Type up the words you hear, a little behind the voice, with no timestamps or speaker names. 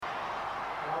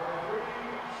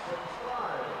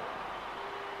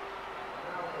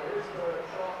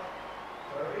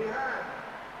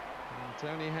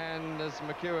Tony Hand, as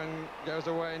McEwen goes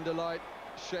away in delight,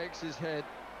 shakes his head.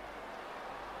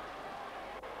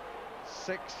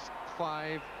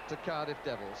 6-5 to Cardiff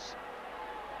Devils.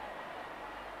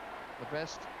 The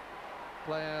best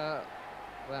player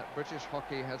that British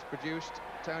hockey has produced.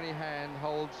 Tony Hand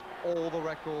holds all the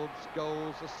records,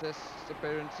 goals, assists,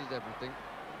 appearances, everything.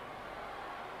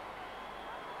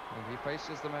 And he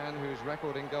faces the man whose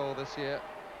record in goal this year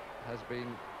has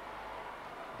been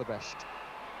the best.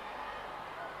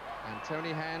 And Tony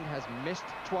Hand has missed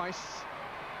twice.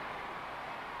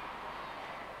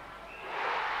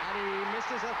 And he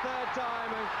misses a third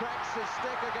time and cracks his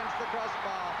stick against the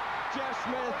crossbar. Jeff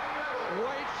Smith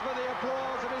waits for the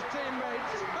applause of his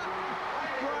teammates.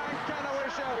 Brian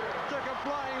Canawisha took a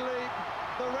flying leap.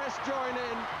 The rest join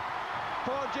in.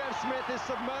 Poor Jeff Smith is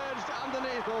submerged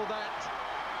underneath all that.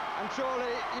 And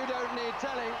surely you don't need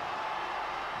telling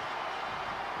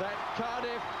that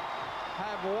Cardiff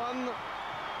have won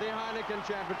the Heineken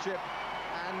Championship,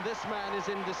 and this man is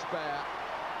in despair.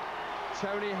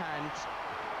 Tony Hand.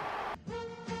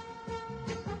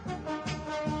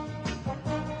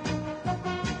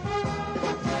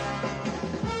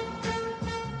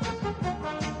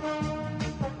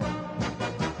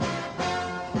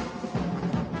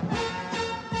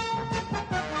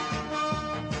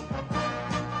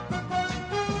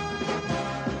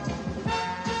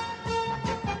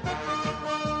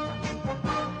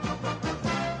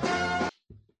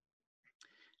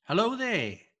 Hello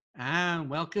there, and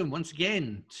welcome once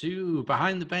again to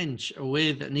Behind the Bench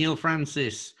with Neil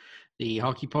Francis, the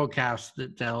hockey podcast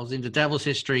that delves into Devils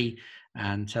history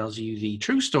and tells you the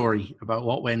true story about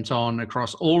what went on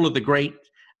across all of the great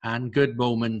and good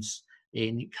moments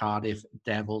in Cardiff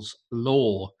Devils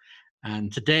lore. And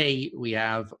today we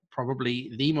have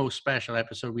probably the most special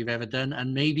episode we've ever done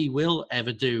and maybe will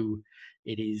ever do.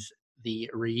 It is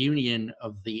the reunion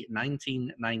of the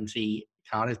 1990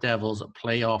 Cardiff Devils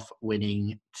playoff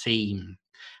winning team.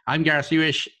 I'm Gareth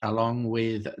Hewish, along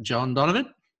with John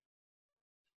Donovan.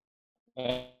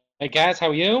 Hey guys, how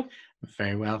are you?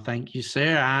 Very well, thank you,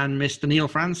 sir. And Mr. Neil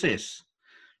Francis.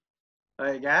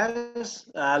 Hi guys,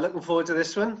 looking forward to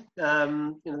this one.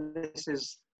 This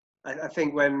is, I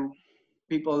think, when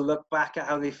people look back at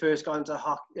how they first got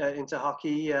into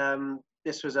hockey.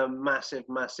 This was a massive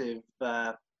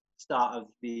start of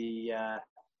the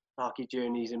hockey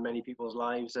journeys in many people's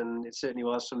lives, and it certainly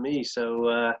was for me.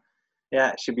 So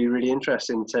it should be really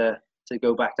interesting to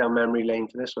go back down memory lane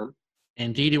for this one.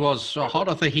 Indeed it was. So hot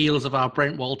off the heels of our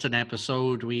Brent Walton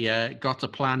episode, we got to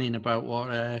planning about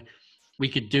what we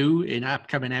could do in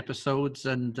upcoming episodes,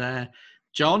 and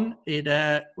John,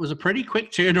 it was a pretty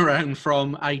quick turnaround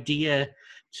from idea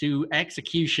to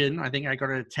execution. I think I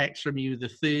got a text from you the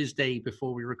Thursday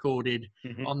before we recorded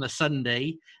on the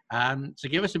Sunday. So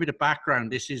give us a bit of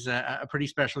background. This is a pretty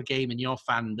special game in your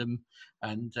fandom.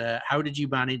 And how did you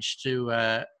manage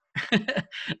to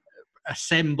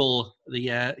assemble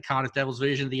the Cardiff Devils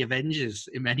version of the Avengers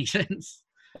in many sense?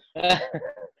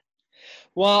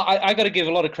 Well, I got to give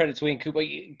a lot of credit to Ian Cooper.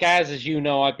 Gaz, as you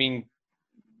know, I've been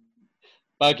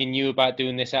bugging you about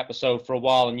doing this episode for a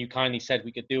while, and you kindly said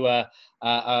we could do a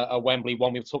Wembley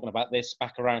one. We were talking about this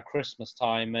back around Christmas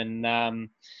time, and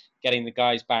getting the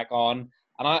guys back on.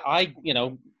 And I,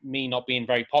 me not being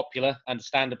very popular,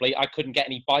 understandably, I couldn't get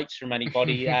any bites from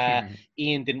anybody.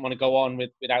 Ian didn't want to go on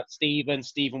without Stephen.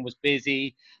 Stephen was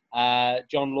busy.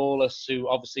 John Lawless, who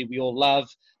obviously we all love,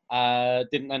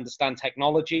 didn't understand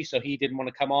technology, so he didn't want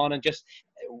to come on, and just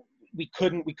we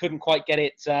couldn't quite get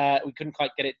it. We couldn't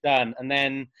quite get it done. And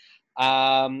then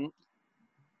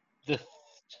the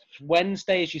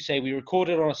Wednesday, as you say, we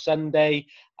recorded on a Sunday.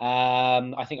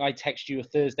 I think I texted you a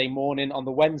Thursday morning. On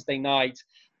the Wednesday night,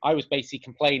 I was basically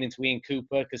complaining to Ian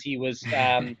Cooper because he was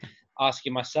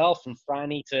asking myself and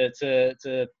Franny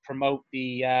to promote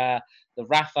the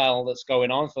raffle that's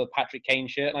going on for the Patrick Kane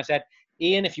shirt. And I said,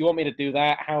 Ian, if you want me to do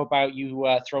that, how about you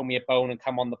throw me a bone and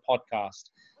come on the podcast?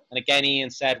 And again, Ian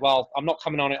said, well, I'm not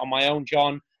coming on it on my own,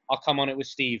 John. I'll come on it with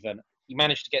Stephen. He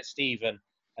managed to get Stephen.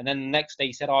 And then the next day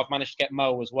he said, I've managed to get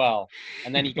Mo as well.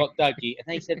 And then he got Dougie. And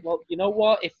then he said, well, you know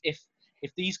what? If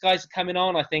these guys are coming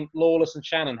on, I think Lawless and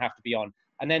Shannon have to be on.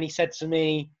 And then he said to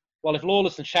me, well, if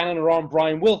Lawless and Shannon are on,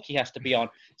 Brian Wilkie has to be on.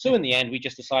 So in the end, we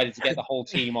just decided to get the whole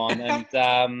team on.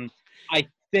 And I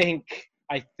think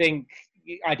I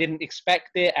didn't expect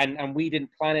it, and we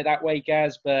didn't plan it that way,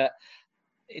 Gaz, but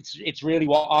it's really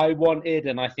what I wanted,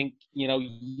 and I think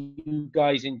you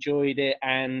guys enjoyed it.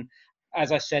 And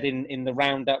as I said in the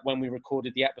roundup when we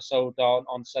recorded the episode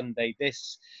on Sunday,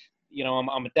 this you know,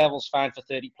 I'm a Devils fan for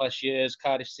 30 plus years,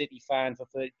 Cardiff City fan for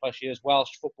 30 plus years,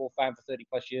 Welsh football fan for 30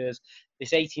 plus years.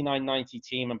 This 89-90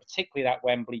 team, and particularly that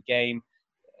Wembley game,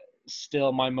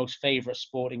 still my most favourite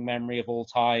sporting memory of all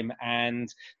time. And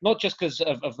not just because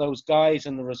of those guys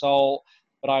and the result,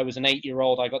 but I was an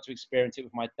 8-year-old. I got to experience it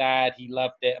with my dad. He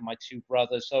loved it, and my 2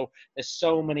 brothers. So there's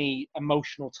so many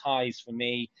emotional ties for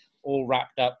me, all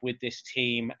wrapped up with this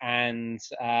team. And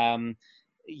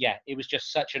yeah, it was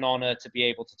just such an honour to be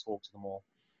able to talk to them all.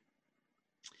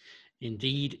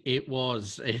 Indeed, it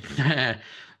was.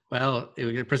 Well,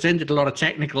 it presented a lot of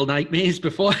technical nightmares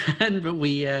beforehand, but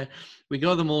we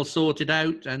got them all sorted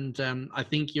out, and I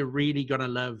think you're really going to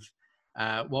love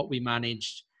what we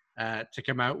managed to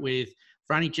come out with.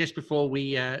 Franny, just before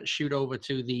we shoot over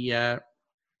to the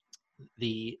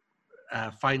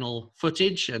final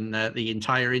footage and the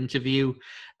entire interview,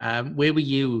 where were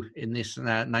you in this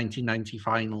 1990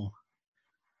 final?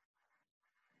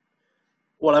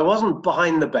 Well, I wasn't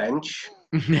behind the bench,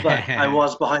 but I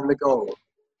was behind the goal.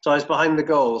 So I was behind the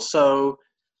goal. So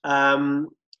I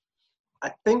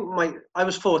think I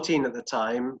was 14 at the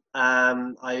time.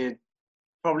 I had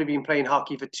probably been playing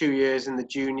hockey for 2 years in the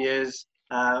juniors.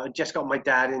 I just got my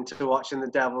dad into watching the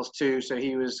Devils too, so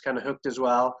he was kind of hooked as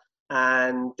well.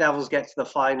 And Devils get to the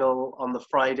final on the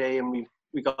Friday, and we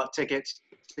got tickets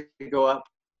to go up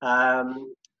and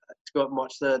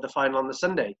watch the final on the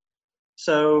Sunday.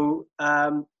 So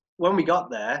when we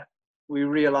got there, we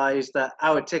realised that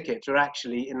our tickets were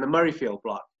actually in the Murrayfield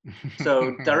block.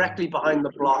 So directly behind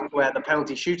the block where the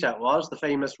penalty shootout was, the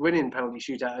famous winning penalty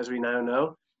shootout as we now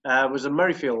know, was a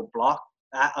Murrayfield block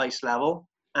at ice level.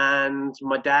 And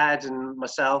my dad and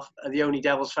myself are the only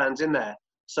Devils fans in there.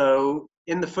 So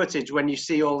in the footage, when you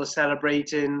see all the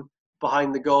celebrating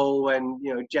behind the goal, when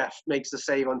Jeff makes the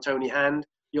save on Tony Hand,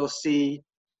 you'll see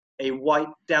a white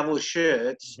Devils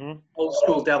shirt, old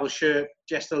school Devils shirt,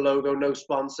 just a logo, no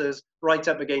sponsors, right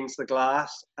up against the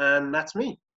glass, and that's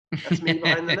me. That's me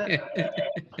behind the net.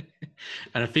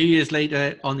 And a few years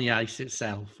later, on the ice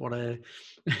itself, what a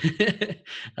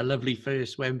a lovely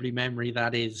first Wembley memory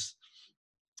that is.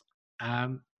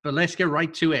 But let's get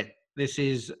right to it. This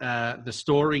is the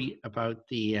story about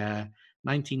the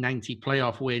 1990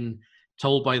 playoff win,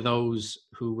 told by those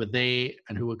who were there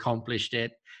and who accomplished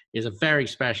it. Is a very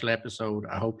special episode.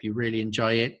 I hope you really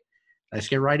enjoy it. Let's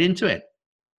get right into it.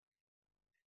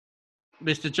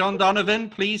 Mr. John Donovan,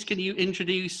 please can you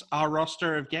introduce our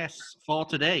roster of guests for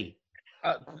today?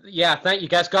 Yeah, thank you,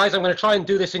 guys. Guys, I'm going to try and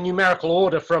do this in numerical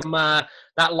order from that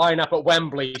lineup at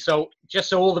Wembley. So just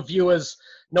so all the viewers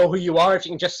know who you are, if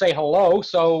you can just say hello.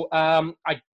 So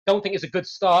I don't think it's a good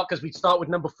start because we'd start with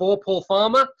number 4, Paul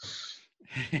Farmer.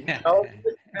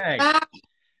 Okay.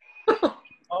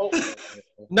 Oh,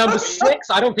 number 6,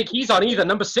 I don't think he's on either.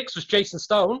 Number 6 was Jason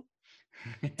Stone.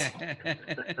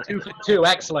 2 for 2,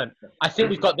 excellent. I think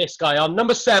we've got this guy on.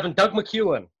 Number 7, Doug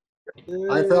McEwen.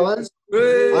 Hi, fellas.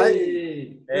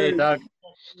 Hey, Doug.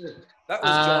 That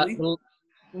was jolly.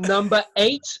 Number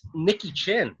 8, Nicky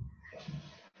Chin.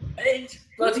 8?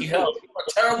 Bloody hell. What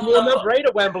a terrible You were number. number 8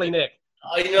 at Wembley, Nick.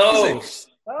 I know.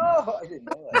 Oh, I didn't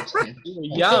know that. You were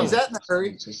young. Is that in a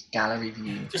hurry? Just gallery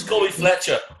view. Just call me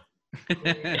Fletcher.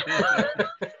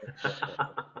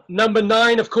 Number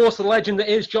 9, of course, the legend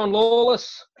that is John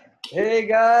Lawless. Hey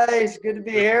guys, good to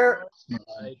be here.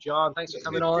 Hey, John, thanks for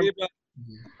coming on.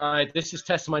 All right, this is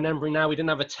testing my numbering now. We didn't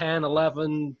have a 10,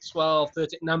 11, 12,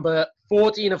 13. Number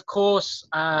 14, of course,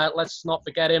 let's not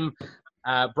forget him,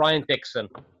 Brian Dixon.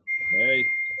 Hey.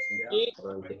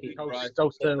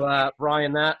 Toast to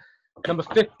Brian that. Number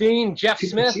 15, Jeff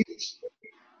Smith.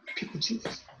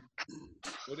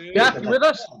 Jeff, you with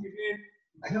us?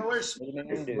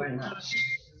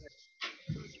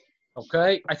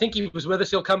 Okay, I think he was with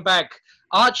us. He'll come back.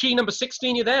 Archie, number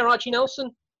 16, you there? Archie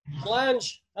Nelson?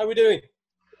 Blanche, how we doing?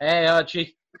 Hey,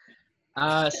 Archie.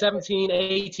 17,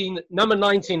 18, number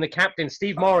 19, the captain,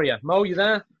 Steve Moria. Mo, you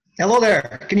there? Hello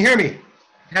there. Can you hear me?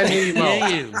 Can hear you, Mo.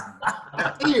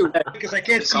 I hear you. Because I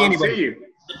can't see anybody.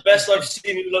 The best I've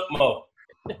seen you look, Mo.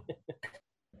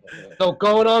 So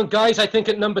going on, guys, I think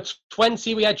at number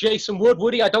 20, we had Jason Wood.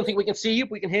 Woody, I don't think we can see you,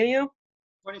 but we can hear you.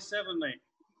 27, mate.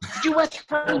 Did you wear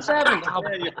 27? Oh,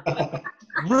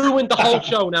 ruined the whole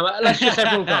show now. Let's just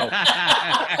everyone go.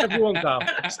 Everyone go.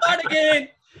 Start again.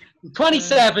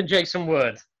 27, Jason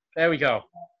Wood. There we go.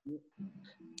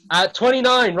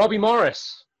 29, Robbie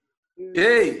Morris.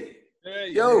 Hey.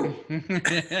 Yo.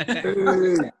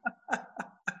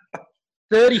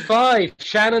 35,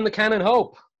 Shannon the Cannon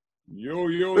Hope. Yo,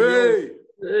 yo, Hey.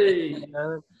 Hey,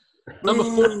 Number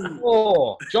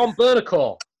 44, John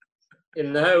Bernacle.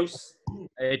 in the house.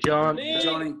 Hey, John.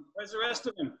 Johnny. Where's the rest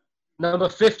of them? Number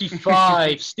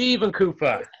 55, Stephen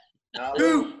Cooper.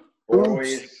 Who?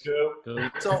 Always.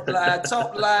 Top lad,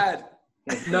 top lad.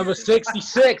 Number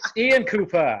 66, Ian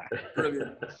Cooper.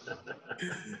 Brilliant.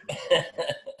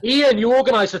 Ian, you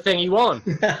organised the thing, you won.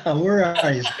 Where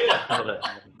are you?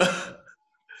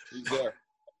 He's there.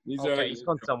 Okay, he's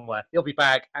gone somewhere. He'll be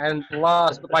back. And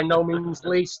last, but by no means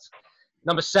least,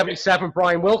 number 77,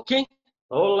 Brian Wilkie.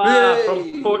 Hola,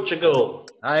 from Portugal.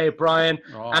 Hi, Brian.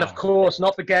 Oh. And of course,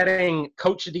 not forgetting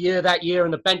Coach of the Year that year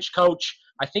and the bench coach.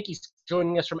 I think he's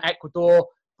joining us from Ecuador,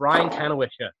 Brian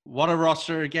Kanawisha. What a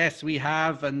roster of guests we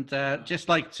have. And just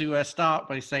like to start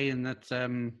by saying that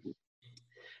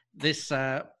this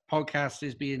podcast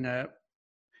is being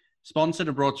sponsored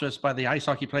and brought to us by the Ice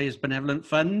Hockey Players Benevolent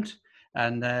Fund.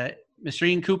 And Mr.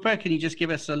 Ian Cooper, can you just give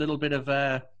us a little bit of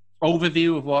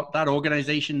overview of what that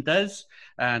organization does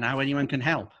and how anyone can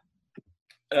help?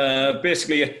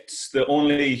 Basically, it's the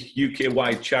only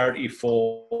UK-wide charity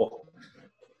for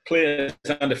players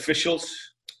and officials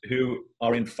who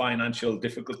are in financial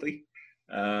difficulty.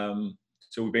 So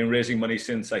we've been raising money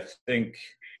since, I think,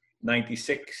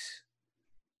 96.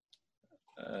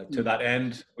 To that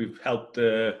end, we've helped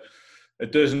a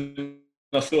dozen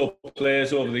or so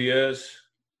players over the years,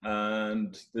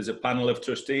 and there's a panel of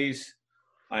trustees.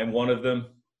 I'm one of them.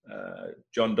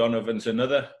 John Donovan's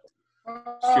another.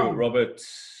 Stuart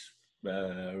Roberts,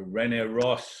 Rene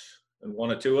Ross, and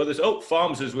one or two others. Oh,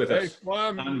 Farms is with us.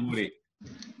 And Woody.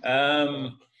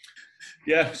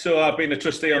 Yeah, so I've been a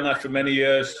trustee on that for many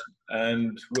years,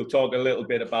 and we'll talk a little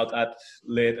bit about that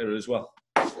later as well.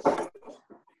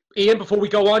 Ian, before we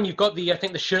go on, you've got the, I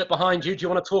think, the shirt behind you. Do you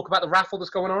want to talk about the raffle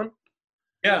that's going on?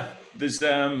 Yeah, there's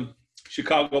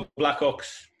Chicago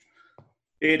Blackhawks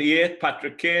 88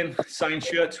 Patrick Kane signed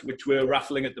shirt, which we're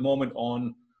raffling at the moment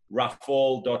on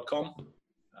raffle.com.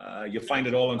 You'll find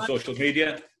it all on social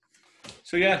media.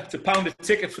 So yeah, it's £1 a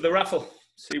ticket for the raffle.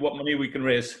 See what money we can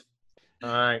raise. All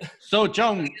right. So,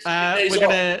 John, we're going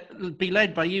to be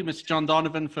led by you, Mr. John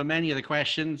Donovan, for many of the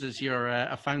questions, as you're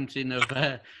a fountain of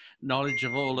knowledge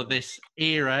of all of this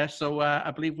era. So I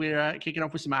believe we're kicking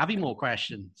off with some Aviemore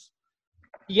questions.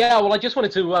 Yeah, well, I just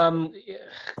wanted to,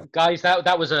 guys,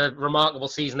 that was a remarkable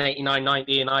season,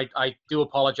 89-90, and I do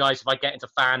apologise if I get into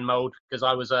fan mode, because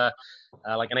I was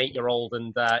like an 8-year-old,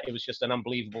 and it was just an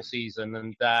unbelievable season.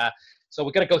 And so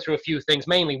we're going to go through a few things,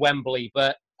 mainly Wembley,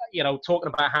 but, you know,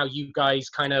 talking about how you guys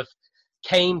kind of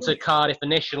came to Cardiff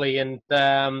initially, and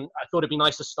I thought it'd be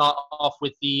nice to start off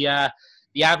with the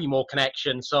Aviemore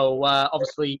connection. So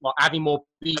obviously, Aviemore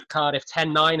beat Cardiff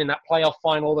 10-9 in that playoff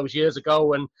final those years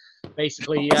ago, and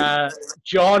basically,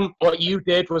 John, what you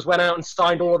did was went out and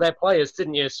signed all of their players,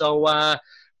 didn't you? So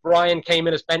Brian came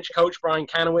in as bench coach, Brian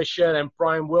Kanawisha, then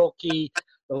Brian Wilkie,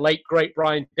 the late great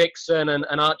Brian Dixon, and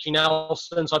Archie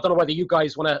Nelson. So I don't know whether you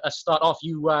guys want to start off.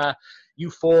 You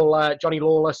four, Johnny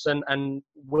Lawless and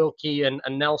Wilkie and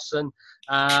Nelson,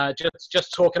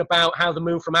 just talking about how the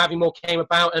move from Aviemore came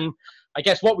about. And I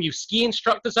guess, what were you, ski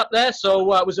instructors up there? So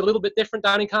was it a little bit different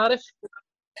down in Cardiff?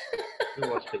 Who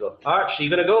wants to go? Arch, are you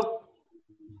going to go?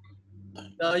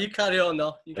 No, you carry on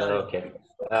now. Okay.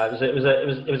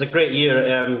 It was a great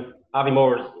year.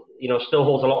 Aviemore, you know, still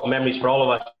holds a lot of memories for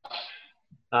all of us.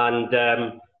 And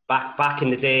back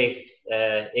in the day,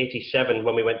 87,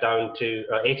 when we went down to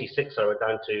 86, I went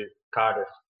down to Cardiff,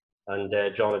 and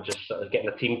John had just sort of getting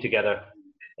a team together.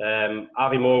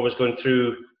 Aviemore was going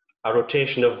through a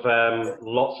rotation of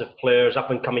lots of players, up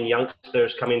and coming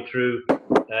youngsters coming through.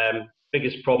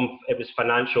 Biggest problem, it was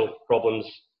financial problems.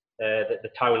 That the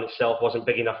town itself wasn't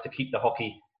big enough to keep the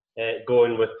hockey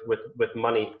going with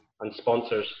money and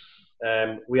sponsors.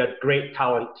 We had great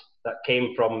talent that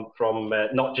came from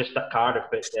not just at Cardiff,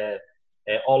 but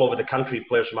all over the country.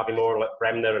 Players from Aviemore, like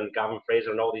Bremner and Gavin Fraser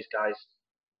and all these guys,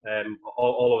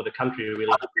 all over the country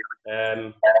really.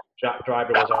 Jack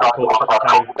Driver was our coach at the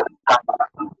time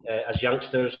as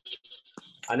youngsters.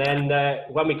 And then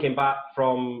when we came back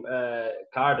from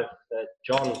Cardiff,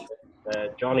 Johnny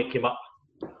came up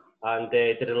and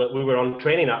did a little. We were on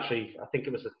training actually. I think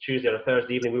it was a Tuesday or a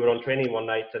Thursday evening. We were on training one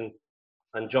night, and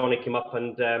Johnny came up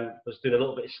and was doing a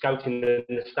little bit of scouting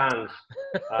in the stands.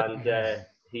 And I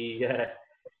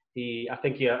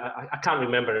can't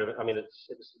remember. I mean, it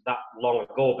was that long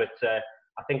ago, but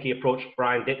I think he approached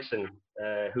Brian Dixon,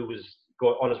 who was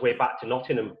on his way back to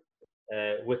Nottingham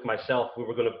with myself. We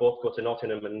were going to both go to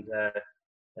Nottingham, and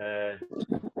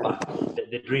but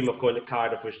the dream of going to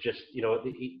Cardiff was just, you know,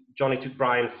 Johnny took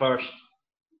Brian first,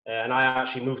 and I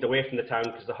actually moved away from the town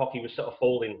because the hockey was sort of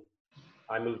folding.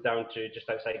 I moved down to just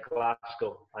outside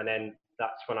Glasgow, and then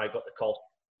that's when I got the call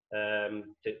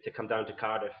to come down to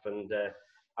Cardiff. And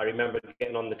I remember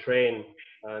getting on the train,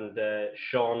 and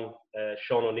Sean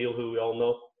O'Neill, who we all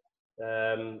know,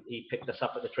 he picked us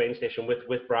up at the train station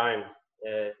with Brian,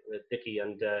 with Dickie,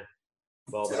 and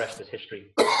well, the rest is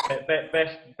history.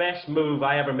 Best move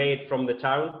I ever made from the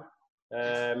town.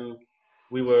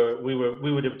 We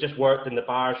would have just worked in the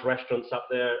bars, restaurants up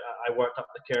there. I worked up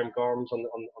the Cairngorms on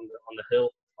the hill,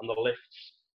 on the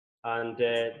lifts, and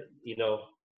you know,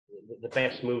 the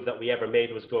best move that we ever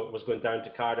made was going down to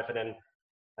Cardiff, and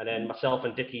then myself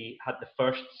and Dickie had the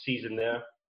first season there,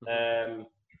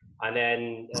 and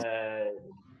then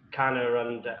Canner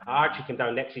and Archie came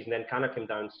down next season. Then Canner came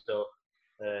down, so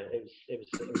it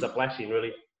was a blessing,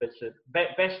 really. It's the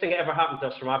best thing that ever happened to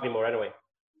us from Aviemore, anyway.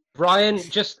 Brian, I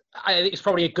think it's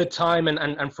probably a good time,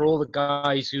 and for all the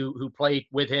guys who played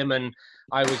with him, and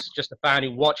I was just a fan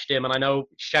who watched him, and I know,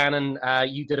 Shannon,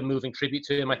 you did a moving tribute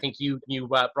to him. I think you knew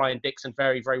Brian Dixon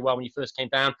very, very well when you first came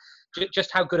down.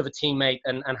 Just how good of a teammate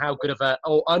and how good of a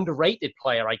underrated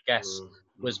player, I guess,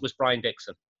 was Brian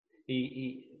Dixon.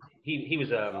 He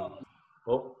was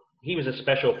he was a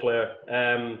special player.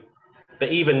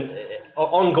 But even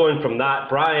ongoing from that,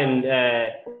 Brian,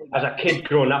 as a kid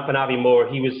growing up in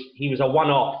Aviemore, he was a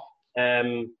one-off.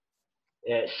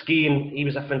 Skiing, he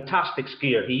was a fantastic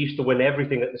skier. He used to win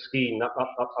everything at the skiing up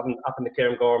in the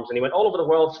Cairngorms, and he went all over the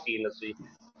world skiing. As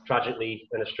tragically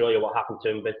in Australia, what happened to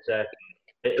him, but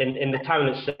in the town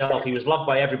itself, he was loved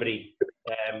by everybody.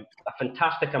 A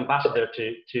fantastic ambassador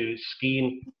to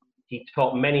skiing. He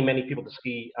taught many people to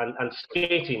ski, and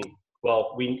skating.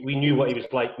 Well, we knew what he was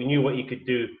like. We knew what he could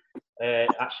do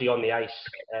actually on the ice.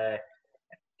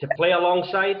 To play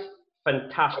alongside,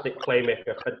 fantastic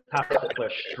playmaker, fantastic player,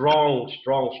 strong.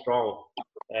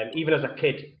 Even as a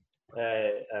kid,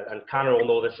 and Canner will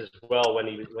know this as well when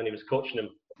he was coaching him.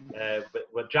 But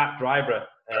when Jack Driver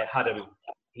had him,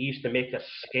 he used to make us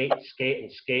skate,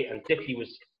 and Dickie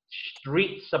was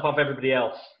streets above everybody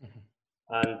else.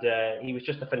 And he was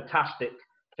just a fantastic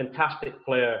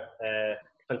player.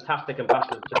 Fantastic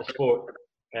ambassador to the sport.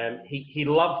 He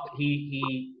loved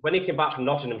when he came back from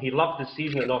Nottingham, he loved his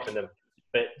season at Nottingham.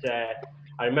 But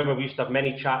I remember we used to have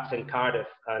many chats in Cardiff,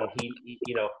 and he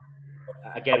you know,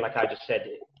 again, like I just said,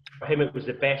 for him it was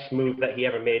the best move that he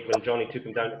ever made when Johnny took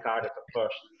him down to Cardiff at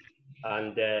first.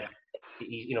 And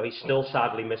he's still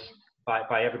sadly missed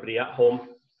by everybody at home.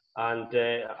 And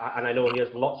I know he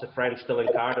has lots of friends still in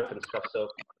Cardiff and stuff. So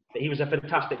he was a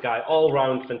fantastic guy, all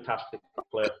round fantastic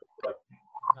player.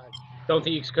 Don't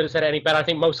think you could have said it any better. I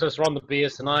think most of us are on the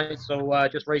beers tonight, so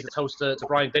just raise a toast to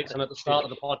Brian Dixon at the start of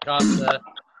the podcast.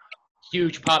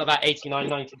 Huge part of that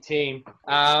 89-90 team.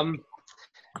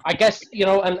 I guess, you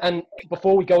know, and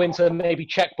before we go into maybe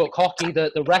checkbook hockey,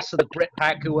 the rest of the Brit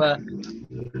Pack who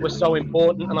were so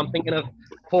important, and I'm thinking of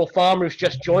Paul Farmer, who's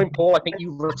just joined. Paul, I think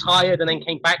you retired and then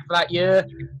came back for that year.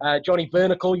 Johnny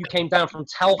Bernacle, you came down from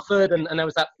Telford, and there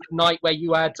was that night where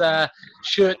you had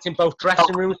shirts in both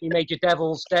dressing rooms. You made your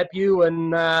Devils debut,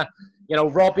 and you know,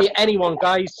 Robbie, anyone,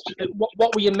 guys,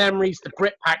 what were your memories, the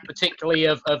Brit Pack particularly,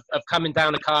 of coming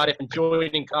down to Cardiff and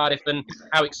joining Cardiff, and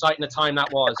how exciting a time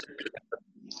that was?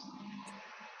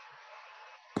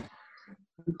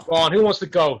 Go on, who wants to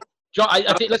go?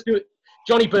 I think let's do it.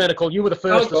 Johnny Bernacle, you were the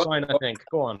first to sign, I think.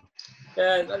 Go on.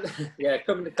 Yeah,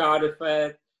 coming to Cardiff.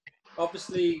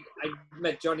 Obviously, I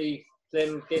met Johnny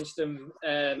playing against him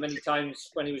many times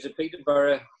when he was at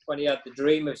Peterborough, when he had the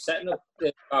dream of setting up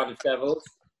the Cardiff Devils.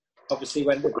 Obviously,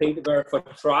 went to Peterborough for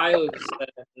trials and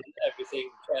everything.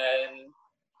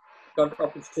 Got an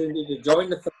opportunity to join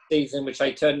the first season, which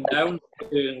I turned down,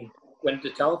 and went to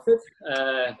Telford.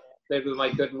 Played with my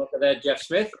good mother there, Jeff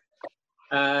Smith.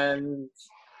 And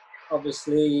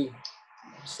obviously,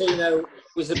 it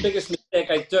was the biggest mistake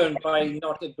I'd done by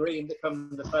not agreeing to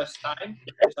come the first time,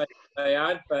 which I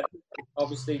had. But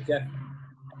obviously, Jeff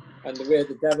and the way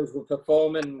the Devils were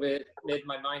performing made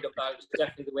my mind up that it was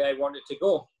definitely the way I wanted to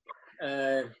go.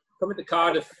 Coming to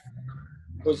Cardiff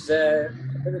was a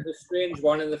bit of a strange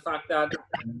one, in the fact that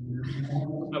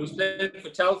I was playing for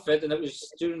Telford, and it was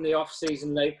during the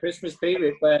off-season, like Christmas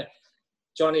period, where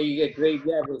Johnny agreed,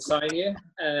 yeah, we'll sign you,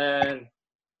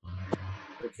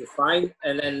 which was fine.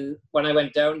 And then when I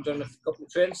went down, done a couple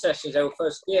of training sessions, our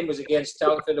first game was against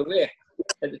Telford away.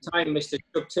 At the time, Mr.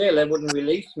 Chuck Taylor wouldn't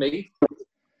release me,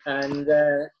 and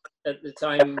at the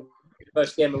time, the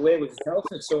first game away was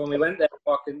Telford. So when we went there,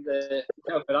 walking the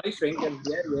Telford ice rink, and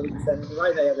yeah, you said it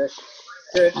right, I had a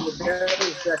shirt in the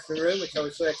Devils dressing room, which I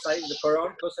was so excited to put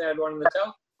on. Plus, I had one in the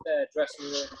Telford dressing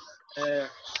room. I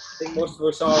think most of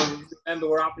us all remember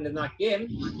what happened in that game.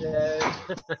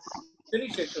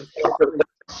 Finish it.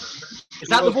 Is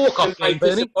that the walk-off My game,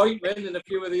 Bernie? disappointment and a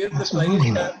few of the other players.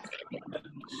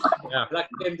 Yeah. That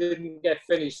game didn't get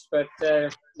finished, but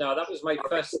no, that was my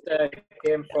first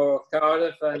game for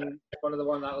Cardiff, and one of the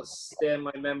ones that will stay in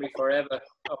my memory forever.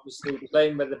 Obviously,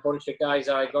 playing with a bunch of guys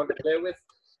I got to play with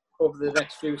over the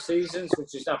next few seasons,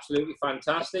 which is absolutely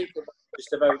fantastic.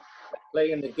 Just about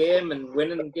playing the game and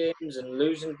winning games and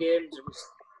losing games.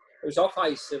 It was off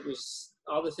ice. It was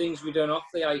all the things we done off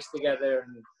the ice together,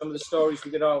 and some of the stories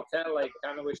we could all tell, like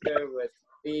Canawisher with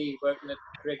Lee working at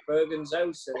Greg Bergen's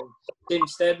house, and Tim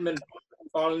Stedman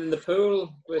falling in the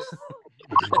pool with.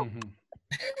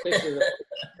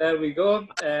 There we go.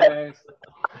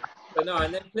 But no,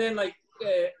 and then playing like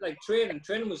training.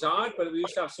 Training was hard, but we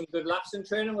used to have some good laps in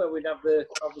training where we'd have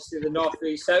obviously the North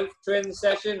v South training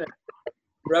session and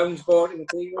rounds bought in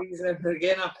Kiwis and then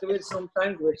again afterwards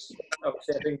sometimes, which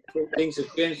obviously I think things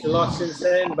have changed a lot since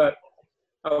then, but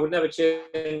I would never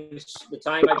change the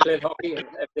time I played hockey and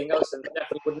everything else, and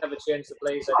definitely would never change the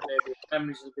plays I played. The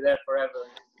memories will be there forever.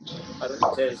 I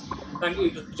think it is. Thank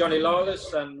you to Johnny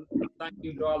Lawless, and thank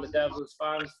you to all the Devils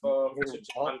fans for such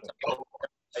a fantastic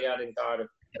I had in Cardiff.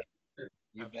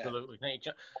 Absolutely.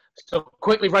 So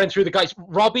quickly running through the guys.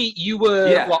 Robbie, you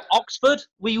were Oxford?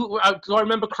 Were you? Do I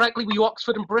remember correctly? Were you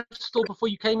Oxford and Bristol before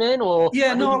you came in, or?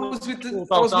 Yeah, no, I was with the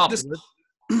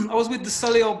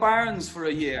Solihull Barons for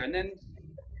a year, and then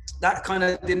that kind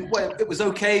of didn't. Well, it was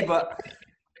okay, but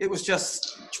it was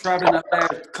just traveling up there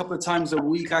a couple of times a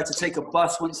week. I had to take a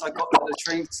bus once I got to the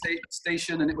train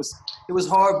station, and it was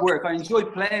hard work. I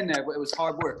enjoyed playing there, but it was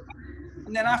hard work.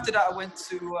 And then after that, I went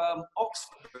to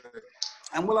Oxford.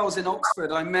 And while I was in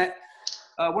Oxford, I met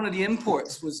one of the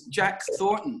imports was Jack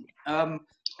Thornton. And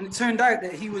it turned out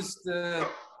that he was the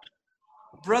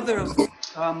brother of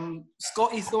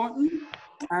Scotty Thornton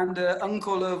and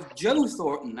uncle of Joe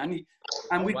Thornton.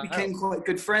 And we became quite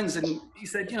good friends. And he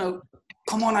said,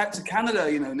 come on out to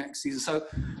Canada, next season. So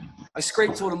I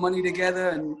scraped all the money together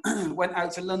and went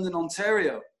out to London,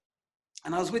 Ontario.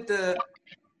 And I was with the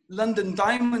London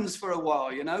Diamonds for a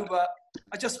while, but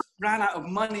I just ran out of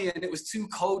money and it was too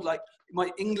cold. Like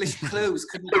my English clothes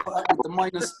couldn't put up with the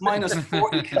minus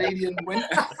 40 Canadian winter.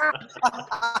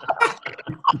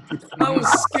 I was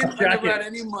skint. I never had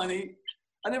any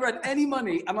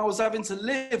money. And I was having to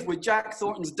live with Jack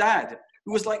Thornton's dad,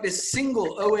 who was like this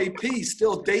single OAP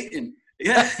still dating.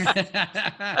 Yeah.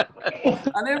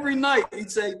 And every night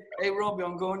he'd say, "Hey, Robbie,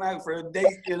 I'm going out for a date,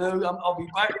 I'll be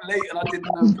back late." And I didn't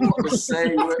know what to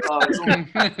say.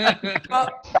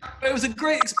 But it was a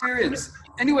great experience.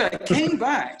 Anyway, I came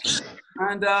back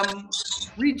and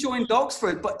rejoined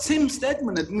Oxford, but Tim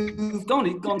Stedman had moved on.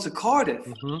 He'd gone to Cardiff.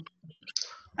 Mm-hmm.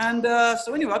 And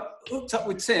so anyway, I hooked up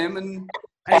with Tim and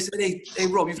he said, hey,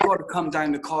 Rob, you've got to come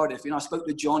down to Cardiff. I spoke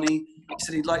to Johnny. He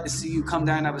said he'd like to see you come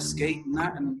down and have a skate and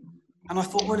that. And I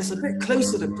thought, well, it's a bit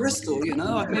closer to Bristol,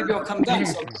 maybe I'll come down.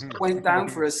 So I went down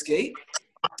for a skate,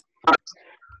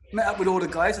 met up with all the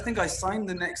guys. I think I signed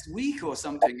the next week or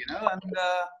something,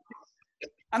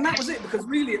 and that was it, because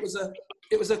really it was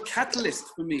a catalyst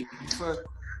for me for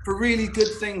really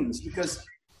good things, because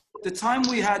the time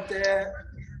we had there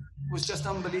was just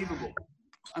unbelievable.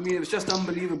 I mean, it was just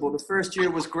unbelievable. The first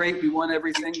year was great. We won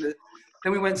everything.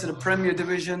 Then we went to the Premier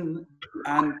Division,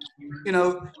 and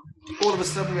all of a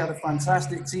sudden we had a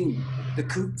fantastic team. The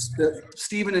Coops,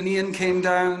 Stephen and Ian came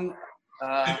down.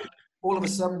 All of a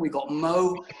sudden we got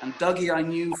Mo and Dougie. I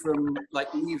knew from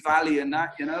like Lee Valley and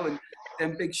that, and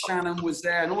then Big Shannon was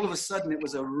there, and all of a sudden it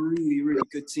was a really, really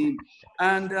good team.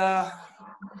 And I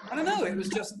don't know, it was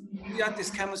just, we had this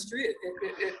chemistry.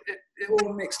 It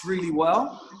all mixed really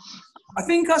well. I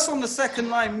think us on the second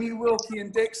line, me, Wilkie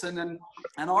and Dixon and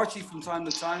Archie from time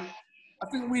to time, I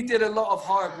think we did a lot of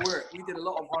hard work.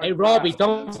 Hey, Robbie,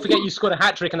 don't forget you scored a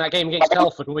hat-trick in that game against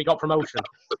Telford when we got promotion.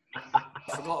 I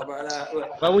forgot about that.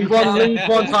 Well, we won league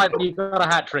one time and you got a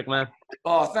hat-trick, man.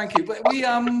 Oh, thank you. But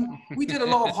we did a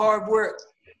lot of hard work,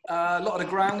 a lot of the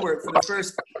groundwork for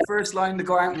the first line to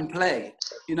go out and play.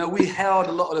 We held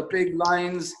a lot of the big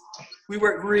lines. We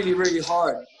worked really, really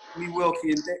hard. Me,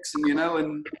 Wilkie and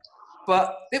Dixon,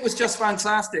 but it was just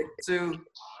fantastic to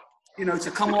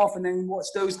come off and then watch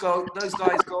those guys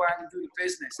go out and do the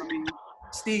business. I mean,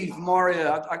 Steve,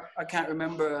 Mario, I can't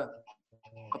remember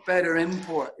a better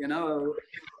import,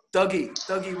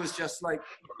 Dougie was just like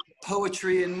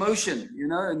poetry in motion,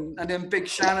 and then Big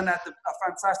Shannon had a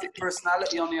fantastic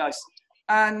personality on the ice.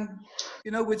 And,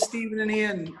 with Stephen and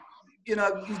Ian,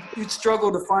 you'd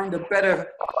struggle to find a better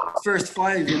first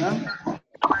five,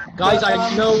 Guys,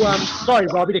 I know, sorry,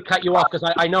 Robbie, to cut you off,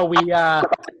 because I know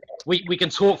we can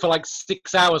talk for like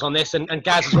 6 hours on this, and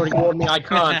Gaz has already warned me I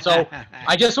can't. So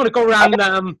I just want to go around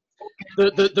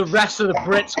the rest of the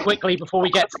Brits quickly before we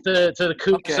get to the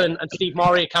Coops and Steve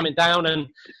Murray coming down, and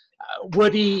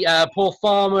Woody, Paul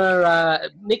Farmer,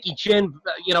 Nicky Chin,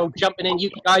 jumping in. You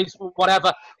guys,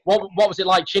 whatever. What was it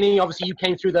like, Chinny? Obviously, you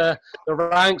came through the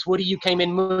ranks. Woody, you came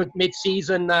in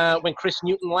mid-season when Chris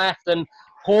Newton left, and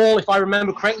Paul, if I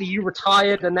remember correctly, you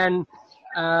retired, and then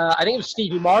I think it was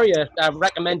Stevie Murray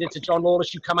recommended to John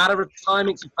Lawless you come out of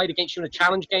retirement. He played against you in a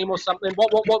challenge game or something.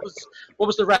 What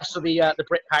was the rest of the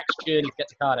Britpacks journey to get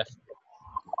to Cardiff?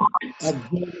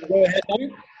 Go ahead,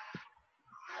 Dave.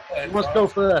 Who wants to go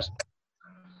first?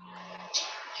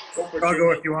 I'll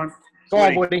go if you want. Go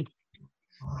on, Woody.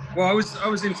 Well, I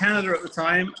was in Canada at the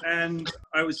time, and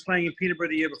I was playing in Peterborough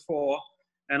the year before,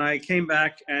 and I came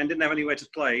back and didn't have anywhere to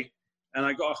play, and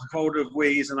I got a hold of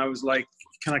Wheeze, and I was like,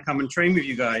 can I come and train with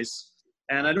you guys?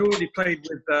 And I'd already played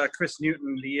with Chris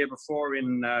Newton the year before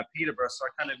in Peterborough, so I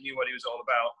kind of knew what he was all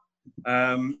about.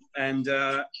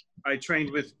 I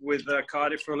trained with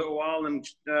Cardiff for a little while, and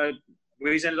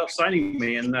Wheeze ended up signing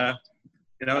me, and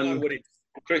nobody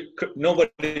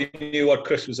knew what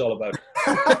Chris was all about.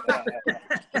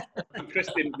 Chris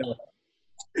didn't know.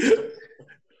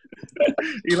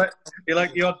 You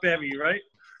like the odd bevy, right?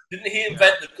 Didn't he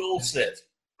invent the goal sit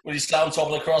when he slammed on top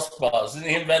of the crossbars? Didn't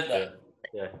he invent that?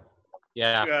 Yeah.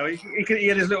 Yeah. He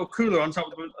had his little cooler on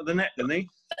top of the net, didn't he?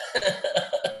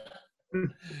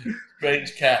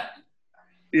 Strange cat.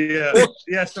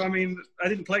 Yeah. So I mean, I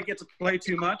didn't get to play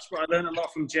too much, but I learned a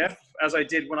lot from Jeff, as I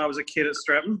did when I was a kid at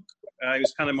Stratton. He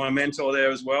was kind of my mentor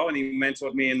there as well, and he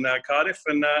mentored me in Cardiff,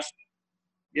 and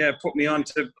put me on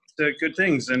to good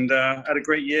things. And had a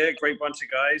great year, great bunch of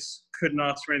guys. Couldn't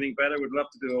ask for anything better. Would love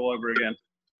to do it all over again.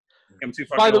 I'm too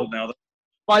fucking old now.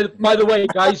 By the way,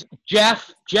 guys,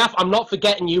 Jeff, I'm not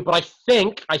forgetting you, but I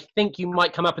think you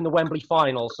might come up in the Wembley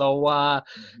final. So we're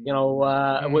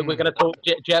going to talk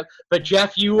Jeff. But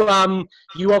Jeff, you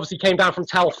obviously came down from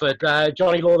Telford.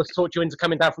 Johnny Lawless talked you into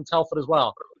coming down from Telford as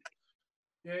well.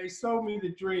 Yeah, he sold me the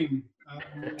dream.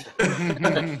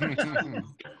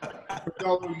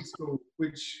 Goalie school,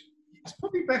 which it's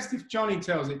probably best if Johnny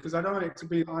tells it, because I don't want it to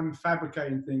be that I'm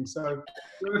fabricating things. So I'm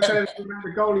going to tell you about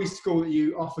the goalie school that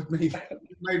you offered me, that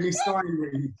made me sign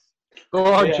with. Go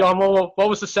on, John. What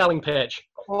was the selling pitch?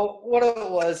 Well, what it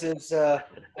was is I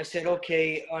said,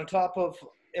 okay, on top of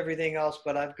everything else,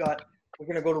 but we're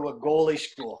going to go to a goalie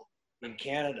school in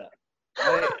Canada.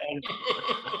 And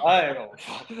I don't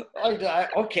know.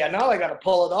 Okay, now I got to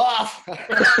pull it off.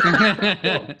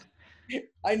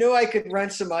 I knew I could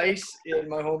rent some ice in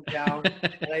my hometown,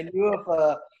 and I knew of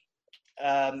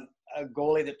a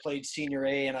goalie that played Senior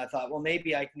A, and I thought, well,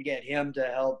 maybe I can get him to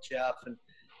help Jeff. And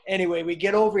anyway, we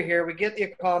get over here, we get the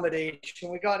accommodation,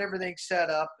 we got everything set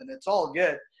up, and it's all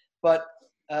good. But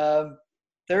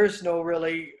there's no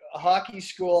really hockey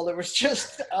school. There was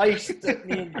just ice that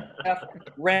me and Jeff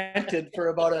rented for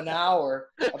about an hour,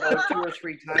 about 2 or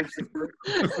 3 times.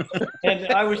 And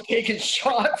I was taking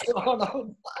shots on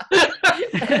them.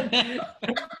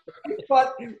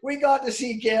 But we got to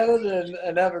see Canada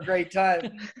and have a great time.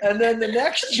 And then the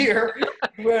next year,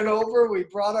 we went over, we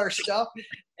brought our stuff,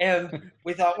 and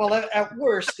we thought, well, at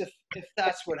worst, if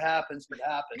that's what happens, it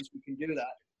happens. We can do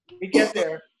that. We get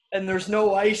there, and there's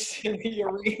no ice in the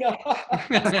arena.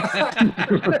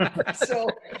 So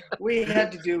we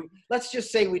had to let's just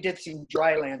say we did some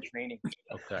dry land training.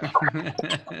 Okay.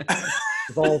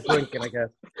 All drinking, I guess.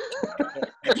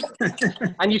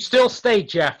 And you still stayed,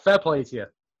 Jeff. Fair play to you.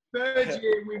 Third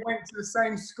year, we went to the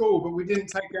same school, but we didn't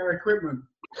take our equipment.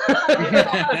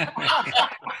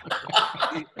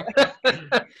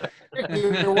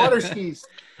 Your water skis.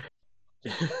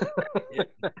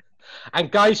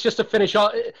 And guys, just to finish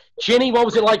off, Ginny, what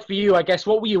was it like for you? I guess,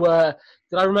 what were you?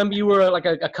 Did I remember you were like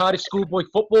a Cardiff schoolboy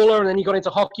footballer, and then you got into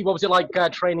hockey? What was it like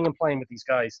training and playing with these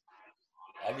guys?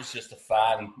 I was just a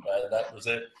fan. That was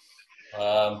it.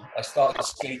 I started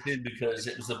skating because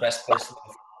it was the best place to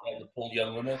pull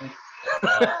young women.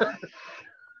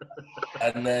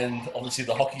 And then obviously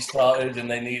the hockey started, and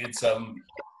they needed some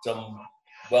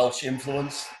Welsh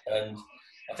influence. And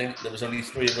I think there was only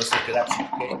 3 of us that could actually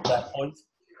get at that point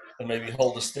and maybe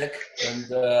hold a stick, and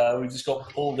we just got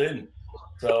pulled in.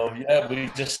 So yeah, we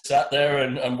just sat there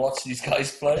and watched these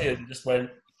guys play and just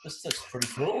went, this looks pretty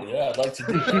cool. Yeah, I'd like to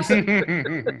do this.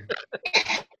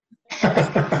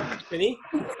 Chinny?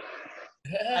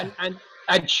 Yeah.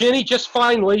 And Chinny, just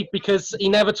finally, because he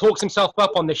never talks himself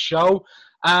up on this show,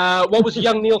 what was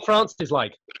young Neil Francis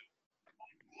like?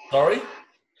 Sorry?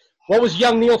 What was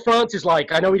young Neil Francis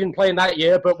like? I know he didn't play in that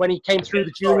year, but when he came through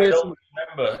the juniors... I don't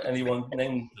remember anyone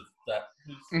named that.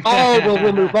 Oh, well,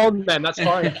 we'll move on then. That's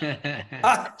fine.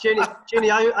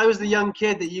 Ginny, I was the young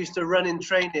kid that used to run in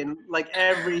training like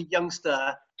every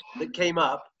youngster that came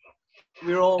up.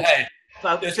 We were all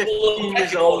about 15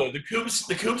 years old.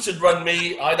 The Coops would run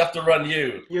me, I'd have to run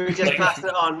you. You would just pass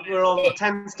it on. We were all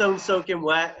 10 stone soaking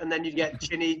wet, and then you'd get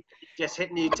Ginny just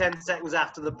hitting you 10 seconds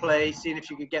after the play, seeing if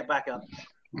you could get back up.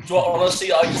 So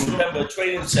honestly, I just remember a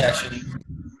training session.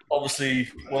 Obviously,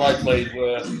 when I played,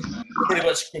 were pretty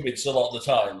much scrimmage a lot of the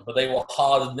time, but they were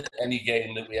harder than any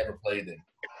game that we ever played in.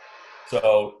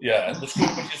 So, yeah, the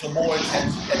scrimmages were more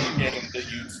intense than any game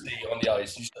that you'd see on the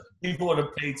ice. People would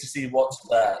have paid to see what's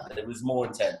that. It was more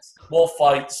intense. More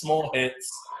fights, more hits,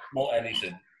 more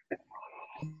anything.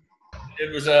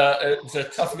 It was a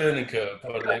tough learning curve,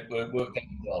 but it worked out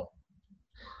well.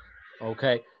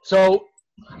 Okay. So,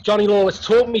 Johnny Lawless,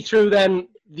 talk me through then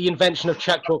the invention of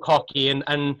checkbook hockey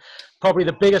and probably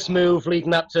the biggest move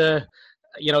leading up to,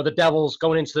 the Devils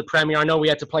going into the Premier. I know we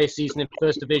had to play a season in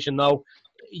First Division, though.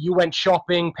 You went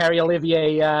shopping, Perry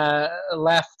Olivier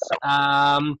left,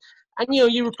 and,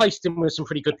 you replaced him with some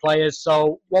pretty good players.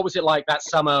 So what was it like that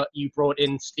summer you brought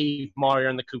in Steve Maurier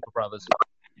and the Cooper brothers?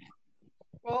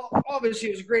 Well, obviously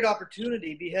it was a great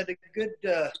opportunity. We had a good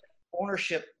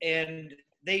ownership, and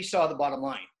they saw the bottom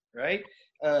line, right?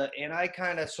 And I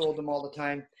kind of sold them all the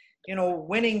time.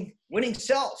 Winning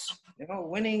sells.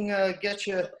 Winning gets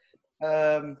you,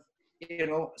 sellouts.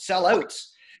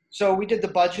 So we did the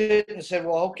budget and said,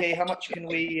 well, okay, how much can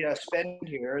we spend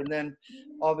here? And then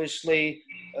obviously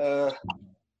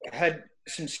had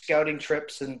some scouting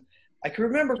trips. And I can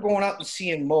remember going out and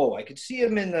seeing Mo. I could see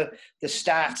him in the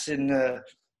stats in the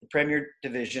Premier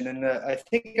Division. And I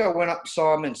think I went up and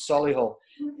saw him in Solihull.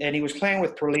 And he was playing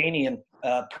with Perlini. And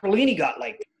Perlini got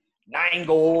like 9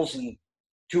 goals and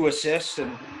 2 assists.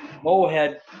 And Mo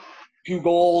had 2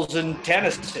 goals and 10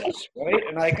 assists, right?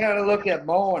 And I kind of looked at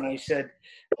Mo and I said,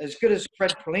 as good as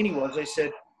Fred Perlini was, I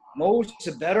said, Mo's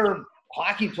a better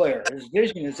hockey player. His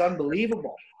vision is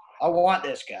unbelievable. I want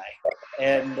this guy.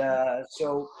 And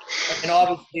so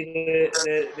obviously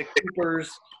the Coopers,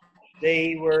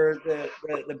 they were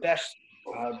the best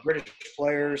British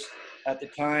players at the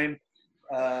time.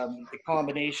 The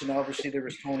combination, obviously there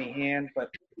was Tony Hand,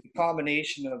 but the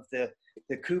combination of the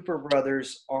Cooper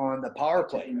brothers on the power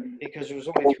play, because there was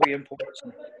only 3 imports,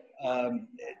 and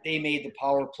they made the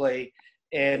power play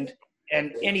and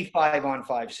any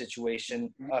 5-on-5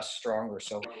 situation us stronger.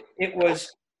 So it was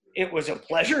a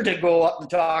pleasure to go up and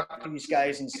talk to these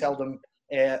guys and tell them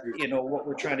what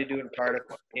we're trying to do in Cardiff,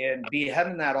 and be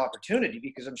having that opportunity,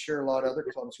 because I'm sure a lot of other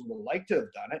clubs would have liked to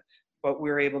have done it, but we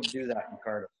were able to do that in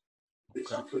Cardiff.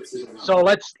 So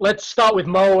let's start with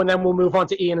Mo, and then we'll move on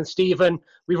to Ian and Stephen.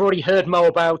 We've already heard Mo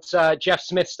about Jeff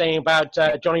Smith saying about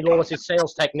Johnny Lawless's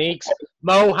sales techniques.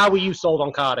 Mo, how were you sold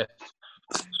on Cardiff?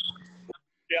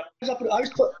 Yeah,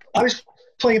 I was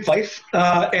playing Fife,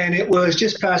 and it was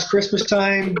just past Christmas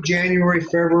time, January,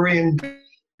 February,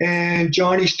 and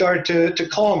Johnny started to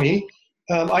call me.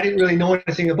 I didn't really know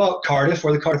anything about Cardiff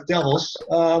or the Cardiff Devils.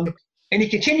 And he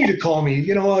continued to call me.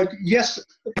 Yes,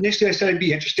 initially I said I'd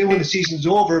be interested when the season's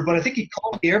over, but I think he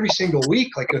called me every single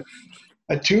week, like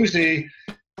a Tuesday,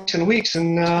 weeks.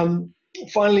 And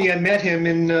finally I met him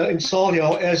in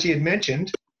Solihull, as he had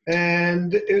mentioned.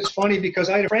 And it was funny because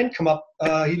I had a friend come up.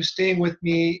 He was staying with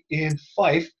me in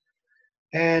Fife.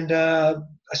 And I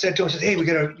said to him, hey,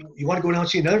 you want to go down and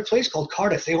see another place called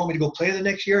Cardiff? They want me to go play the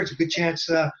next year. It's a good chance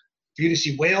for you to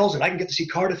see Wales, and I can get to see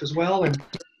Cardiff as well. And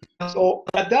so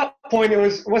at that point,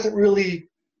 it wasn't really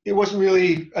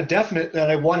a definite that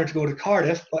I wanted to go to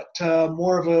Cardiff, but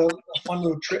more of a fun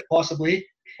little trip possibly.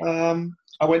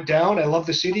 I went down. I love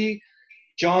the city.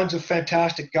 John's a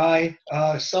fantastic guy.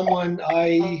 Someone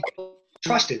I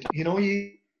trusted. You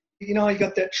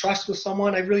got that trust with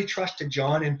someone. I really trusted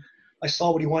John, and I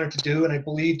saw what he wanted to do, and I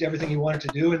believed everything he wanted to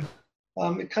do, and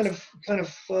it kind of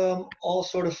all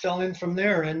sort of fell in from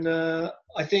there. And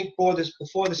I think before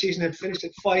the season had finished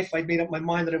at Fife, I'd made up my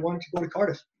mind that I wanted to go to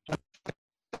Cardiff.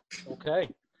 Okay,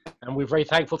 and we're very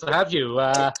thankful to have you.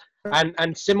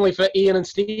 And similarly for Ian and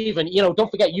Stephen, don't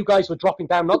forget, you guys were dropping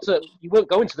down. You weren't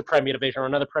going to the Premier Division or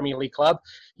another Premier League club.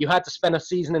 You had to spend a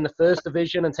season in the First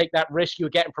Division and take that risk. You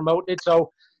were getting promoted.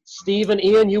 So, Stephen,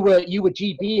 Ian, you were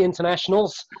GB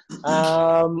internationals,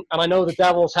 and I know the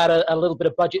Devils had a little bit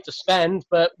of budget to spend.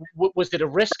 But was it a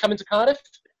risk coming to Cardiff?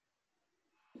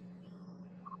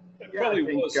 It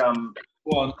probably was.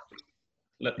 Go on.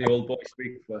 Let the old boy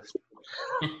speak first.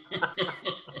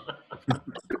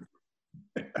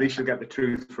 At least you'll get the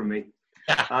truth from me.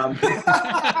 And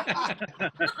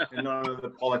none of the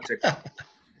politics.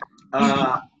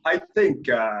 I think,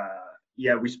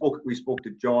 yeah, we spoke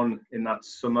to John in that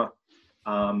summer,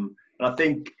 and I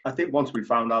think once we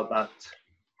found out that,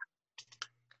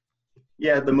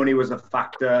 yeah, the money was a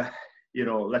factor. You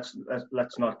know, let's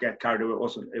not get carried away.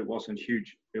 It wasn't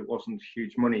huge. It wasn't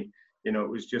huge money. You know, it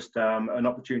was just an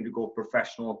opportunity to go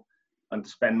professional and to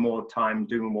spend more time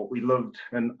doing what we loved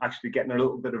and actually getting a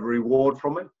little bit of a reward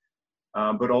from it.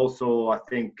 But also, I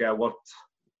think what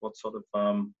sort of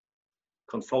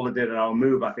consolidated our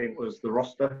move, I think, was the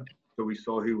roster. So we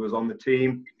saw who was on the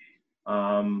team.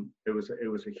 It was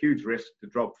a huge risk to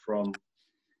drop from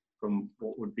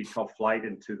what would be top flight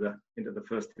into the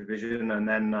first division, and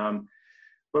then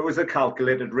but it was a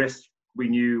calculated risk. We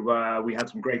knew we had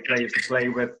some great players to play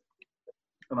with,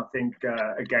 and I think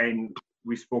again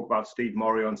we spoke about Steve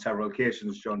Murray on several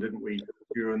occasions, John, didn't we,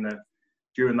 during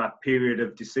that period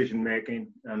of decision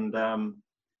making? And you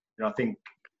know,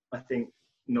 I think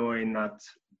knowing that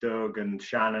Doug and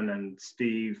Shannon and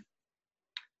Steve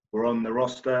were on the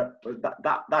roster,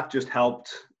 that just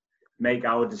helped make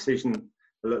our decision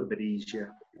a little bit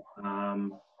easier.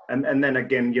 And then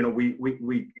again, you know, we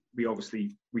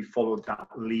obviously followed that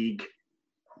league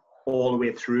all the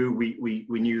way through. We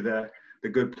knew the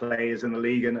good players in the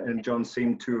league, and John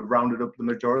seemed to have rounded up the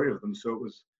majority of them. So it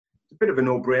was a bit of a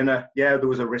no-brainer. Yeah, there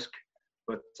was a risk,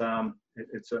 but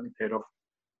it certainly paid off.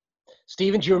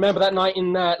 Stephen, do you remember that night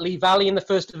in Lee Valley in the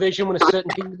first division when a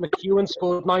certain Dean McEwen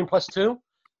scored 9+2 for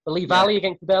Lee Valley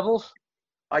against the Devils?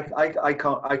 I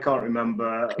can't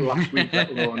remember last week, let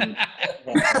alone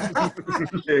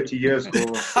 30 years ago.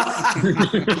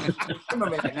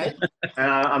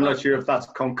 I'm not sure if that's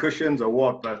concussions or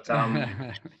what, but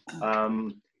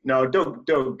no,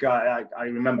 Doug. I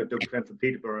remember Doug playing for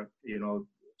Peterborough. You know,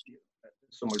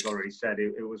 someone's already said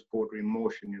it was poetry in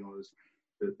motion. You know,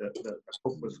 the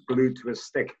puck was glued to his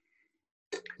stick,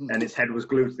 and his head was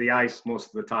glued to the ice most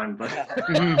of the time. But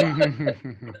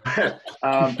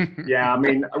yeah, I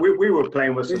mean, we were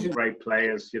playing with some great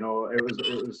players. You know, it was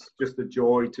just a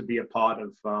joy to be a part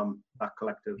of that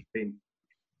collective team.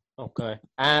 Okay,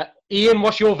 Ian,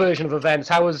 what's your version of events?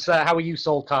 How were you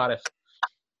sold Cardiff?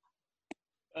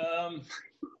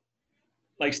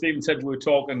 Like Stephen said, we were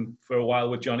talking for a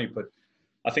while with Johnny, but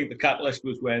I think the catalyst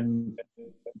was when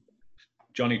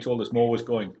Johnny told us Mo was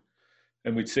going.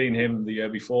 And we'd seen him the year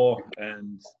before,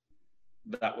 and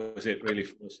that was it really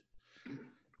for us.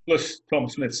 Plus, Tom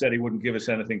Smith said he wouldn't give us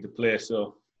anything to play,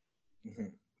 so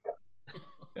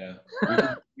yeah,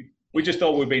 we just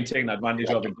thought we were being taken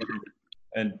advantage of,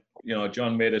 and you know,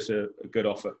 John made us a good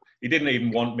offer. He didn't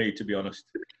even want me, to be honest.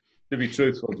 To be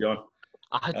truthful, John.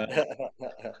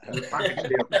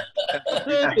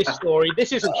 This story.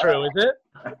 This isn't true, is it?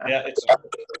 Yeah, it's.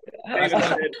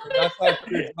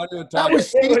 That was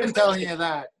Stephen telling you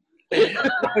that. Hey,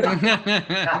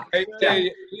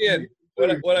 Ian,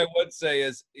 what I would say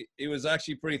is he was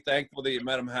actually pretty thankful that you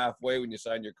met him halfway when you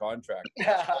signed your contract.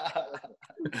 I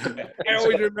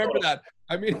always remember that.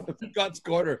 I mean, God's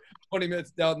Quarter, 20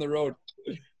 minutes down the road.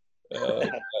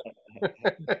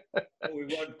 We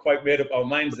weren't quite made up our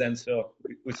minds then, so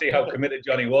we see how committed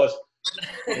Johnny was.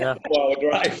 Yeah. For our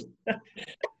drive.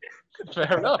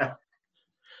 Fair enough.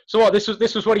 So what? This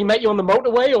was when he met you on the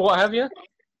motorway, or what have you?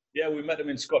 Yeah, we met him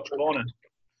in Scotch Corner.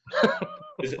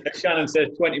 As Shannon says,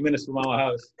 20 minutes from our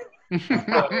house.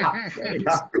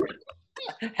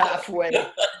 Halfway. Yeah.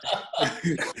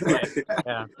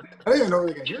 I don't even know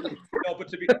they can hear me. No, but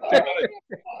to be honest,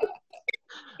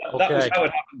 that was how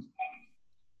it happened.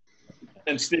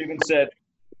 And Stephen said,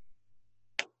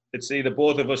 it's either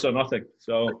both of us or nothing.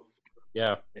 So,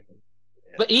 yeah.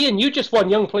 But Ian, you just won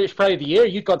Young Player of the Year.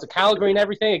 You'd gone to Calgary and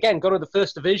everything. Again, got to the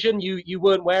first division. You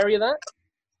weren't wary of that?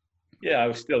 Yeah, I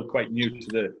was still quite new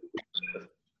to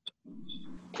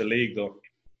the league, though.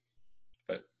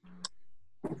 But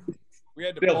we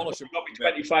had to still, polish him. Probably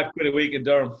 25 quid a week in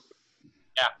Durham.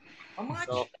 Yeah. How much?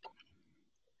 So.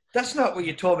 That's not what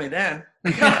you told me then.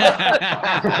 He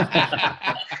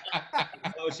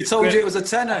told you it was a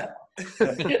tenner.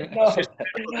 No.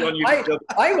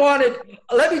 I wanted,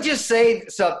 let me just say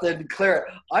something clear.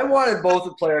 I wanted both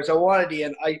the players. I wanted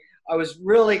Ian. I was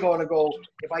really going to go,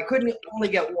 if I couldn't only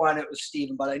get one, it was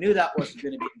Stephen, but I knew that wasn't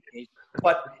going to be the case.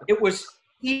 But it was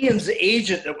Ian's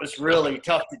agent that was really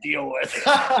tough to deal with.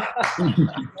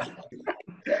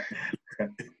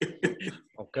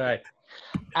 Okay.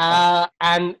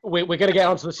 And we're going to get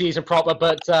onto the season proper,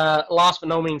 but last but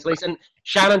no means least, and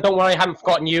Shannon, don't worry, I haven't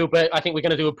forgotten you, but I think we're going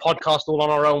to do a podcast all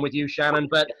on our own with you, Shannon.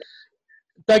 But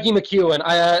Dougie McEwen,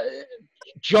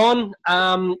 John,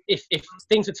 if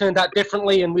things had turned out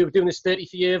differently and we were doing this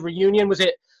 30th year reunion, was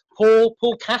it Paul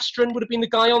Castron would have been the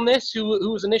guy on this who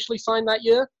was initially signed that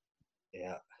year?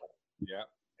 Yeah. Yeah.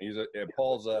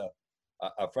 Paul's a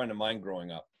friend of mine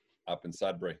growing up in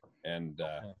Sudbury, and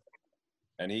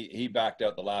he backed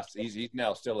out the last. He's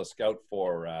now still a scout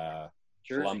for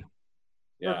Jersey.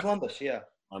 Yeah. Or Columbus, yeah.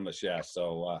 Columbus, yeah.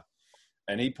 So,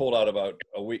 and he pulled out about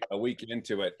a week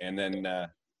into it, and then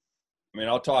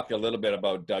I'll talk a little bit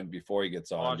about Doug before he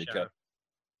gets on because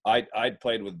I'd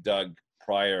played with Doug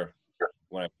prior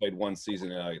when I played one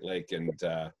season in Elliott Lake,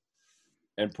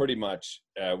 and pretty much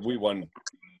we won.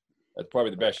 That's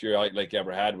probably the best year Elliott Lake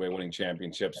ever had. We're winning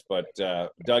championships, but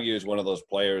Dougie is one of those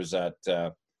players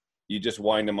that you just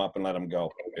wind him up and let him go.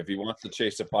 If he wants to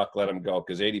chase the puck, let him go,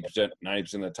 because 80%,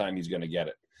 90% of the time he's going to get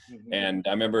it. Mm-hmm. And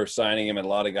I remember signing him, and a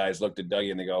lot of guys looked at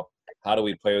Dougie and they go, how do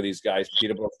we play with these guys?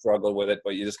 Peterborough struggled with it,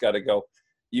 but you just got to go.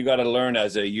 You got to learn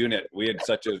as a unit. We had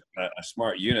such a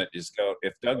smart unit. Just go,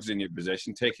 if Doug's in your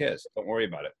position, take his. Don't worry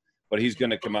about it. But he's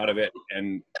going to come out of it,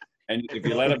 and if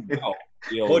you let him go, oh,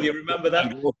 do you remember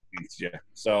that? Yeah.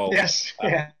 So yes,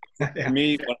 for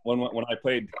me, when I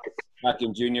played back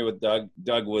in junior with Doug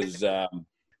was,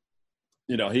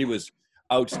 he was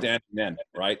outstanding then,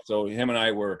 right? So him and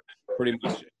I were pretty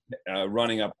much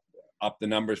running up the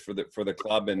numbers for the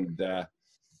club, and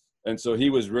so he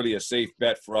was really a safe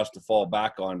bet for us to fall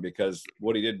back on, because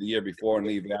what he did the year before in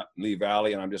Lee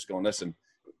Valley, and I'm just going, listen,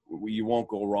 you won't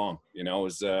go wrong. It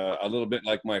was a little bit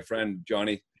like my friend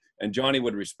Johnny. And Johnny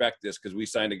would respect this, because we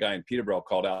signed a guy in Peterborough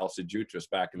called Al Jutras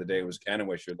back in the day. It was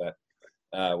Cannawisher that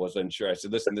was unsure. I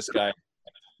said, listen, this guy,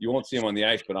 you won't see him on the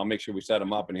ice, but I'll make sure we set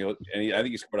him up. And I think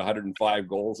he scored 105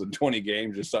 goals in 20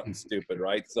 games or something stupid,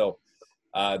 right? So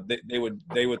they would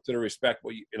sort of respect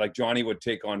what like Johnny would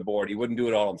take on board. He wouldn't do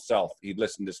it all himself. He'd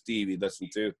listen to Steve. He'd listen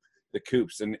to the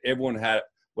Coops. And everyone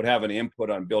would have an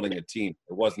input on building a team.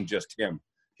 It wasn't just him.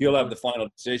 He'll have the final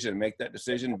decision and make that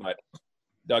decision, but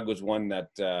Doug was one that,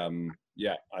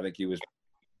 I think he was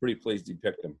pretty pleased he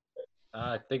picked him.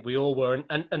 I think we all were.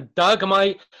 And Doug,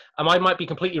 I might be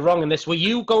completely wrong in this. Were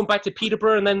you going back to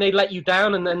Peterborough and then they let you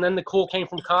down, and then the call came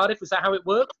from Cardiff? Is that how it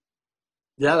worked?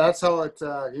 Yeah, that's how it.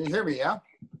 Can you hear me? Yeah.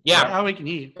 Yeah, we can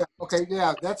hear you. Yeah, okay,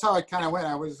 yeah, that's how it kind of went.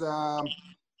 I was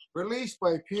released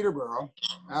by Peterborough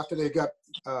after they got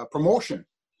promotion,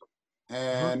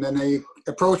 and then they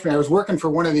approached me. I was working for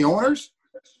one of the owners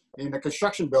in a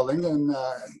construction building, and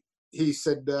he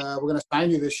said, we're going to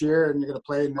sign you this year, and you're going to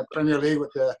play in the Premier League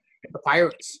with the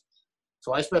Pirates.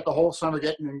 So I spent the whole summer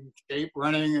getting in shape,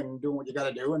 running, and doing what you got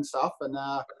to do and stuff. And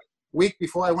week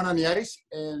before I went on the ice,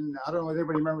 and I don't know if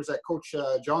anybody remembers that coach,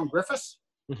 John Griffiths.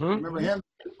 Mm-hmm. Remember him?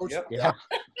 Coach? Yep. Yeah.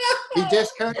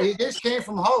 He just came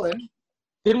from Holland.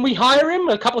 Didn't we hire him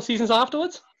a couple of seasons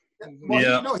afterwards?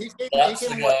 Well, he came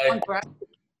and watched one practice.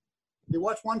 He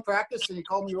watched one practice, and he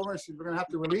called me over and said, we're going to have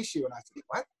to release you. And I said,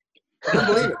 what? I couldn't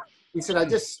believe it. He said, I've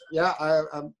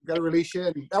got to release you.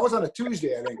 And that was on a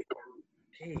Tuesday, I think.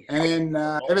 And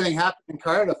then everything happened in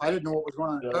Cardiff. I didn't know what was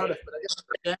going on in Cardiff, but I guess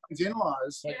the Champion's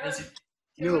in-laws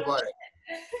knew about it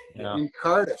in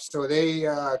Cardiff. So they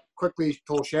quickly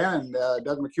told Shannon,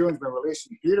 Doug McEwen's been released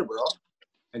in Peterborough.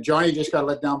 And Johnny just got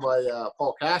let down by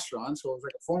Paul Castron. So it was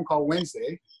like a phone call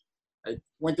Wednesday. I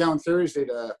went down Thursday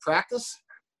to practice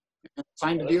and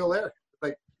signed a deal there.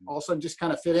 Like all of a sudden just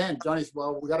kind of fit in. Johnny's,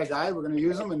 well, we got a guy, we're going to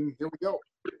use him, and here we go.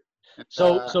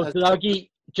 So Dougie,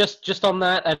 just on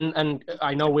that, and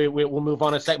I know we'll move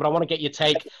on in a sec, but I want to get your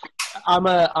take. I'm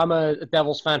a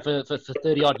Devils fan for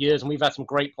 30 odd years, and we've had some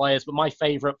great players, but my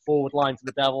favorite forward line for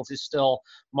the Devils is still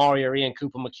Mario, Ian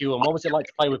Cooper, McEwen. What was it like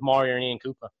to play with Mario and Ian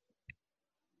Cooper?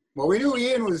 Well, we knew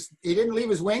Ian he didn't leave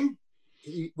his wing.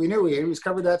 We knew he was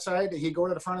covered that side. He'd go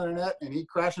to the front of the net, and he'd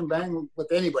crash and bang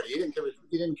with anybody.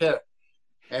 He didn't care.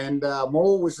 And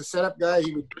Mo was the setup guy.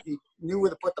 He knew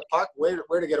where to put the puck, where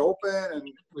to get open, and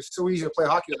it was so easy to play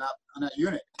hockey on that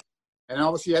unit. And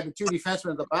obviously you had the two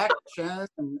defensemen at the back, Shannon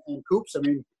and Coops. I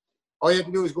mean, all you had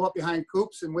to do was go up behind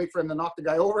Coops and wait for him to knock the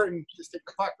guy over and just take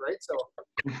the puck, right?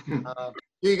 So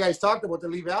you guys talked about the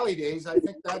Lee Valley days. I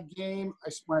think that game,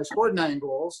 when I scored 9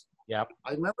 goals,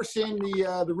 I remember seeing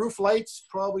the roof lights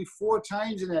probably 4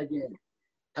 times in that game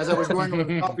as I was going over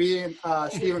the top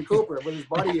of Stephen Cooper with his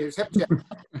body, his hip check.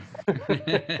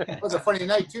 It was a funny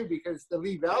night, too, because the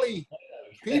Lee Valley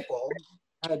people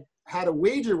had a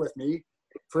wager with me.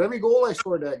 For every goal I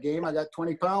scored that game, I got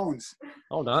 20 pounds.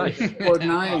 Oh, nice. I scored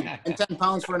 9 and 10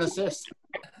 pounds for an assist.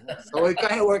 So it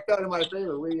kind of worked out in my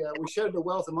favor. We shared the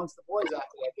wealth amongst the boys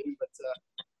after that game.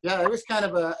 But, it was kind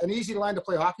of an easy line to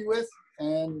play hockey with.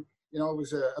 And, it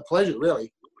was a pleasure,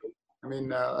 really. I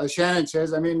mean, as Shannon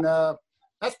says,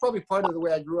 that's probably part of the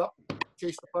way I grew up.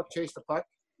 Chase the puck.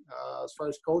 As far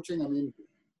as coaching,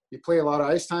 you play a lot of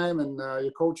ice time, and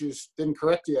your coaches didn't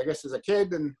correct you, I guess, as a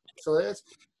kid, and so it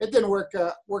didn't work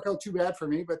out too bad for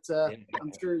me. But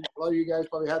I'm sure a lot of you guys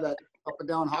probably had that up and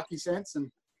down hockey sense, and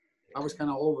I was kind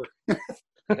of over.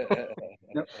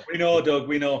 Yep. We know, Doug.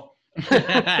 We know.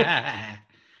 Yeah,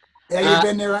 you've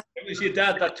been there. It was your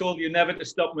dad that told you never to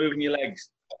stop moving your legs.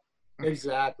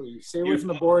 Exactly. Stay away from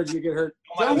the boards, you get hurt.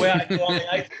 No matter where I go on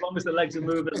the ice, as long as the legs are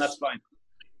moving, that's fine.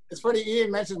 It's funny,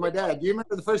 Ian mentions my dad. Do you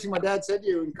remember the first thing my dad said to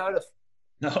you in Cardiff?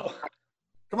 No.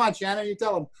 Come on, Shannon, you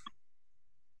tell him.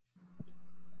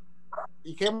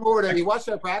 He came over he watched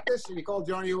our practice, and he called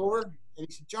Johnny over, and he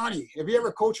said, Johnny, have you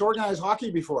ever coached organized hockey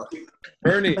before?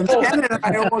 Bernie. And Shannon and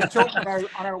I almost choked on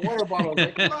our water bottles.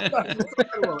 Like,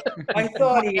 I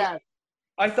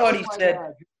thought he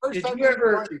said,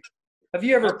 have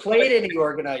you ever played any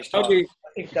organized hockey?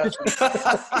 I think that's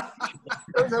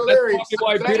hilarious. That's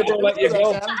why Peterborough let you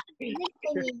go.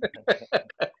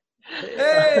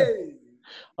 Hey.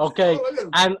 Okay,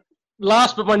 and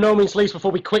last but by no means least,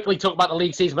 before we quickly talk about the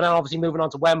league season, but then obviously moving on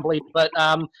to Wembley, but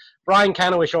Brian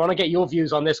Canowish, I want to get your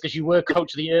views on this because you were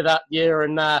coach of the year that year,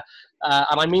 and I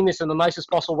mean this in the nicest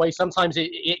possible way. Sometimes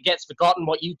it gets forgotten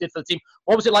what you did for the team.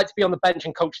 What was it like to be on the bench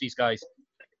and coach these guys?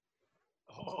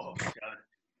 Oh, God.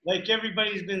 Like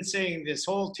everybody's been saying, this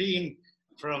whole team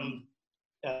from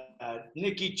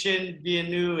Nicky Chin being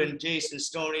new and Jason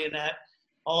Stoney and that,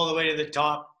 all the way to the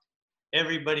top,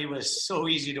 everybody was so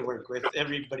easy to work with.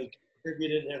 Everybody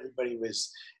contributed. Everybody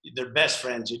was their best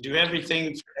friends. You do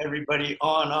everything for everybody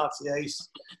on, off the ice.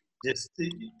 Just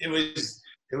it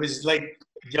was like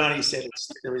Johnny said.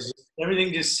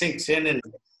 Everything just sinks in, and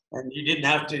you didn't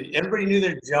have to. Everybody knew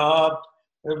their job.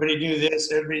 Everybody knew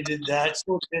this. Everybody did that.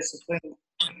 So disciplined.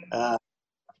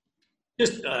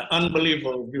 Just an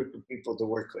unbelievable group of people to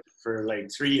work with for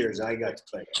like 3 years. I got to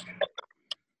play.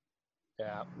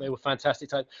 Yeah, they were fantastic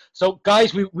times. So,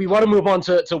 guys, we want to move on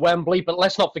to Wembley, but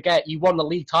let's not forget you won the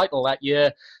league title that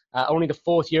year, only the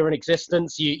 4th year in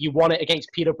existence. You won it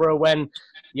against Peterborough when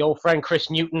the old friend Chris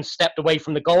Newton stepped away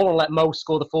from the goal and let Mo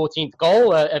score the 14th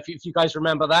goal, if you guys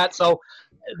remember that. So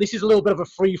this is a little bit of a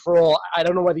free-for-all. I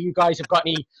don't know whether you guys have got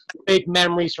any big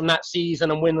memories from that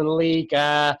season and winning the league.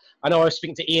 I know I was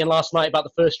speaking to Ian last night about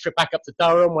the first trip back up to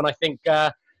Durham when I think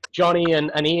Johnny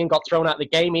and Ian got thrown out of the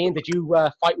game. Ian, did you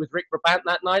fight with Rick Brabant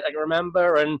that night? I can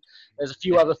remember, and there's a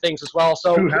few other things as well.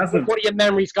 So what are your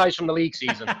memories, guys, from the league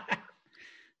season?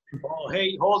 Oh,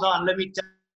 hey, hold on. Let me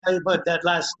tell you about that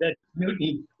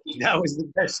Newton. That was the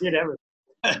best shit ever.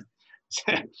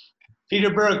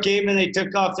 Peterborough came and they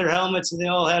took off their helmets and they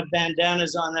all had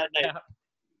bandanas on that night,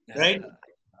 right?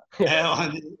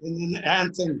 In the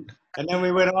anthem. And then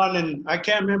we went on, and I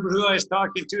can't remember who I was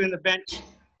talking to in the bench.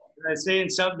 I was saying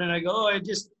something, and I go, I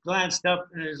just glanced up,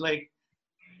 and it was like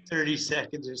 30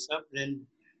 seconds or something, and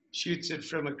shoots it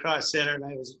from across center, and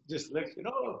I was just looking,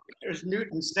 there's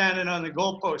Newton standing on the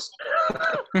goalpost.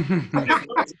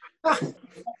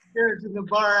 Upstairs in the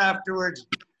bar afterwards,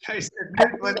 I said,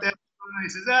 Newton, what the hell? He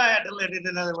says, I had to let in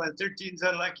another one. 13's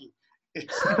unlucky. We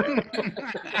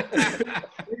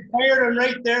fired him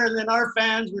right there, and then our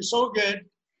fans were so good,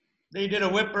 they did a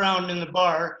whip around in the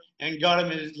bar and got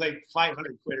him in like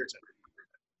 500 quid or something.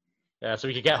 Yeah, so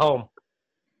we could get home.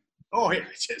 Oh, yeah,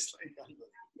 just like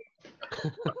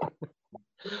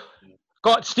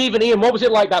God, Steve and Ian, what was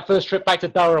it like that first trip back to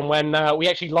Durham when we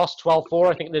actually lost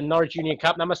 12-4, I think, in the Norwich Union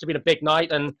Cup? That must have been a big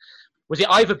night. And was it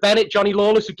Ivor Bennett, Johnny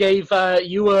Lawless, who gave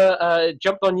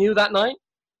jumped on you that night?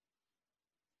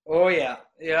 Oh, yeah.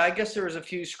 Yeah, I guess there was a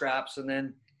few scraps, and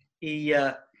then he,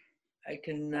 I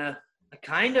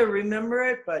kind of remember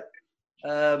it, but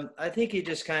I think he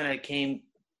just kind of came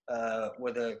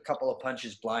with a couple of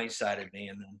punches blindsided me,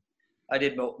 and then I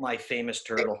did my famous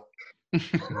turtle.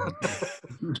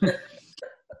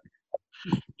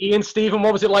 Ian, Stephen,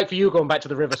 what was it like for you going back to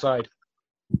the Riverside?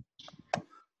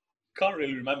 Can't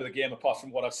really remember the game apart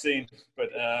from what I've seen, but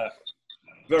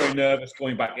very nervous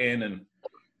going back in and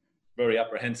very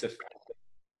apprehensive.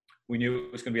 We knew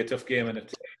it was going to be a tough game, and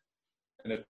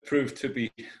it proved to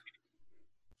be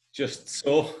just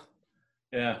so.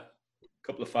 Yeah, a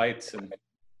couple of fights and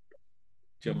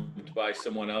jumped by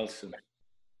someone else, and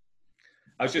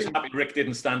I was just happy Rick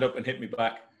didn't stand up and hit me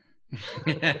back.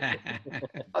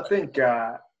 I think,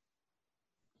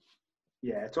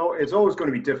 it's always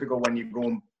going to be difficult when you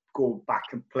go back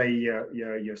and play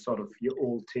your sort of your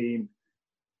old team.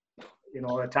 You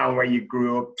know, a town where you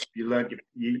grew up, you learnt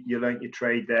your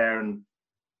trade there, and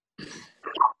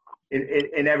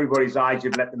in everybody's eyes,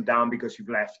 you've let them down because you've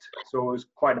left. So it was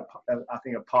quite I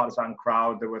think a partisan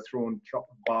crowd. They were throwing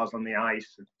chocolate bars on the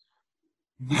ice.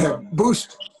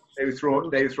 Boost. they were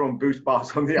throwing boost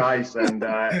bars on the ice, and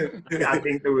I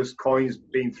think there was coins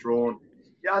being thrown.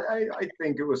 Yeah, I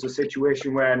think it was a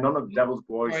situation where none of the Devils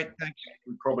boys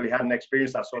probably hadn't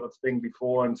experienced that sort of thing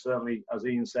before, and certainly, as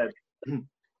Ian said,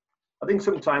 I think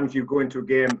sometimes you go into a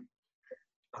game,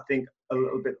 I think a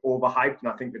little bit overhyped,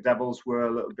 and I think the Devils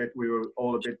were we were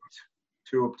all a bit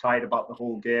too uptight about the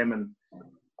whole game, and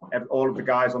all of the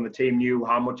guys on the team knew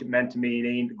how much it meant to me and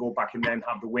Ian to go back and then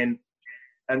have the win.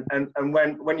 And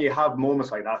when you have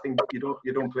moments like that, I think you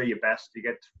don't play your best.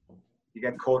 You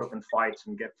get caught up in fights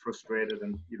and get frustrated,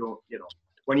 and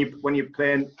when you're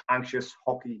playing anxious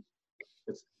hockey,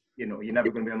 it's you're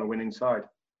never going to be on the winning side.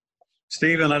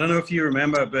 Stephen, I don't know if you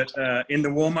remember, but in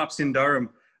the warm-ups in Durham,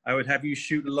 I would have you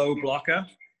shoot low blocker,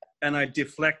 and I'd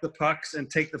deflect the pucks and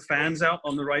take the fans out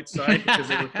on the right side because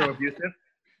they were so abusive.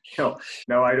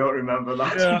 No, I don't remember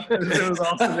that. Yeah, it was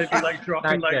awesome. They'd be like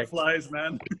dropping like flies,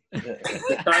 man.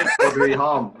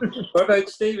 What about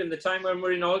Stephen? The time when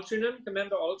we're in Altrincham,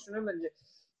 remember Altrincham, and you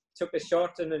took a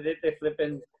shot and they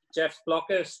flipping Jeff's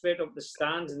blocker straight up the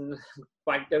stands and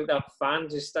backed out that fan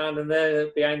just standing there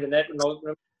behind the net in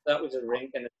Altrincham. That was a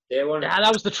rink and a day one. Yeah,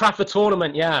 that was the Trafford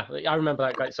tournament. Yeah, I remember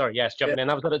that guy. Sorry, yes, jumping in.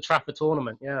 That was at the Trafford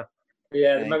tournament. Yeah.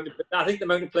 Yeah, I think the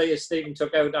amount of players Stephen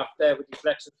took out after with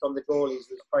deflections from the goalies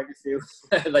was quite a few.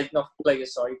 Like not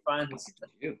players, sorry, fans.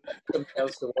 Something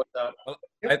else to watch that.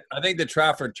 I think the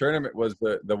Trafford tournament was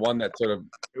the one that sort of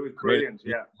it was brilliant.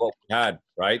 Yeah, what we had,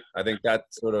 right? I think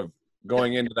that sort of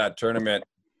going into that tournament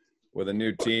with a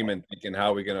new team and thinking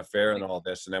how we're going to fare and all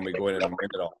this, and then we go in and win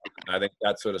it all. And I think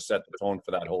that sort of set the tone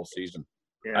for that whole season.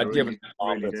 Yeah, I'd give it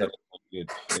confidence.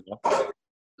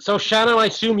 So Shannon, I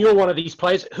assume you're one of these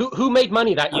players. Who made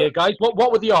money that year, guys?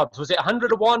 What were the odds? Was it 100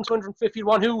 to 1, 250 to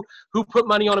 1? Who put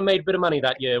money on and made a bit of money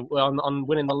that year on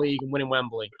winning the league and winning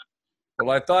Wembley?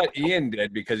 Well, I thought Ian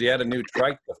did because he had a new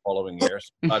trike the following year.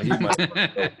 So I thought he might.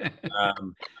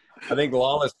 I think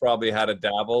Lawless probably had a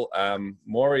dabble.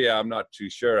 Moria, I'm not too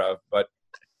sure of, but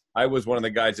I was one of the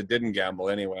guys that didn't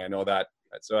gamble anyway. I know that,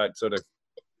 so I sort of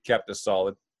kept us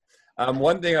solid.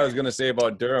 One thing I was going to say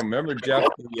about Durham, remember, Jeff,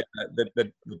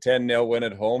 the 10-0 win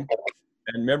at home?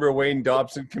 And remember Wayne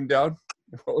Dobson came down?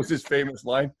 What was his famous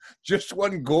line? Just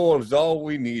one goal is all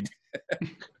we need.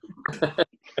 Just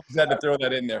had to throw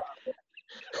that in there.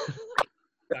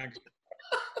 Thanks.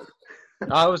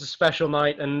 Oh, it was a special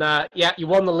night. And, yeah, you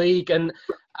won the league. And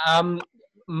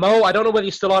Mo, I don't know whether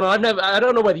you're still on. I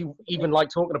don't know whether you even like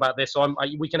talking about this, so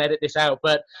we can edit this out.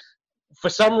 But for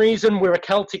some reason, we're a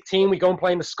Celtic team. We go and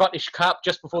play in the Scottish Cup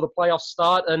just before the playoffs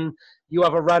start, and you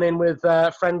have a run-in with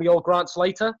friendly old Grant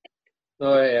Slater.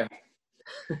 Oh, yeah.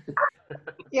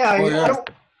 Yeah,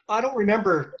 I don't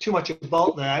remember too much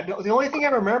about that. The only thing I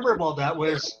remember about that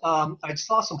was I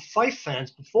saw some Fife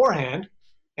fans beforehand,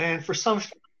 and for some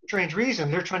strange reason,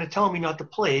 they're trying to tell me not to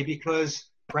play because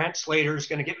Grant Slater is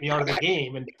going to get me out of the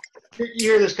game. And you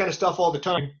hear this kind of stuff all the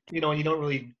time, and you don't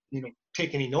really,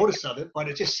 take any notice of it, but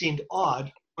it just seemed odd.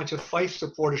 A bunch of Fife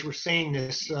supporters were saying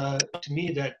this to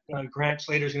me that Grant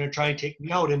Slater is going to try and take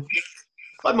me out. And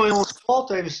by my own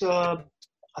fault, I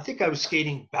think I was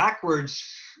skating backwards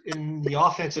in the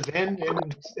offensive end,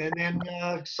 and then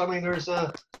suddenly there's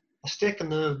a stick in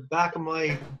the back of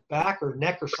my back or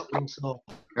neck or something. So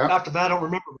after that, I don't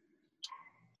remember.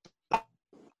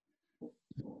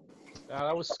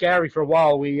 That was scary for a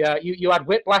while. We you had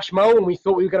whiplash, Mo, and we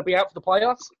thought we were going to be out for the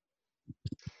playoffs.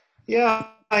 Yeah,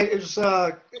 I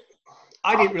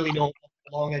didn't really know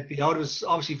how long I'd be out. It was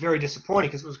obviously very disappointing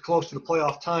because it was close to the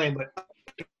playoff time, but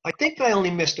I think I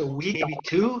only missed a week, maybe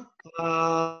two.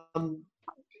 I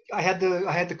had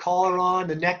the collar on,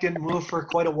 the neck didn't move for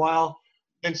quite a while.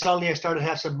 Then suddenly I started to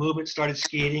have some movement, started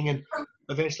skating, and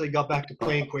eventually got back to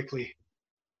playing quickly.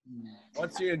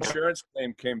 Once the insurance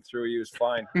claim came through, he was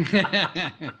fine.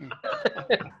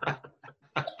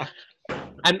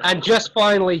 And just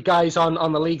finally, guys,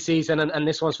 on the league season, and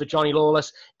this one's for Johnny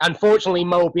Lawless. Unfortunately,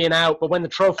 Mo being out, but when the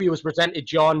trophy was presented,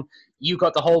 John, you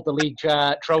got to hold the league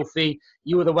trophy.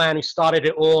 You were the man who started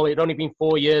it all. It had only been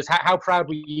 4 years. How proud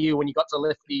were you when you got to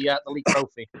lift the league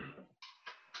trophy?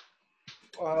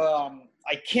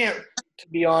 I can't, to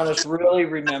be honest, really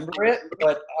remember it,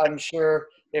 but I'm sure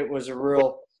it was a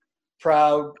real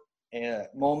proud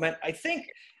moment. I think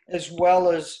as well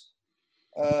as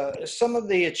some of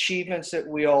the achievements that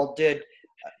we all did,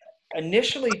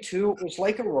 initially too, it was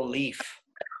like a relief.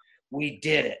 We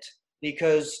did it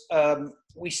because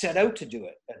we set out to do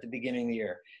it at the beginning of the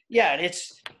year. Yeah,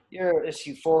 it's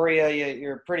euphoria.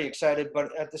 You're pretty excited,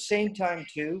 but at the same time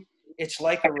too, it's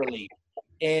like a relief.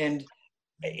 And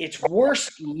it's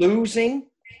worse losing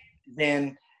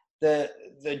than the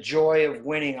joy of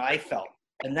winning I felt.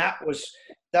 And that was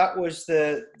that was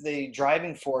the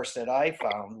driving force that I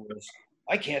found was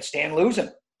I can't stand losing.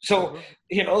 So,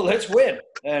 let's win.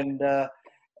 And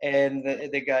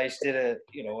the guys did a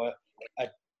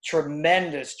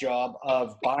tremendous job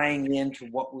of buying into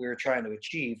what we were trying to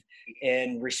achieve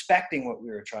and respecting what we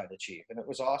were trying to achieve. And it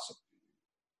was awesome.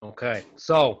 Okay.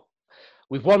 So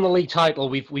we've won the league title.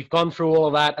 We've gone through all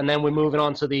of that, and then we're moving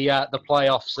on to the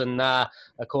playoffs. And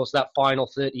of course, that final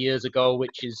 30 years ago,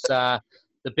 which is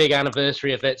the big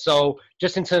anniversary of it. So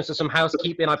just in terms of some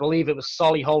housekeeping, I believe it was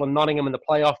Solihull and Nottingham in the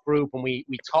playoff group, and we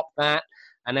topped that.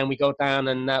 And then we go down,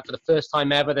 and for the first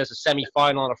time ever, there's a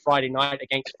semi-final on a Friday night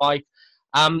against Fife.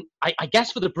 I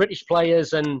guess for the British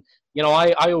players, and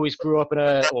I always grew up in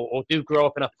or do grow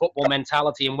up in a football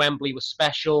mentality, and Wembley was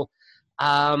special.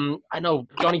 I know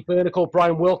Johnny Bernicle,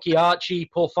 Brian Wilkie, Archie,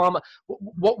 Paul Farmer.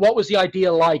 What was the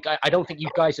idea like? I don't think you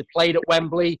guys had played at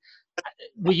Wembley.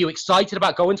 Were you excited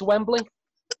about going to Wembley?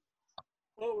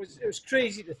 Well, it was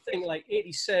crazy to think, like,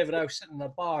 87, I was sitting in a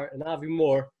bar in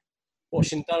Aviemore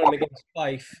watching Durham against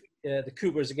Fife, the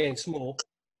Coopers against Mo.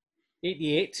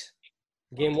 88,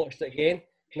 again, watched it again,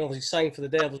 and obviously signed for the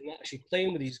Devils and actually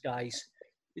playing with these guys.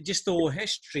 Just the whole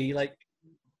history, like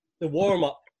the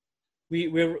warm-up.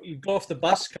 We got off the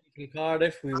bus from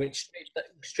Cardiff, we went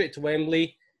straight to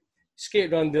Wembley,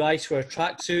 skated around the ice with our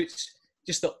tracksuits,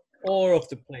 just the awe of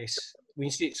the place. When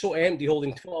you see it so empty,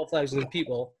 holding 12,000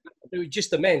 people, it was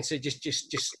just immense. It just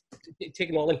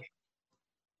taking all in.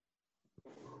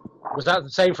 Was that the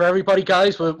same for everybody,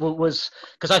 guys? Was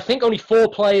because I think only 4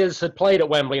 players had played at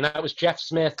Wembley, and that was Jeff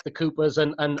Smith, the Coopers,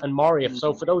 and Maury.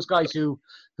 So for those guys who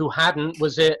hadn't,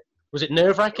 was it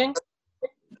nerve-wracking?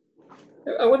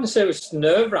 I wouldn't say it was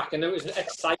nerve-wracking. It was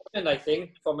excitement, I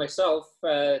think, for myself,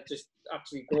 just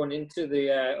actually going into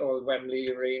the old Wembley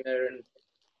Arena and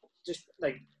just,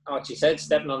 like Archie said,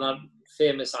 stepping on that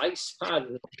famous ice pad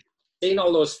and seeing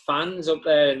all those fans up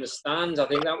there in the stands. I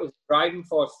think that was driving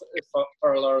force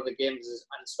for a lot of the games,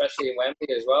 and especially in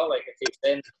Wembley as well. Like I keep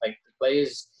saying, like the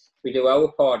players, we do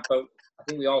our part, but I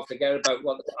think we all forget about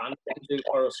what the fans can do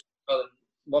for us. Well,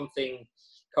 one thing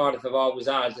Cardiff have always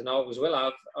had and always will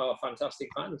have are fantastic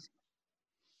fans.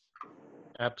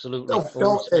 Absolutely.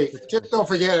 Just don't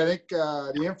forget, I think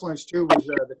the influence too was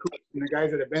the Coopers and the guys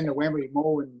that have been to Wembley,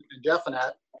 Mo and Jeff and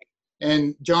that.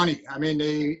 And Johnny, I mean,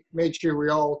 they made sure we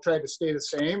all tried to stay the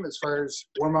same as far as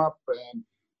warm up, and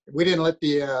we didn't let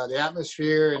the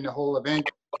atmosphere and the whole event,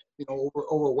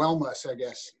 overwhelm us, I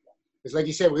guess. Because like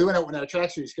you said, we went out with our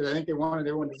tracksuits because I think they wanted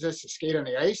everyone to just skate on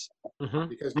the ice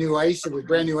because new ice, it was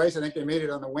brand new ice. I think they made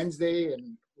it on the Wednesday and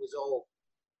it was all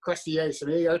crusty ice. I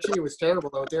mean, Archie, it was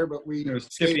terrible out there, but we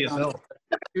skated on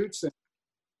tracksuits.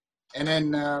 And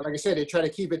then, like I said, they try to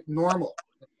keep it normal,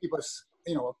 keep us,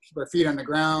 keep our feet on the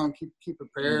ground, keep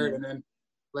prepared, and then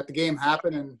let the game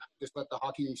happen and just let the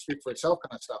hockey speak for itself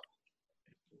kind of stuff.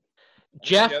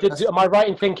 Jeff, am I right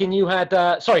in thinking you had,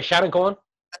 sorry, Shannon, go on.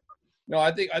 No,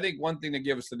 I think one thing that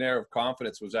gave us the air of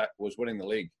confidence was winning the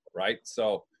league, right?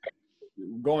 So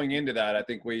going into that, I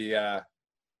think we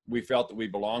felt that we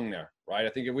belonged there, right? I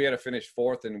think if we had to finish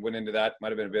 4th and went into that, might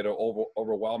have been a bit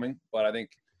overwhelming, but I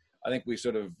think we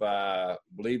sort of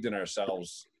believed in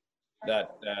ourselves that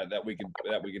we could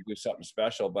do something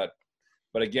special. But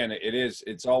again,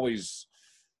 it's always,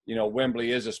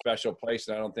 Wembley is a special place,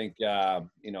 and I don't think I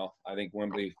think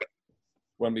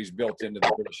Wembley's built into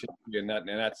the British history, and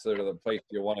that's sort of the place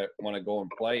you want to go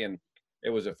and play. And it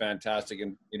was a fantastic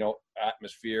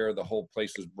atmosphere. The whole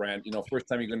place was brand. First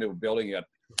time you go into a building, you got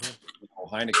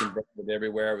Heineken branded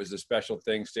everywhere. It was a special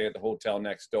thing. Stay at the hotel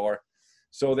next door,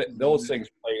 so that those things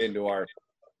played into your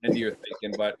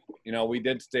thinking. But we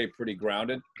did stay pretty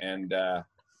grounded, and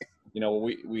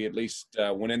we at least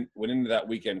went into that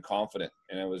weekend confident,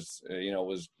 and it was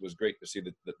was great to see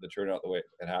the turnout the way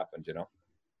it happened.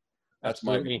 That's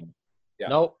Absolutely. my opinion. Yeah.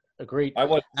 No, agreed. I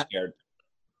wasn't scared.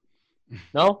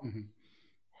 No?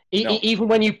 No. Even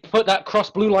when you put that cross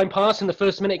blue line pass in the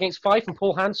first minute against Fife and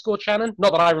Paul Hand scored, Shannon?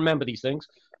 Not that I remember these things.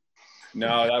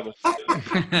 No, that was.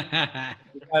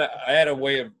 I had a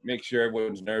way of make sure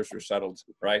everyone's nerves were settled,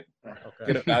 right? Okay.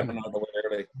 Get a bad one out of the way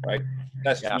early, right?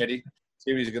 That's Schmitty.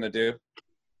 See what he's going to do.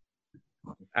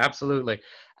 Absolutely.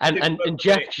 And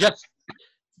Jeff,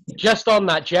 just on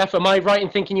that, Jeff, am I right in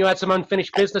thinking you had some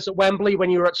unfinished business at Wembley when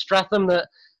you were at Streatham, that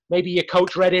maybe your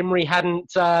coach Red Imrie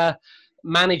hadn't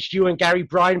managed you and Gary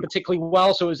Bryan particularly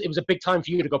well, so it was a big time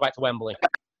for you to go back to Wembley?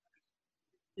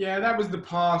 Yeah, that was the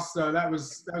past, though. That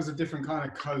was a different kind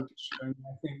of coach, and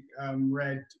I think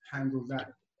Red handled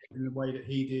that in the way that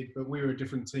he did. But we were a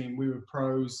different team. We were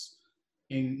pros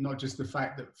in not just the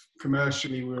fact that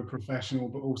commercially we were professional,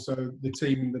 but also the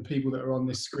team, the people that are on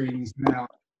this screens now.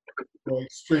 were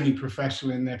extremely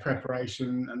professional in their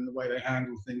preparation and the way they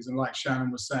handled things. And like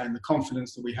Shannon was saying, the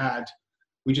confidence that we had,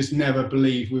 we just never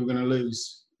believed we were going to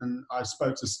lose. And I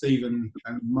spoke to Stephen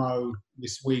and Mo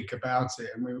this week about it,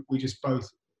 and we just both,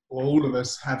 or all of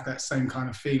us, have that same kind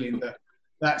of feeling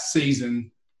that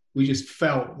season we just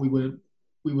felt we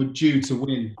were due to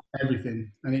win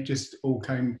everything, and it just all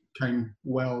came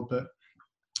well. But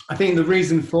I think the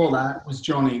reason for that was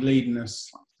Johnny leading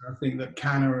us. I think that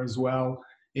Canna as well,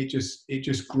 it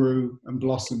just grew and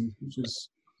blossomed, which was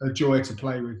a joy to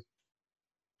play with.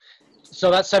 So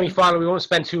that semi-final, we won't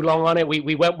spend too long on it.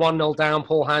 We went 1-0 down.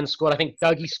 Paul Hand scored. I think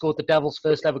Dougie scored the Devils'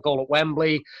 first ever goal at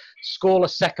Wembley.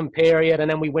 Scoreless second period, and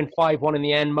then we win 5-1 in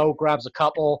the end. Mo grabs a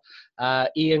couple.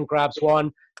 Ian grabs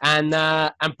one. And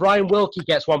Brian Wilkie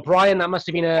gets one. Brian, that must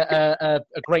have been a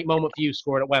great moment for you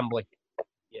scoring at Wembley.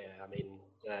 Yeah, I mean,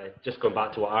 just going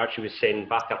back to what Archie was saying,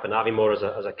 back up in Aviemore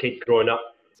as a kid growing up,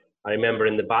 I remember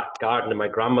in the back garden of my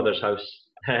grandmother's house,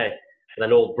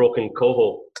 an old broken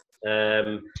coho.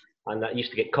 And that used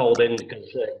to get called in because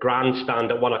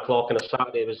grandstand at 1 o'clock on a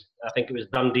Saturday I think it was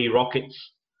Dundee Rockets,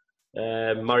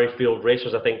 Murrayfield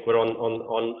Racers, I think, were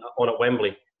on at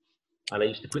Wembley. And I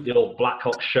used to put the old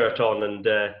Blackhawk shirt on, and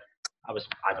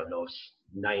I don't know,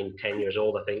 9, 10 years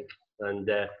old, I think, and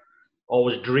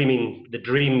always dreaming the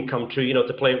dream come true,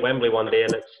 to play at Wembley one day.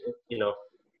 And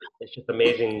it's just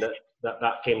amazing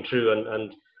that came true.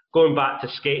 And going back to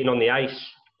skating on the ice,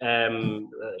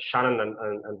 Shannon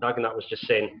and Doug and that was just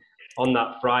saying, on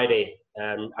that Friday,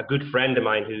 a good friend of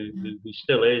mine who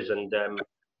still is and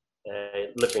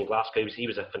lived in Glasgow, he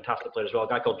was a fantastic player as well, a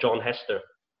guy called John Hester.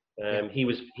 He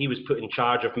was put in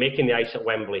charge of making the ice at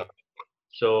Wembley.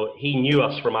 So he knew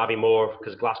us from Aviemore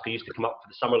because Glasgow used to come up for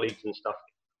the summer leagues and stuff.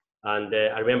 And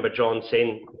I remember John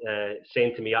saying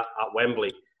to me at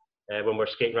Wembley, when we're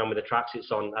skating around with the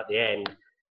tracksuits on at the end,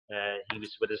 he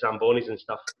was with the Zambonis and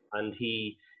stuff, and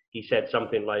he said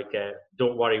something like,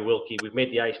 "Don't worry, Wilkie, we've made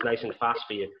the ice nice and fast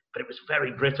for you." But it was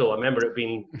very brittle. I remember it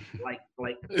being like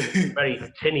very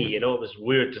tinny, it was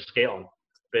weird to skate on.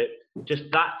 But just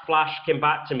that flash came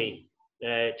back to me,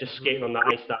 just skating on the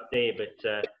ice that day.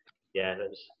 But yeah, it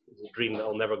was a dream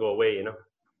that'll never go away,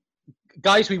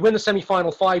 Guys, we win the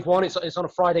semi-final 5-1. It's on a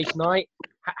Friday night.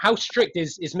 How strict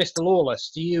is Mr.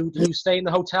 Lawless? Do you stay in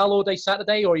the hotel all day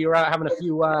Saturday, or you're out having a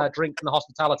few drinks in the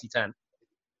hospitality tent?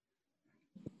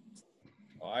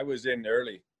 I was in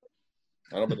early.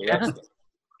 I don't know about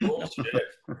the rest of them.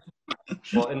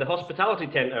 Well, in the hospitality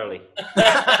tent early.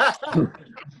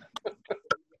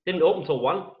 Didn't open till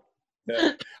 1.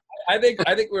 Yeah. I think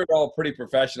we were all pretty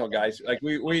professional guys. Like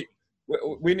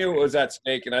we knew it was at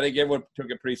stake, and I think everyone took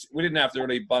it pretty. We didn't have to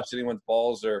really bust anyone's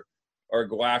balls or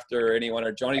go after anyone,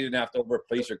 or Johnny didn't have to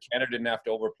overpolice, or Kenner didn't have to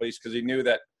overpolice, because he knew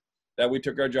that we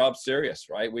took our job serious,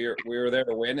 right? We were there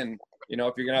to win, and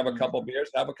if you're gonna have a couple beers,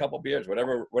 have a couple beers,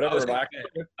 whatever. I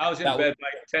was in bed by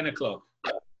 10 o'clock.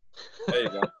 There you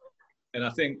go. And I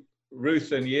think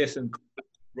Ruth and Jason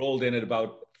rolled in at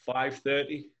about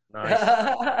 5:30. Nice.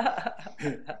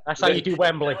 That's how you do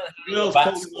Wembley. Girls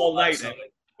pulled all night.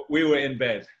 We were in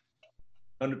bed,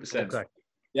 100%. Okay.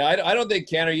 Yeah, I don't think,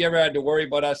 Canner, you ever had to worry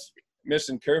about us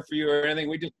missing curfew or anything.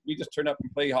 We just turned up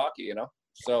and played hockey,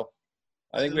 So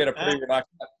I think we had a pretty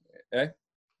relaxed. Yeah,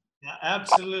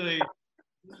 absolutely.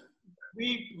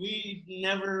 We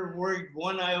never worried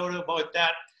one iota about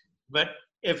that. But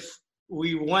if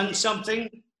we won something,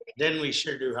 then we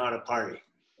sure do how to party.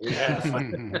 Yeah.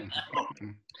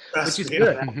 Which is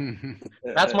good.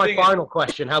 That's my final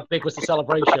question. How big was the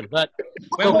celebration? But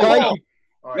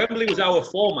Wembley was our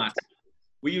format.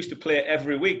 We used to play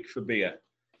every week for beer.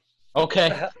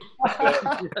 Okay.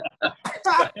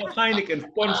 Heineken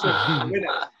sponsored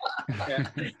winner.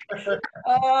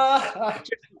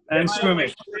 And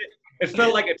swimming. It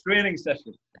felt like a training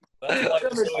session.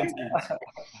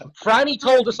 Franny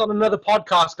told us on another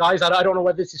podcast, guys, I don't know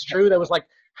whether this is true, there was like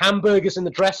hamburgers in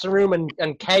the dressing room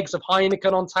and kegs of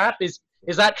Heineken on tap. Is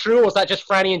that true, or is that just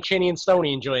Franny and Chinny and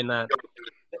Stoney enjoying that?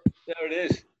 There it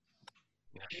is.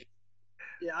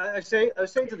 Yeah, I was saying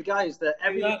to the guys that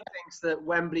everyone thinks that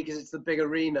Wembley, because it's the big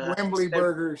arena, Wembley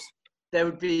burgers, there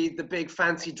would be the big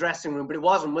fancy dressing room, but it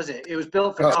wasn't, was it? It was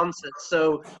built for concerts.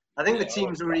 So I think the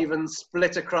teams were even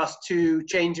split across 2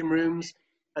 changing rooms,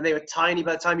 and they were tiny.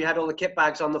 By the time you had all the kit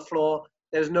bags on the floor,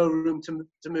 there was no room to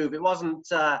move. It wasn't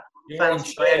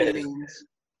fancy by any means,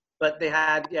 but they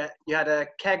had, you had a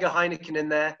keg of Heineken in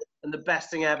there, and the best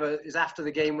thing ever is after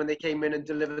the game when they came in and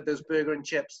delivered those burger and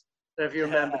chips. So if you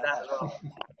remember that as well.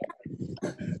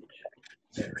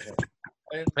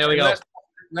 There we go.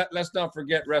 Let's not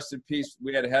forget, rest in peace,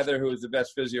 we had Heather, who was the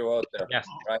best physio out there. Yes.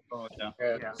 Right?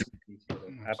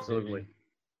 Absolutely.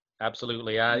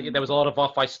 Absolutely. There was a lot of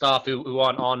off-ice staff who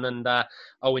aren't on, and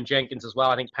Owen Jenkins as well.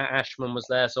 I think Pat Ashman was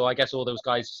there. So I guess all those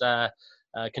guys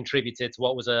contributed to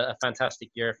what was a fantastic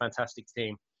year, a fantastic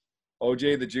team.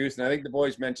 OJ the Juice, and I think the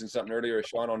boys mentioned something earlier,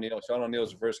 Sean O'Neill. Sean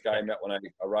O'Neill's the first guy I met when I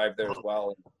arrived there as well.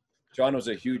 And Sean was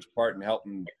a huge part in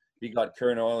helping. He got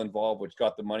Kern Oil involved, which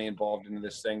got the money involved into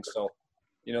this thing. So,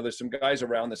 you know, there's some guys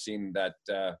around the scene that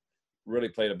really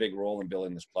played a big role in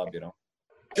building this club, you know.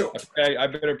 Okay, I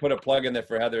better put a plug in there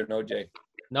for Heather and OJ.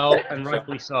 No, and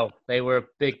rightfully so. They were a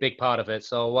big part of it.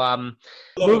 So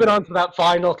moving on to that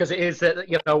final, because it is,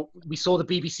 you know, we saw the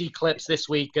BBC clips this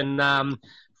week, and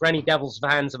for any Devils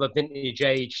fans of a vintage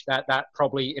age, that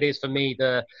probably, it is for me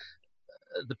the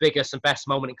biggest and best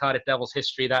moment in Cardiff Devils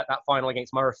history, that final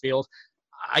against Murrayfield.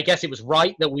 I guess it was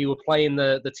right that we were playing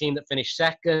the team that finished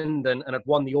second and had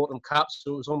won the Autumn Cup,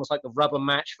 so it was almost like the rubber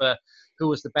match for who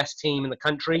was the best team in the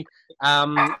country.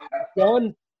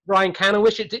 John, Ryan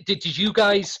Canowich, did you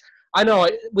guys, I know,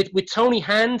 with Tony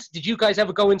Hand, did you guys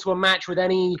ever go into a match with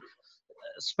any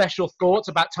special thoughts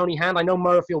about Tony Hand? I know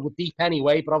Murrayfield were deep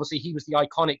anyway, but obviously he was the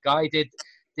iconic guy. Did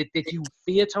you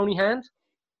fear Tony Hand?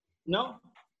 No,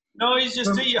 he's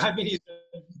just, I mean, he's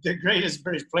the greatest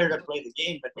British player to play the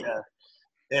game, but we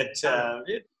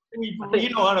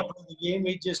know how to play the game.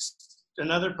 He just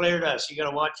another player to us. You got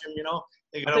to watch him, you know.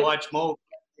 They got to watch Mo.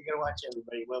 They got to watch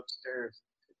everybody. Webster.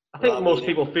 I think most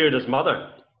people feared his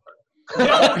mother.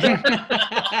 Yeah,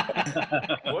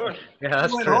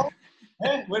 that's true.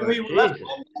 Home, when we left,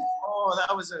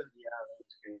 that was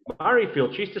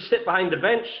Murrayfield, she used to sit behind the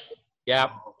bench. Yeah.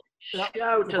 Shout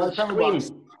and scream.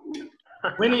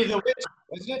 Winnie the Witch,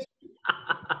 isn't it?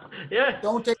 Yeah.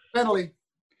 Don't take a penalty.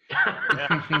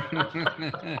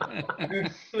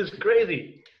 It was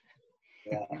crazy.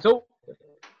 Yeah. So,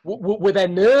 were there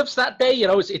nerves that day? You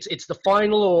know, it's the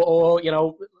final, or you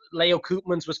know, Leo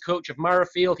Koopmans was coach of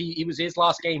Murrayfield. He was his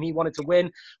last game. He wanted to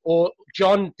win. Or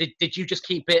John, did you just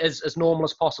keep it as normal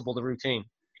as possible, the routine?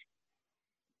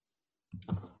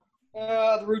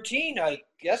 The routine, I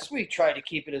guess we try to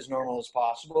keep it as normal as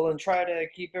possible and try to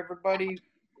keep everybody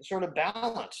sort of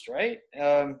balanced, right?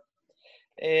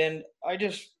 And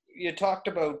you talked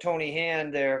about Tony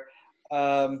Hand there.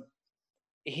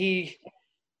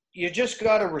 You just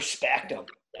got to respect him.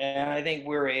 And I think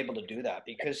we're able to do that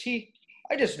because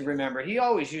I just remember he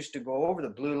always used to go over the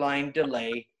blue line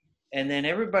delay, and then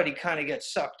everybody kind of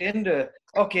gets sucked into,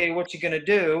 okay, what's he going to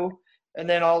do? And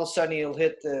then all of a sudden he'll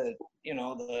hit the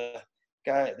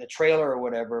trailer or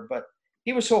whatever. But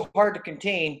he was so hard to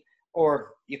contain,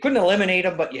 or you couldn't eliminate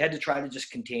him, but you had to try to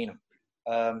just contain him.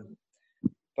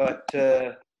 But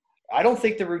I don't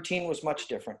think the routine was much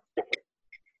different.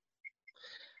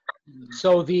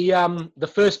 So the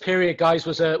first period, guys,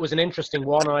 was an interesting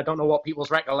one, and I don't know what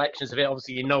people's recollections of it.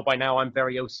 Obviously, you know by now I'm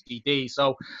very OCD.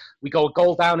 So we go a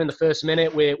goal down in the first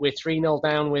minute. We're 3-0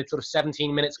 down with sort of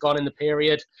 17 minutes gone in the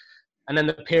period, and then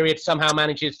the period somehow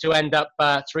manages to end up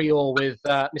 3-3 with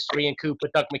Mr. Ian Cooper,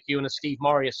 Doug McHugh, and Steve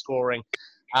Moria scoring.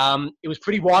 It was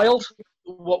pretty wild.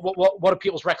 What are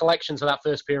people's recollections of that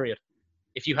first period,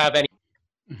 if you have any?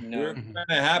 No. We were kind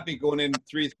of happy going in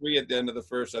 3-3 at the end of the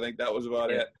first. I think that was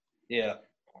about it. Yeah.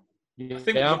 I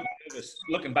think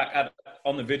looking back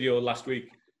on the video last week,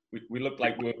 we looked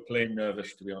like we were playing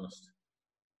nervous, to be honest.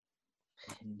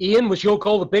 Ian, was your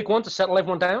goal the big one to settle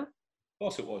everyone down? Of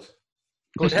course it was.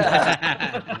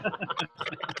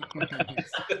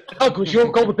 Doug, was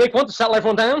your goal the big one to settle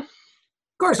everyone down? Of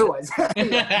course it was.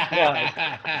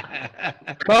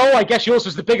 Well, I guess yours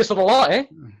was the biggest of the lot, eh?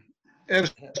 It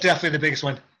was definitely the biggest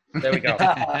one. There we go.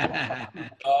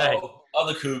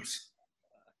 Other Coops.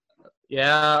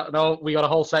 Yeah, no, we got a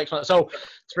whole section. So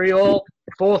 3-3,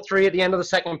 4-3 at the end of the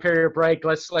second period break.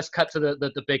 Let's cut to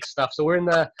the big stuff. So we're in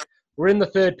the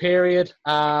third period.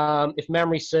 If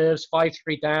memory serves,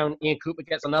 5-3 down. Ian Cooper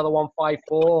gets another one,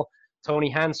 5-4. Tony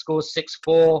Hand scores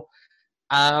 6-4.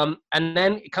 And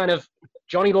then kind of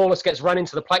Johnny Lawless gets run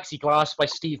into the plexiglass by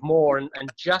Steve Moore, and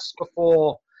just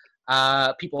before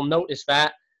people notice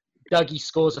that, Dougie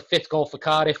scores a fifth goal for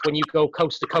Cardiff when you go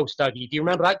coast to coast, Dougie. Do you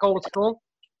remember that goal at all?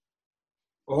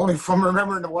 Only from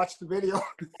remembering to watch the video.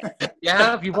 Yeah,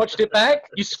 have you watched it back?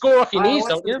 You score off your knees,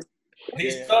 don't you?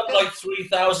 He's got like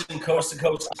 3,000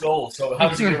 coast-to-coast goals, so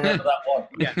how's he going to remember that one?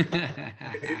 Yeah.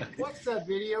 Watch that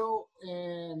video,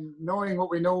 and knowing what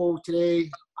we know today,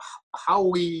 how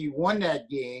we won that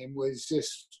game was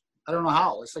just, I don't know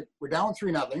how. It's like we're down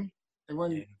 3-0. And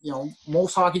when, you know,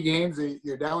 most hockey games,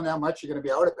 you're down that much, you're going to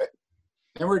be out of it.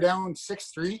 Then we're down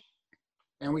 6-3,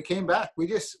 and we came back. We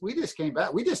just came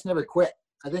back. We just never quit.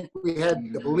 I think we had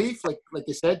the belief, like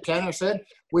you said, Tanner said,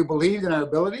 we believed in our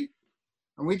ability,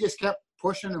 and we just kept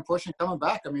pushing and pushing, coming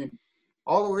back. I mean,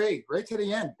 all the way, right to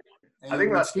the end. And I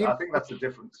think that's Steve, the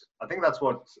difference. I think that's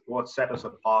what set us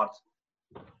apart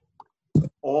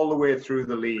all the way through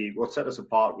the league. What set us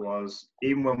apart was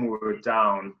even when we were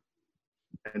down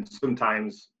and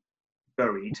sometimes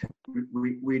buried,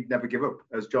 we'd never give up.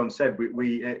 As John said,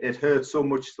 it hurt so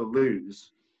much to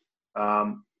lose.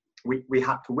 We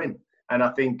had to win. And I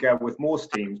think with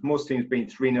most teams being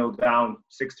 3-0 down,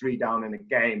 6-3 down in a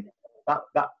game, that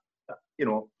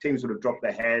teams would have dropped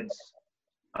their heads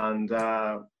and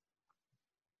the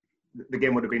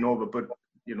game would have been over. But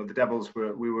the Devils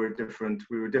we were different.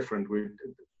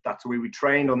 That's the way we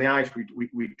trained on the ice.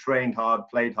 We trained hard,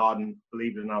 played hard, and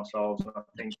believed in ourselves. And I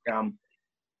think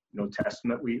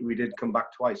testament we did come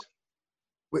back twice.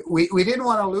 We didn't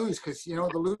want to lose because the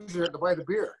loser had to buy the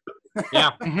beer.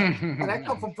 Yeah. And that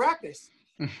come from practice.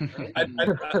 I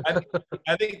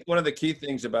think one of the key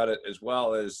things about it as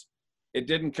well is it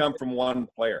didn't come from one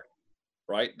player,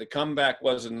 right? The comeback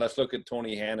wasn't, let's look at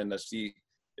Tony Hannon, let's see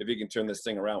if he can turn this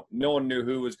thing around. No one knew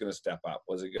who was going to step up.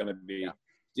 Was it going to be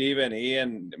Steven,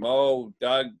 Ian, Mo,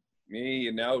 Doug, me,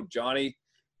 Johnny,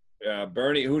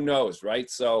 Bernie? Who knows, right?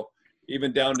 So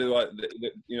even down to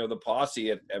the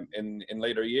posse in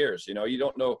later years, you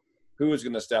don't know who was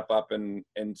going to step up and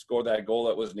score that goal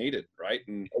that was needed, right?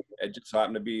 And it just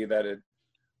happened to be that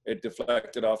it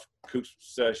deflected off Coop's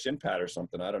shin pad or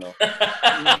something. I don't know.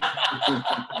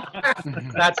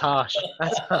 That's harsh.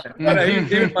 That's harsh.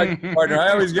 He was my partner.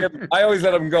 I always let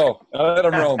him go. I let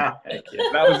him roam.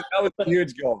 That was a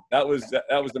huge goal. That was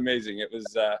amazing. It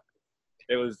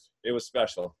was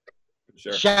special. For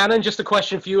sure. Shannon, just a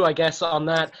question for you, I guess, on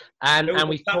that. And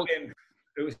we talked.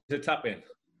 It was a tap in.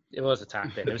 It was a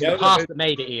tap in. It was the pass that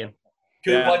made it, Ian.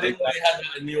 Coop, I didn't know you had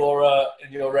that in your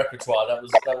repertoire. That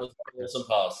was some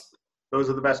pass. Those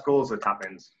are the best goals, the tap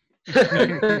ins.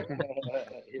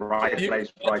 Right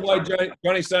place, right That's why time.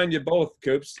 Johnny signed you both,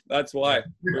 Coops. That's why.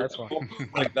 That's why.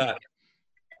 Like that.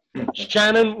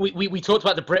 Shannon, we talked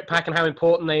about the Brit Pack and how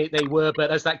important they were,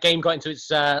 but as that game got into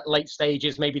its late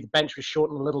stages, maybe the bench was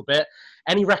shortened a little bit.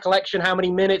 Any recollection how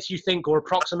many minutes you think, or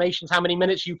approximations how many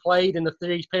minutes you played in the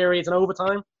 3 periods and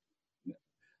overtime?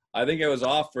 I think it was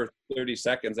off for 30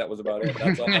 seconds. That was about it.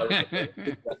 That's all I remember.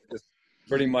 Just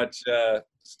pretty much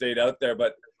stayed out there.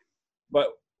 But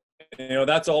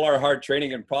that's all our hard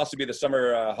training and possibly the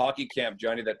summer hockey camp,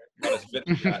 Johnny, that got us fit.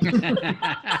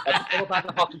 That's all about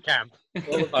the hockey camp.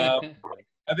 I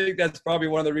think that's probably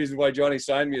one of the reasons why Johnny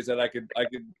signed me, is that I could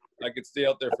stay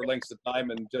out there for lengths of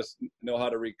time and just know how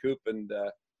to recoup and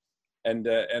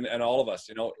all of us,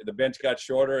 the bench got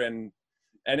shorter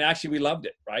and actually we loved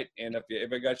it, right? And if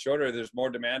it got shorter, there's more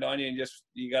demand on you, and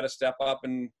you got to step up,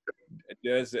 and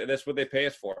that's what they pay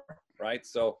us for, right?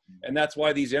 So, and that's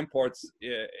why these imports,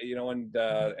 and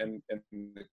the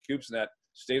Coops and that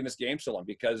stayed in this game so long,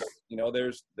 because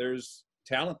there's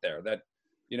talent there that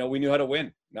we knew how to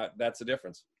win. That's the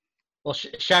difference. Well,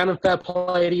 Shannon, fair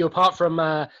play to you. Apart from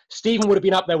Stephen would have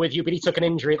been up there with you, but he took an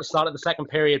injury at the start of the second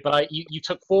period. But you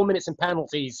took 4 minutes in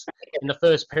penalties in the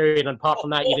first period, and apart from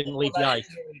that, you didn't leave the ice.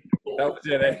 That was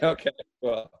it, eh? Okay.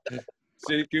 Well,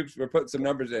 City Coops, we're putting some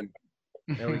numbers in.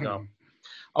 There we go.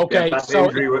 Okay, yeah,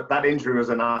 that injury was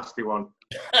a nasty one.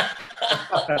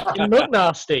 It looked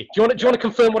nasty. Do you want to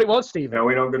confirm what it was, Stephen? No,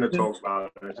 we're not going to talk about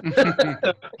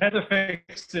it. Heather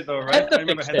fixed it, though, right? Heather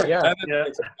fixed it, yeah.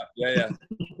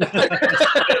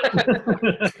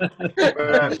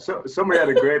 Somebody had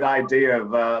a great idea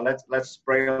of let's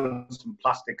spray on some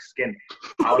plastic skin.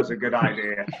 That was a good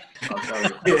idea. I'll tell you,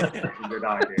 that's a good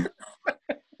idea.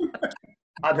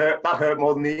 That hurt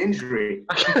more than the injury.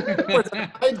 He was the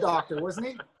eye doctor, wasn't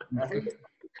he?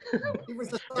 He was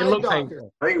the eye doctor.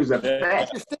 Painful. I think he was a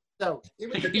vet. He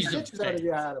would get the stitches out if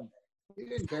you had him. He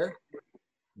didn't care.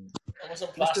 That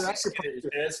wasn't plastic skin, it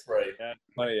was hairspray. Yeah,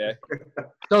 funny, yeah.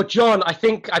 So, John, I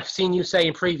think I've seen you say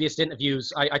in previous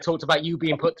interviews, I talked about you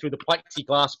being put through the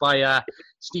plexiglass by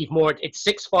Steve Moore. It's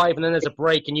 6-5, and then there's a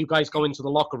break, and you guys go into the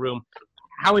locker room.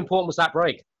 How important was that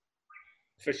break?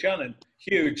 For Shannon,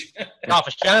 huge. Oh,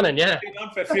 for Shannon, yeah. Been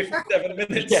on for 57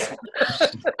 minutes.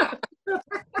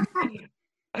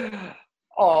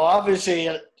 Obviously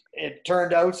it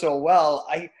turned out so well.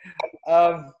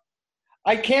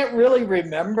 I can't really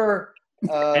remember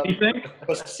anything what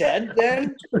was said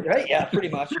then. Right? Yeah, pretty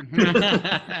much. We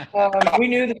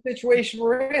knew the situation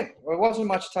we're in. There wasn't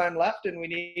much time left, and we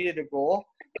needed a goal.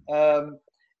 And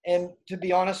to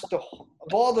be honest, of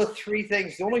all the 3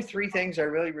 things, the only 3 things I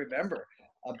really remember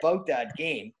about that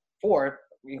game, 4,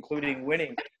 including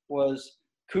winning, was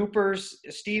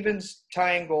Stevens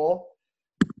tying goal,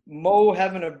 Mo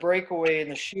having a breakaway in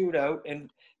the shootout,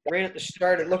 and right at the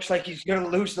start, it looks like he's going to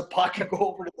lose the puck and go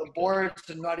over to the boards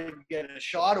and not even get a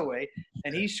shot away,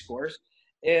 and he scores.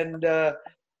 And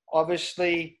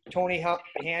obviously, Tony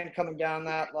Hand coming down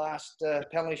that last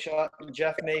penalty shot, and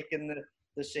Jeff making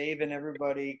the save, and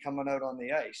everybody coming out on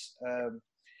the ice.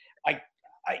 I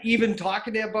even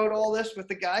talking to you about all this with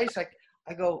the guys,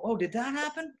 I go, oh, did that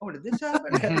happen? Oh, did this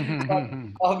happen? But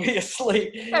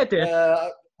obviously,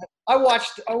 I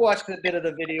watched a bit of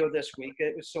the video this week.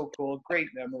 It was so cool, great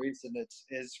memories, and it's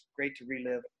great to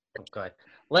relive. Okay,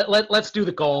 let's do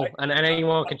the goal, and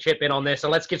anyone can chip in on this,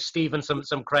 and let's give Stephen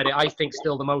some credit. I think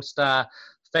still the most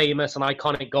famous and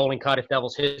iconic goal in Cardiff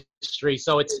Devils history.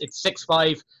 So it's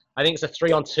 6-5. I think it's a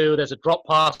 3-on-2. There's a drop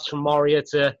pass from Moria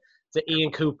to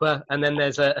Ian Cooper, and then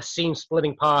there's a seam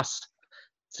splitting pass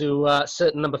to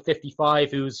certain number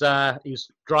 55 who's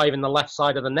driving the left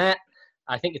side of the net.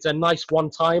 I think it's a nice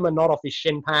one-timer, not off his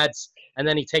shin pads, and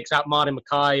then he takes out Martin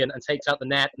Mackay and takes out the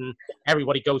net, and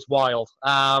everybody goes wild.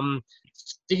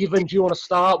 Stephen, do you want to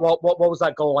start? What was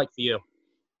that goal like for you?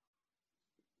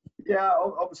 Yeah,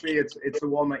 obviously it's the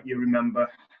one that you remember.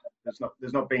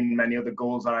 There's not been many other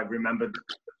goals that I've remembered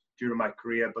during my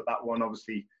career, but that one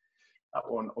obviously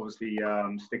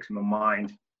sticks in my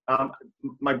mind.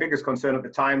 My biggest concern at the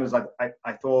time is I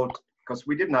thought, because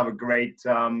we didn't have a great,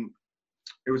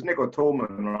 it was Nico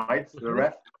Tolman, right, the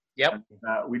ref? Yep.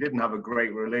 We didn't have a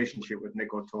great relationship with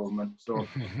Nico Tolman, so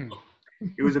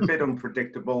it was a bit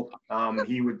unpredictable.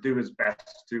 He would do his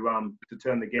best to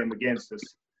turn the game against us.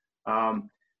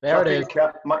 There it is.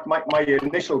 My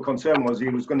initial concern was he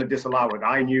was going to disallow it.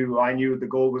 I knew the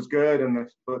goal was good,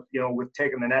 but with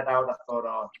taking the net out, I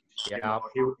thought,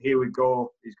 here we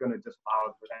go. He's going to disallow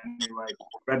it. But anyway,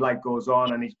 red light goes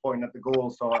on, and he's pointing at the goal.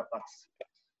 So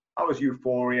that was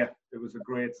euphoria. It was a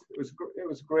great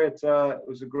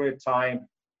time.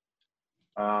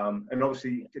 And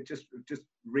obviously, it just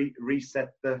reset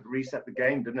the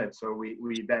game, didn't it? So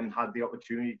we then had the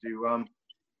opportunity to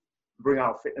bring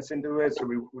our fitness into it. So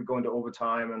we go into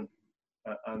overtime,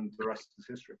 and the rest is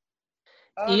history.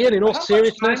 Ian, in all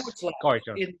seriousness, in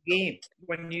the game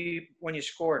when you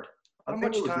scored, I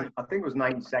think it was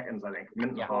 90 seconds. I think a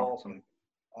minute and a half.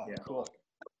 Yeah. Cool.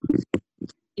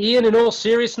 Ian, in all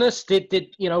seriousness,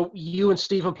 did you and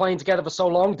Stephen playing together for so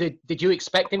long? Did you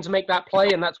expect him to make that play,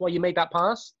 and that's why you made that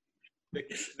pass?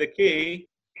 The key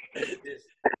is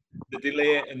the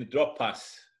delay in the drop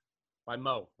pass by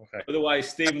Mo. Okay. Otherwise,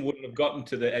 Stephen wouldn't have gotten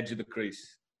to the edge of the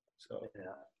crease. So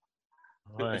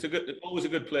Right. It's always a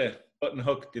good play. Button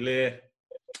hook, delay.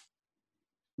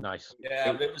 Nice.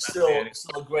 Yeah, but it was still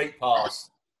a great pass.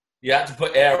 You had to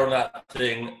put air on that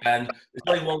thing, and there's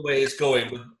only one way it's going.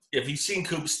 But if you've seen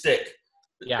Coop stick,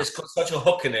 it's got such a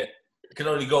hook in it. It can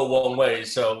only go one way,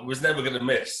 so it was never going to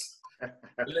miss.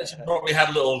 Unless you probably had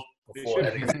a little before.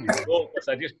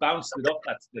 I just bounced it off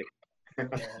that stick.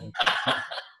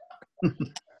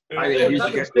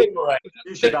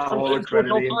 You should have all the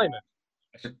credit.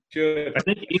 Sure. I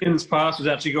think Ian's pass was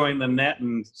actually going in the net,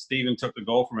 and Stephen took the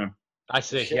goal from him. I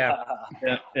see. Yeah.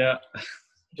 Yeah.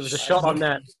 It was a shot on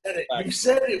net. You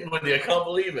said it, Woody. I can't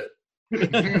believe it.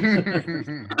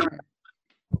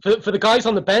 For the guys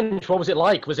on the bench, what was it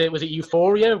like? Was it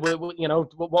euphoria? What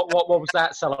was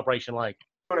that celebration like?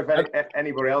 I don't know if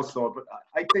anybody else saw it, but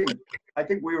I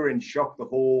think we were in shock the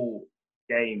whole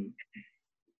game,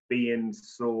 being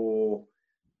so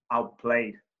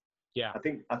outplayed. Yeah. I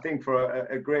think for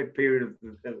a great period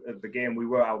of the game we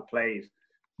were outplayed,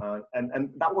 and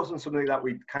that wasn't something that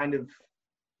we'd kind of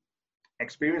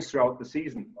experienced throughout the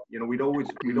season. We'd always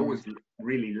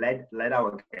really led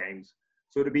our games.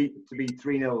 So to be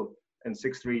 3-0 and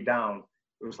 6-3 down,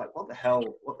 it was like, what the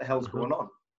hell's going on?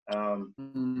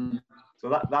 So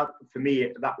that for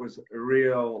me, that was a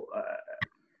real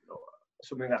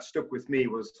something that stuck with me,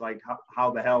 was like, how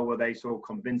the hell were they so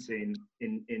convincing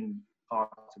in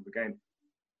parts of the game?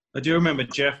 I do remember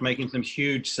Jeff making some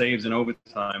huge saves in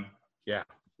overtime. Yeah.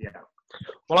 Yeah.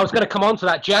 Well, I was going to come on to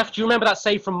that. Jeff, do you remember that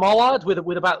save from Mollard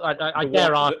with about I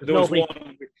dare ask nobody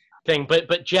thing,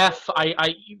 but Jeff,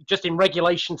 I just in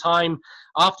regulation time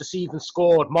after Stephen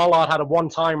scored, Mollard had a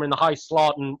one-timer in the high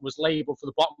slot and was labelled for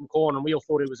the bottom corner, and we all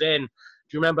thought it was in. Do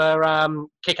you remember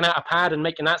kicking out a pad and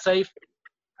making that save?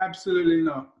 Absolutely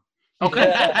not.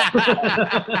 Okay.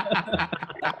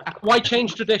 Why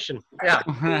change tradition? Yeah.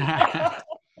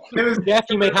 Jeff,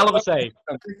 you made hell of a save.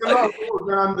 There's a lot of water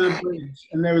going under the bridge,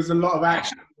 and there was a lot of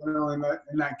action going on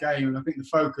in that game. And I think the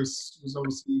focus was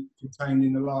obviously contained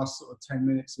in the last sort of 10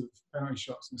 minutes of penalty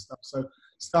shots and stuff. So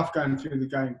stuff going through the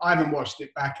game. I haven't watched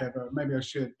it back ever. Maybe I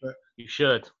should, but you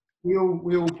should. We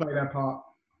all played our part.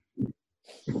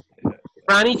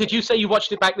 Franny, did you say you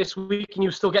watched it back this week and you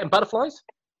were still getting butterflies?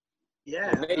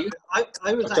 Yeah,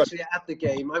 I was actually at the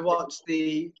game. I watched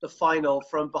the final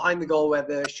from behind the goal where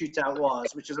the shootout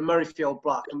was, which was a Murrayfield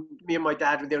block. And me and my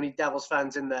dad were the only Devils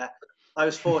fans in there. I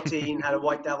was 14, had a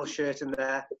white Devil shirt in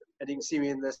there, and you can see me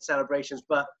in the celebrations.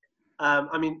 But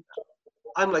I mean,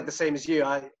 I'm like the same as you.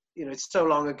 It's so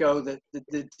long ago that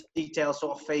the detail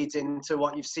sort of fades into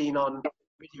what you've seen on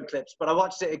video clips. But I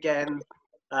watched it again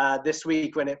this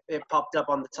week when it popped up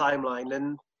on the timeline,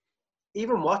 and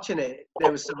even watching it,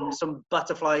 there was some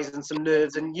butterflies and some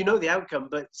nerves, and you know the outcome,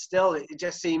 but still, it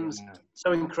just seems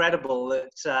so incredible that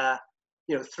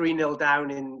 3-0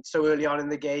 down in so early on in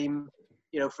the game,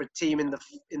 for a team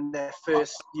in their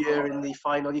first year in the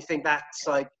final, you think that's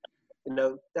like,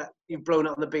 that you've blown it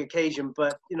on the big occasion,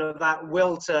 but that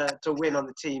will to win on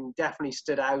the team definitely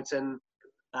stood out, and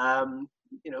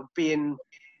being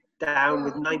down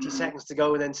with 90 seconds to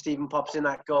go and then Stephen pops in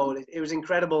that goal, it was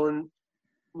incredible. And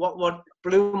what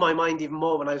blew my mind even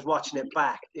more when I was watching it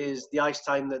back is the ice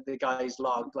time that the guys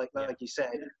logged, like you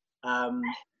said.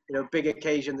 Big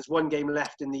occasion. There's one game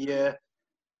left in the year.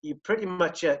 You pretty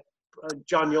much,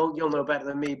 John, you'll know better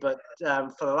than me, but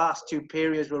for the last two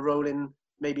periods, we're rolling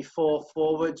maybe 4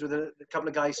 forwards with a couple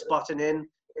of guys spotting in.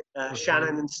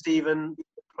 Shannon and Stephen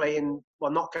playing,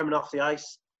 not coming off the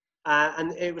ice.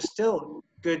 And it was still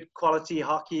good quality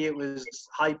hockey. It was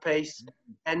high pace,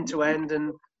 end to end,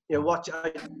 and I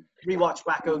rewatched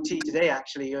back OT today,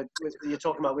 actually. You're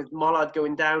talking about with Mollard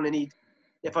going down, and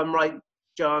if I'm right,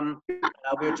 John,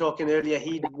 we were talking earlier,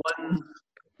 he'd won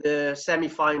the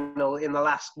semi-final in the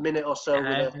last minute or so.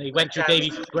 And he went through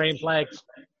Davy Graham's legs.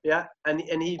 Yeah, and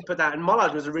he put that, and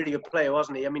Mollard was a really good player,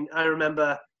 wasn't he? I mean, I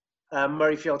remember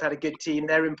Murrayfield had a good team.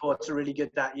 Their imports were really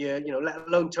good that year, let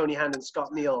alone Tony Hand and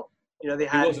Scott Neal. They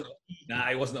had...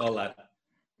 He wasn't all that.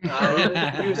 He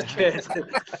was good.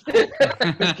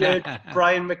 He was good.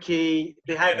 Brian McKee.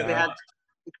 They had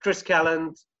Chris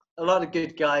Kelland. A lot of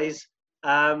good guys.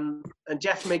 And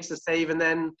Jeff makes the save, and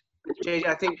then JJ,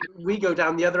 I think we go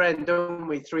down the other end, don't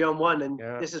we? 3-on-1, and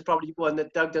this is probably one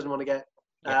that Doug doesn't want to get.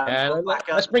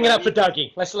 Let's bring it up for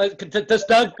Dougie. Does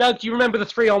Doug? Do you remember the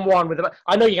 3-on-1 with?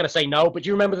 I know you're going to say no, but do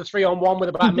you remember the 3-on-1 with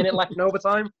about a minute left in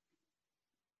overtime?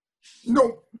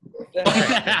 No.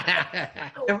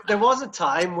 There was a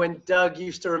time when Doug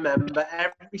used to remember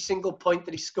every single point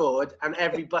that he scored and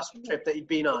every bus trip that he'd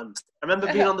been on. I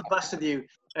remember being on the bus with you,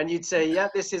 and you'd say, "Yeah,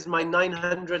 this is my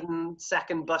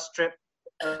 902nd bus trip,"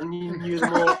 and you knew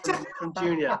them all from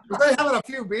junior. Were they having a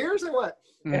few beers or what?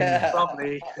 Yeah,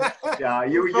 probably. Yeah,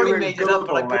 you probably were made it up,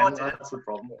 but I brought it. That's the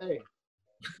problem. Hey.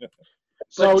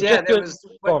 So but yeah, there was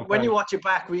when you watch it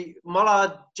back,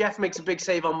 Jeff makes a big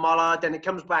save on Mollard, then it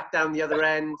comes back down the other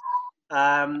end.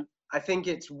 I think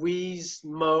it's Wheeze,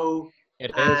 Mo,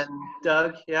 and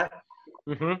Doug. Yeah.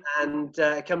 Mm-hmm. And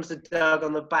it comes to Doug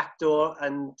on the back door,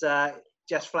 and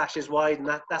just flashes wide, and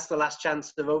that's the last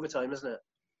chance of overtime, isn't it?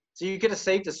 So you could have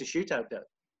saved us a shootout, Doug.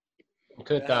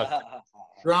 Good, Doug.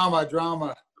 Drama.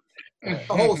 The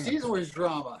whole season was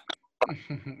drama.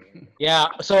 Yeah.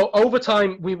 So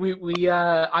overtime,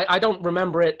 I don't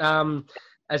remember it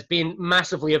as being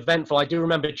massively eventful. I do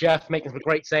remember Jeff making some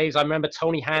great saves. I remember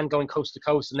Tony Hand going coast to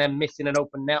coast and then missing an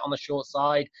open net on the short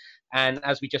side. And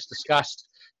as we just discussed,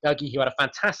 Dougie, who had a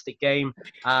fantastic game,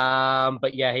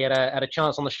 but yeah, he had a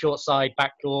chance on the short side,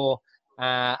 back door,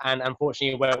 and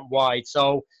unfortunately it went wide.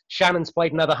 So Shannon's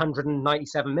played another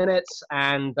 197 minutes,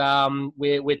 and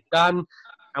we're done,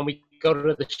 and we go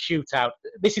to the shootout.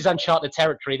 This is uncharted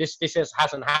territory. This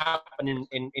hasn't happened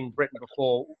in Britain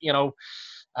before.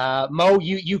 Mo,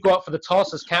 you go out for the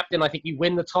toss as captain. I think you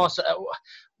win the toss.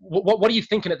 What are you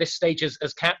thinking at this stage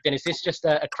as captain? Is this just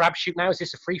a crapshoot now? Is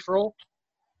this a free-for-all?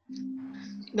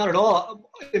 Not at all.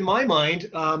 In my mind,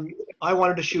 I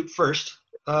wanted to shoot first.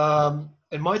 And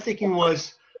my thinking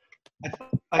was,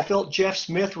 I felt Jeff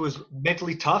Smith was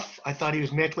mentally tough. I thought he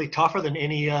was mentally tougher than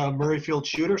any Murrayfield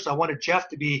shooter. So I wanted Jeff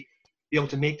to be able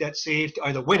to make that save to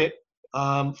either win it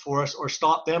for us or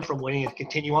stop them from winning and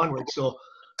continue onward. So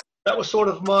that was sort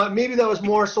of maybe that was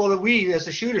more so that we as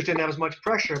the shooters didn't have as much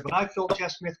pressure, but I felt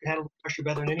Jeff Smith could handle the pressure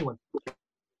better than anyone.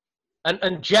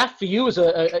 And Jeff, for you, as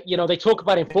they talk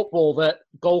about in football that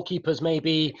goalkeepers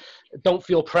maybe don't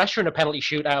feel pressure in a penalty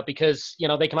shootout because,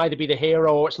 they can either be the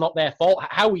hero or it's not their fault.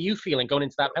 How were you feeling going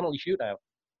into that penalty shootout?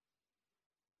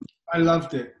 I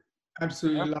loved it.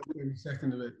 Absolutely loved every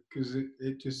second of it because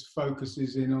it just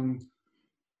focuses in on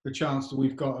the chance that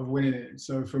we've got of winning it.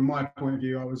 So from my point of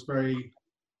view, I was very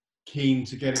keen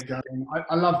to get it going.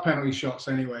 I love penalty shots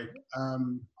anyway.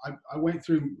 I went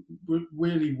through,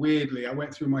 really weirdly, I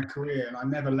went through my career and I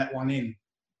never let one in.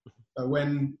 But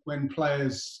when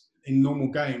players in normal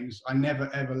games, I never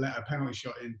ever let a penalty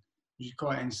shot in. which is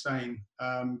quite insane.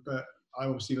 But I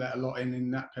obviously let a lot in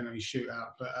that penalty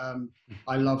shootout. But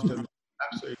I loved them.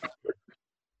 Absolutely.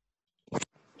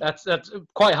 That's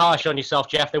quite harsh on yourself,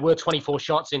 Jeff. There were 24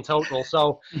 shots in total,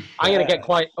 so I'm going to get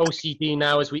quite OCD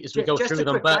now as we go Just through a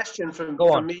them. quick But question from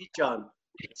go on. me, John.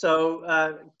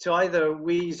 So to either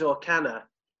Wheeze or Canna,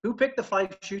 who picked the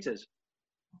 5 shooters?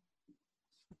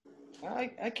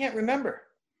 I can't remember.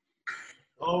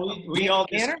 Oh, we all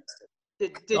Canner?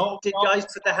 Did guys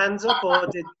put their hands up, or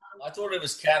did? I thought it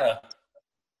was Canna.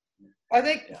 I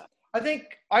think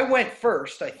I went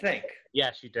first. I think.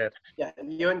 Yes, you did. Yeah,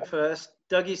 you went first.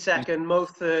 Dougie second. Mo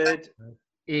third.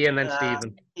 Ian, then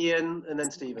Stephen. Ian, and then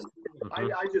Stephen.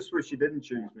 I just wish you didn't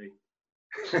choose me.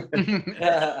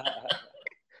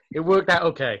 It worked out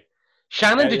okay.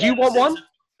 Shannon, did you want one?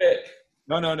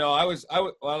 No. I was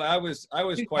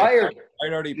quite tired.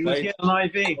 I'd already He was played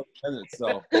getting IV. minutes,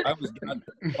 so I was done.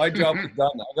 My job was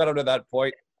done. I got up to that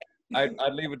point.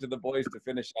 I'd leave it to the boys to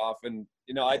finish off, and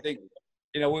I think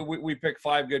we picked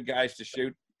 5 good guys to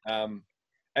shoot, and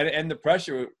the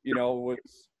pressure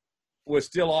was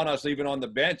still on us even on the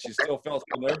bench. You still felt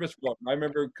so nervous for them. I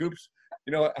remember Coops,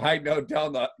 hiding out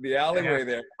down the alleyway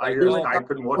there. I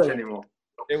couldn't watch anymore.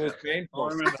 It was painful.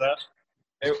 I remember that.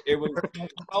 It was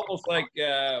almost like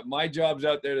my job's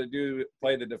out there to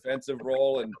play the defensive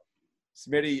role, and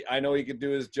Smitty, I know he could do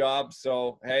his job.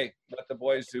 So hey, let the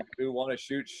boys who want to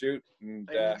shoot. And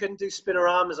you couldn't do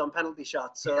spinneramas on penalty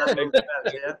shots, so that moved out,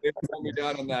 yeah. They pulled me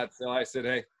down on that. So I said,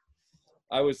 hey,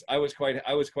 I was quite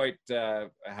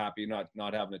happy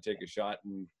not having to take a shot,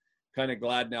 and kind of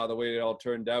glad now the way it all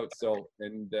turned out. So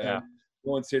no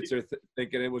one sits there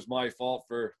thinking it was my fault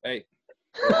for hey.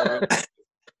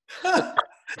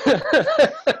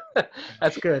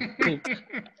 That's good.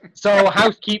 So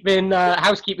housekeeping,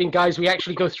 guys. We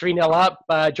actually go 3-0 up.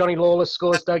 Johnny Lawless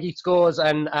scores, Dougie scores,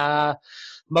 and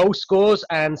Mo scores,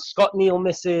 and Scott Neal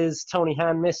misses, Tony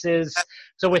Han misses.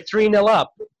 So we're 3-0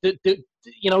 up. Is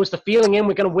the feeling in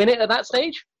we're going to win it at that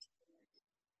stage?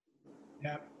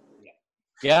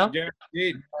 Yeah.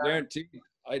 Guaranteed.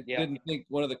 I didn't think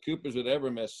one of the Coopers would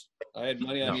ever miss. I had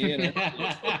money on Ian.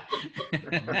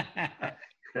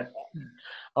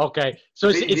 Okay, so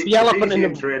it's the elephant in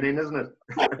the training, isn't it?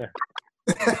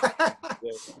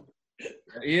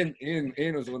 Ian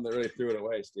was the one that really threw it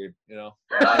away, Steve.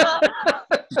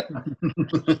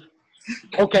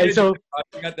 Okay, so I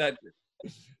got that.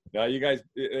 No, you guys,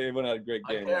 everyone had a great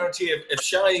game. I guarantee if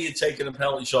Shiny had taken a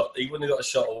penalty shot, he wouldn't have got a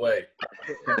shot away.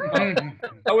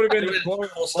 I would have been the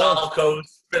style code,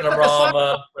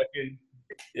 spinorama, freaking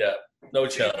yeah, no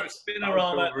chance.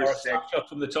 Spinorama or a shot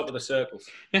from the top of the circles.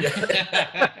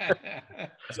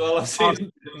 That's all I've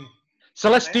seen. So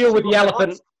let's deal with the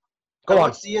elephant. Go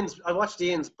on. I watched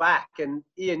Ian's back, and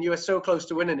Ian, you were so close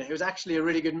to winning it. It was actually a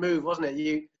really good move, wasn't it?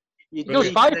 You goes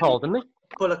 5-hole, didn't he?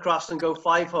 Pull across and go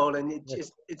 5-hole, and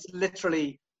it's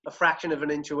literally a fraction of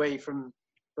an inch away from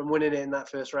winning it in that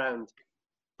first round.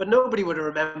 But nobody would have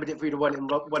remembered it if we'd have won it in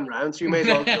 1 round, so you may as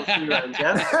well go 3 rounds,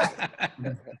 yeah?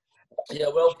 Yeah,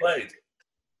 well played.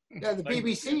 Yeah, the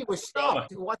BBC was stopped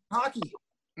to watch hockey.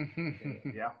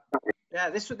 Yeah,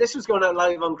 this was going out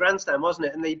live on Grandstand, wasn't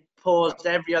it? And they paused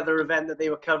every other event that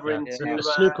they were covering. The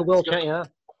Snooker World Cup,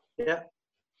 yeah.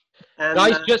 And,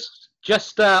 guys,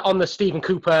 just on the Stephen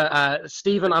Cooper,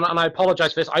 Stephen, and I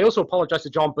apologize for this. I also apologize to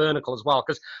John Bernacle as well,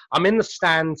 because I'm in the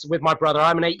stands with my brother.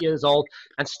 I'm 8 years old.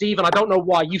 And Stephen, I don't know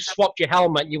why, you swapped your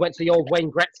helmet. You went to the old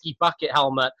Wayne Gretzky bucket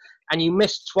helmet, and you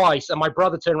missed twice. And my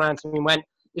brother turned around to me and went,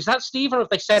 "Is that Stephen, or have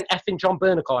they sent effing John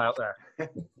Bernacle out there?"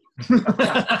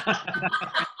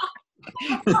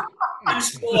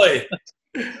 This boy.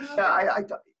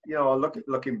 Yeah,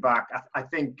 looking back, I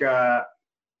think I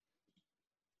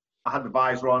had the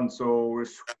visor on, so we were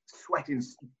sweating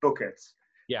buckets.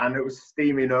 Yeah. And it was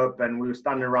steaming up, and we were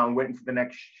standing around waiting for the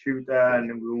next shooter, and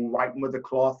we were wiping with the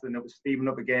cloth, and it was steaming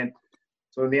up again.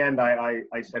 So in the end, I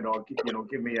said, "Oh, give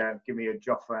me a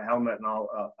Joffa helmet, and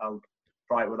I'll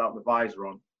try it without the visor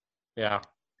on." Yeah.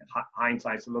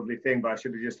 Hindsight's a lovely thing, but I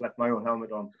should have just left my own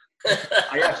helmet on.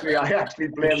 I actually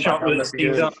blamed Shot with the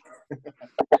steams up.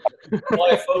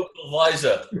 Bifocal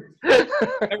visor.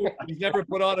 He's never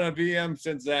put on a VM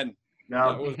since then.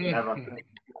 No, never.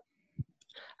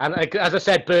 And as I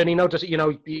said, Bernie, you might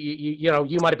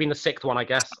have been the 6th one, I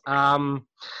guess.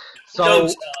 So.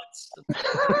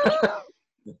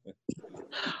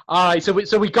 All right, so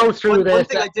we go through this. One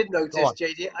thing I did notice,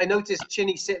 JD, I noticed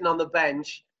Chinny sitting on the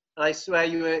bench, and I swear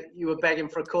you were begging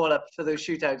for a call up for those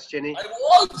shootouts, Chinny. I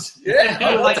was, yeah.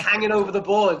 You were like hanging over the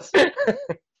boards.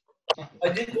 I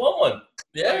did want one.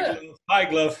 Yeah. High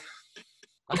glove.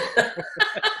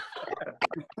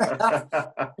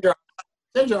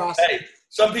 Dangerous. Hey,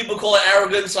 some people call it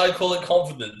arrogance. I call it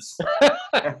confidence.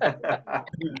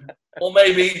 Or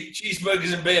maybe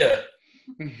cheeseburgers and beer.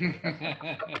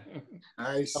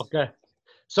 Nice. Okay.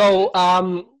 So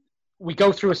we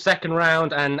go through a second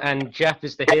round, and Jeff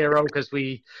is the hero because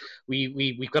we've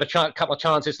got a couple of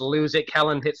chances to lose it.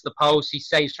 Kellen hits the post. He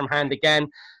saves from hand again.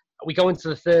 We go into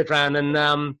the third round,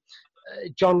 and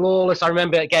John Lawless, I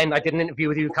remember, again, I did an interview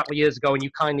with you a couple of years ago, and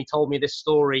you kindly told me this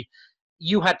story.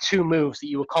 You had two moves that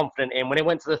you were confident in. When it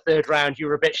went to the third round, you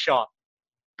were a bit shot.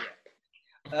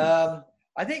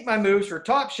 I think my moves were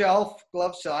top shelf,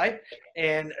 glove side,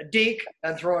 and a deke,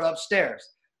 and throw it upstairs.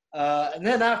 And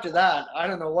then after that, I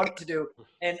don't know what to do.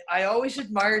 And I always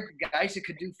admired the guys that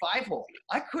could do 5-hole.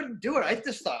 I couldn't do it. I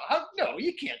just thought, no,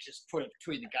 you can't just put it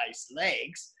between the guy's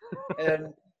legs.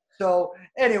 And so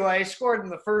anyway, I scored in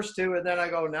the first two, and then I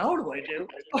go, now what do I do?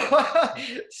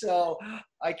 So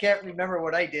I can't remember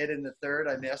what I did in the third.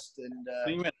 I missed. And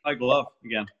you went high glove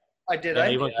again. I did. Yeah,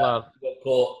 you went glove.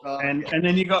 And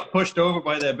then you got pushed over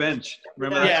by their bench.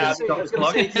 Remember that? I was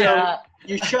gonna say, so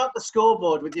you shot the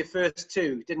scoreboard with your first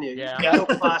two, didn't you? Yeah. You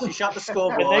got past, you shot the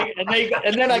scoreboard. And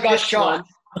then I got shot.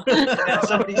 And then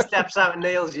somebody steps out and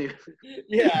nails you.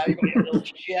 Yeah, you little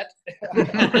shit.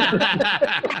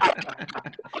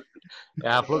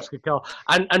 Yeah, Brooks could call.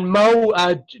 And Mo,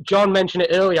 John mentioned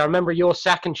it earlier. I remember your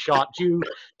second shot. Do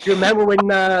you remember when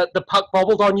the puck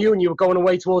bobbled on you and you were going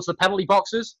away towards the penalty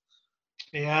boxes?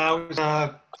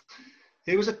 Yeah,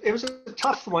 it was a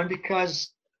tough one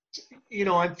because, you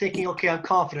know, I'm thinking, okay, I'm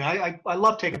confident. I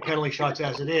love taking penalty shots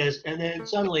as it is, and then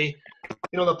suddenly,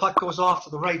 you know, the puck goes off to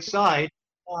the right side,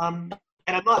 and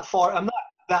I'm not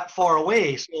that far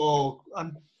away. So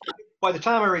by the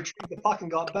time I retrieved the puck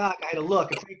and got back, I had a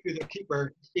look. And thankfully, the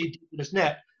keeper stayed deep in his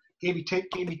net, gave me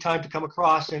time to come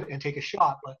across and take a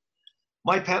shot. But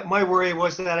my worry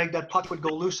was that that puck would go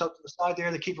loose out to the side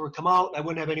there. The keeper would come out. I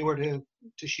wouldn't have anywhere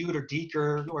to shoot or deke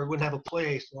or wouldn't have a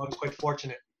play. So I was quite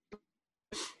fortunate.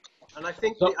 And I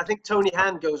think Tony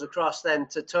Hand goes across then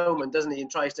to Toman, doesn't he, and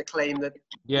tries to claim that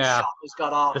the shot was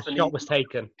got off. The shot was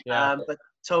taken. Yeah. But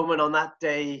Toman on that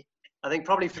day, I think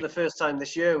probably for the first time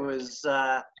this year, was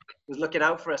looking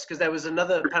out for us because there was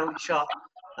another penalty shot.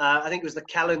 I think it was the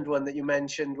Kelland one that you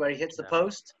mentioned where he hits the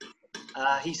post.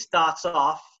 He starts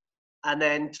off, and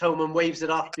then Toman waves it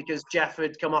off because Jeff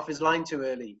had come off his line too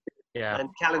early. Yeah. And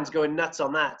Kelland's going nuts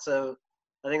on that. So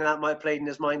I think that might have played in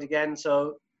his mind again.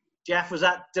 So Jeff, was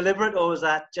that deliberate or was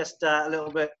that just a little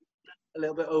bit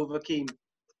over keen?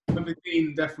 Over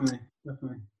keen, definitely.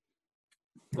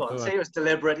 Well, I'd say it was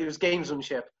deliberate. It was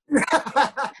gamesmanship.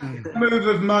 The move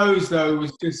of Mo's though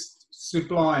was just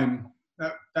sublime.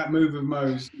 That move of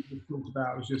Mo's we talked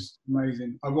about was just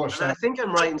amazing. I watched that. I think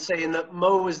I'm right in saying that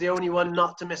Mo was the only one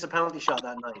not to miss a penalty shot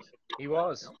that night. He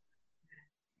was.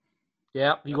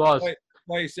 Yeah, he was.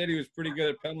 Why you said he was pretty good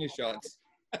at penalty shots.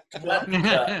 Like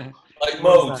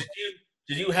Mo,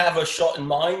 did you have a shot in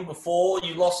mind before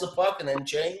you lost the puck and then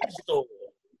changed? Or?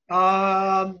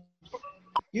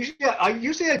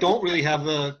 Usually I don't really have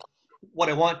what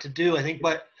I want to do. I think,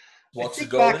 but what's I the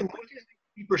think goal? back in the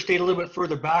keeper stayed a little bit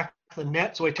further back the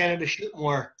net, so I tended to shoot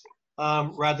more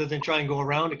rather than try and go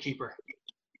around a keeper.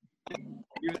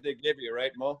 They give you,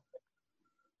 right, Mo?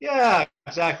 Yeah,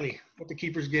 exactly. What the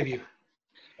keepers give you.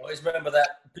 I always remember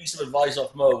that piece of advice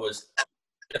off Mo was,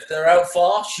 if they're out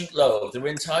far, shoot low. If they're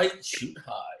in tight, shoot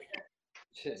high.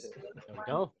 There we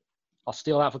go. I'll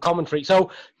steal that for commentary. So,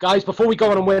 guys, before we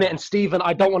go on and win it, and Stephen,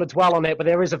 I don't want to dwell on it, but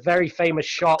there is a very famous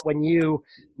shot when you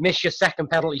miss your second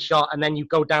penalty shot and then you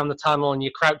go down the tunnel and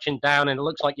you're crouching down and it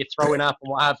looks like you're throwing up and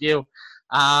what have you.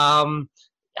 How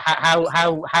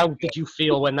did you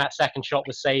feel when that second shot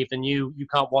was saved and you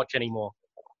can't watch anymore?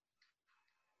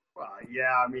 Well,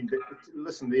 yeah, I mean,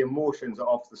 listen, the emotions are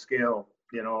off the scale.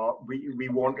 You know, we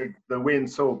wanted the win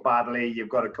so badly. You've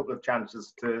got a couple of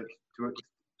chances to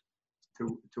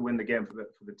win the game for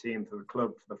the team, for the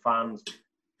club, for the fans,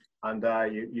 and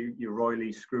you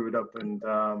royally screw it up. And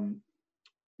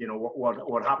you know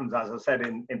what happens, as I said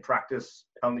in practice,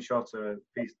 penalty shots are a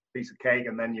piece of cake,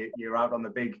 and then you're out on the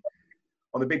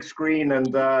big screen,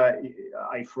 and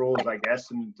I froze, I guess,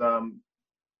 and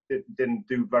it didn't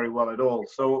do very well at all.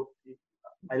 So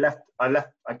I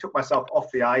took myself off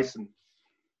the ice and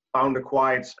found a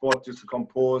quiet spot just to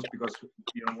compose, because,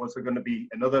 you know, was there going to be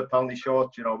another penalty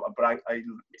shot, you know, but I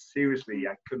seriously,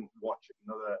 I couldn't watch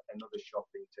another shot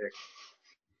being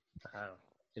taken.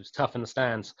 It was tough in the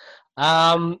stands.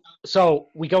 So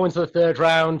we go into the third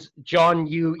round. John,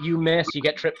 you miss, you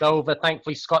get tripped over.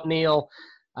 Thankfully, Scott Neal,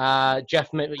 Jeff,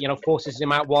 forces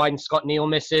him out wide, and Scott Neal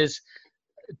misses.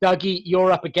 Dougie,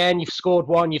 you're up again. You've scored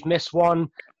one, you've missed one.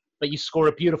 but you score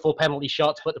a beautiful penalty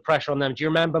shot to put the pressure on them. Do you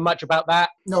remember much about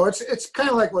that? No, it's kind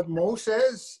of like what Mo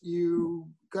says. You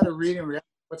got to read and react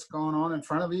what's going on in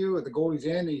front of you. The goalie's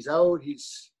in, he's out,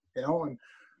 he's, you know, and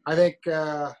I think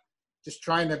just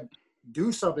trying to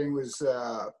do something was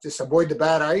just avoid the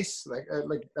bad ice.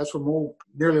 Like that's where Mo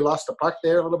nearly lost the puck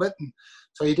there a little bit. And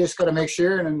so you just got to make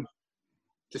sure and then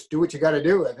just do what you got to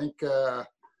do. I think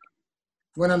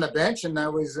went on the bench and I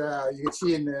was, you could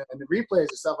see in the replays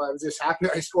and stuff, I was just happy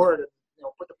I scored and, you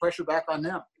know, put the pressure back on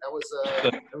them. That was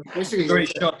basically great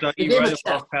shot, Dougie, right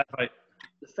across pad height.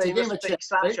 The famous fake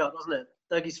slap shot, wasn't it?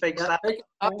 Dougie's fake slap.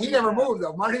 He never moved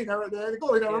though. Marty never. The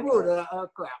goalie never moved.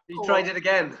 Crap. He tried it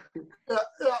again. Yeah,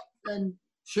 and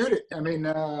shoot it. I mean,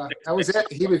 that was it.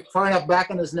 He was far enough back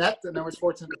in his net, and I was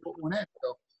fortunate to put one in.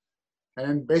 So, and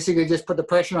then basically just put the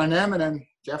pressure on them, and then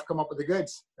Jeff come up with the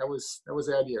goods. That was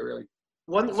the idea, really.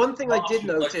 One thing I did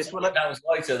notice when that was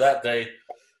lighter that day.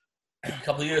 A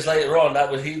couple of years later on, that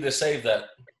was he that saved that.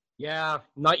 Yeah,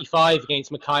 95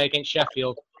 against Mackay against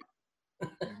Sheffield.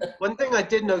 One thing I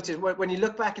did notice when you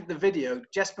look back at the video,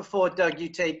 just before Doug, you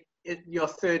take your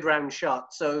third round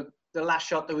shot. So the last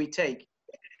shot that we take,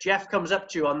 Jeff comes up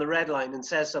to you on the red line and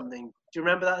says something. Do you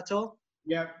remember that at all?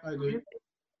 Yeah, I do.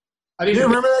 Do you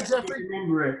remember that, Jeffrey? I don't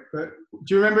remember it, but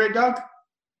do you remember it, Doug?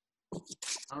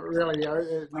 Not really.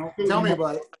 No. Tell me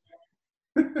about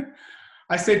it.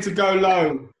 I said to go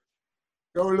low.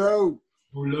 Go low.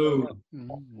 Go low.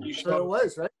 You sure it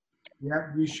was, right?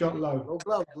 Yeah, you shot low. Low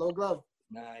glove. Low glove.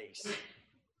 Nice.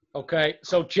 Okay,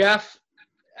 so Jeff,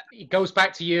 it goes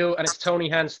back to you, and it's Tony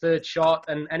Hand's third shot.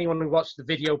 And anyone who watched the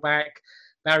video back,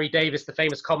 Barry Davis, the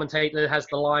famous commentator, has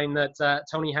the line that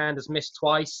Tony Hand has missed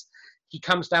twice. He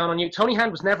comes down on you. Tony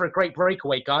Hand was never a great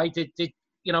breakaway guy. Did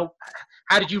you know?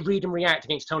 How did you read and react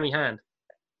against Tony Hand?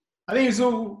 I think it was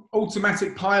all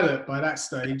automatic pilot by that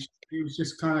stage. He was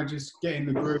just kind of just getting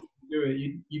the groove to do it.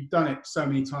 You've done it so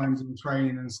many times in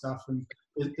training and stuff, and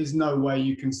there's no way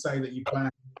you can say that you plan.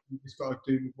 You just got to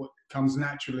do what comes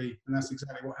naturally, and that's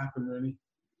exactly what happened, really.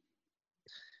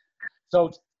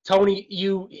 So Tony,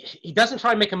 he doesn't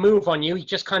try and make a move on you. He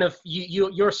just kind of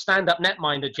you're a stand-up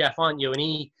netminder, Jeff, aren't you? And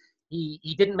he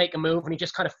didn't make a move, and he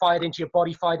just kind of fired into your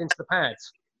body, fired into the pads.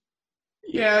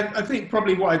 Yeah, I think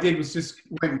probably what I did was just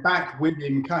went back with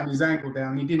him, cutting his ankle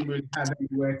down. He didn't really have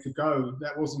anywhere to go.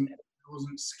 That wasn't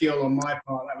skill on my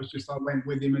part. That was just I went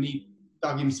with him and he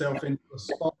dug himself into a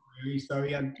spot really, so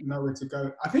he had nowhere to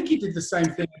go. I think he did the same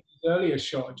thing with his earlier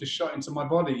shot, just shot into my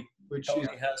body, which Tony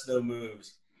has no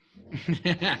moves. He's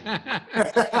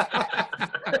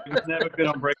never been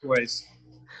on breakaways.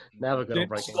 Never been on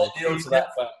breakaways. Scott deal to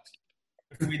that fact.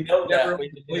 If we know that,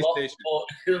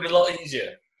 it'll be a lot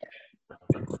easier.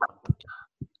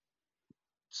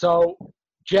 So,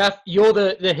 Jeff, you're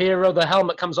the hero. The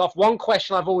helmet comes off. One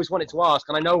question I've always wanted to ask,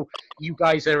 and I know you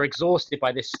guys are exhausted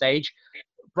by this stage.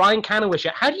 Brian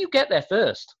Kanawisha, how do you get there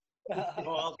first? Well,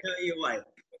 I'll tell you why.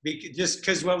 Just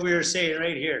because what we were saying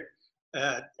right here,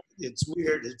 it's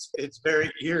weird. It's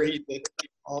very eerie that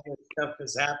all this stuff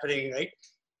is happening, right?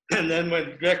 And then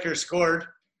when Becker scored,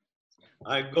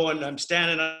 I'm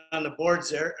standing on the boards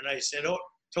there, and I said, "Oh,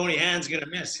 Tony Hand's gonna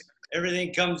miss.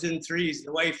 Everything comes in threes."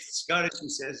 The wife, Scottish, she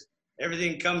says,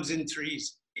 "Everything comes in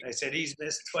threes." I said, "He's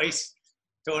missed twice.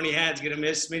 Tony Hand's going to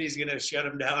miss. Smitty's going to shut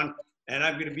him down, and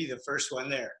I'm going to be the first one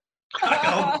there."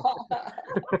 I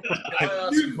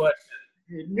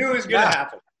knew it was going to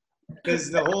happen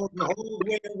because the whole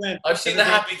way it went. I've seen the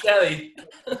happy Kelly.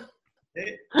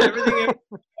 Everything,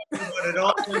 but it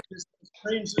all went just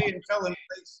strangely and fell in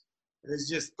place. It was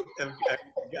just a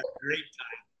great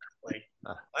time, like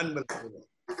unbelievable.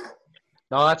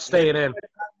 No, that's staying in.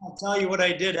 I'll tell you what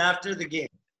I did after the game.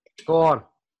 Go on.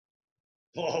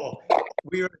 Oh,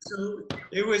 we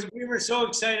were so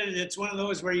excited. It's one of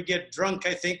those where you get drunk,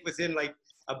 I think, within like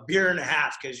a beer and a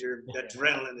half because your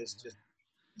adrenaline is just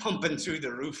pumping through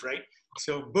the roof, right?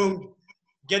 So boom,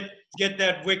 get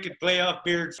that wicked playoff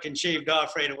beard fucking shaved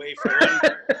off right away.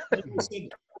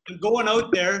 I'm going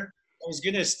out there. I was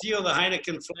going to steal the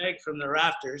Heineken flag from the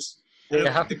rafters.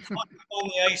 Yeah. The clock was on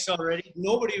the ice already.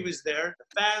 Nobody was there. The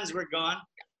fans were gone.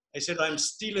 I said, "I'm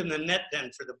stealing the net then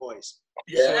for the boys."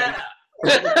 Yeah.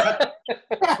 So cut the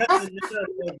net out of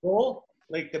the goal,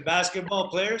 like the basketball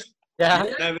players. Yeah.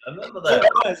 And I remember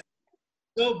that.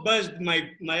 So buzzed,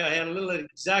 I had a little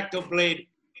X-Acto blade,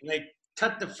 and I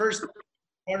cut the first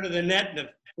part of the net, and the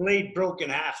blade broke in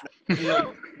half. And I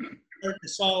started to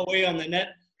saw away on the net.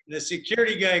 And the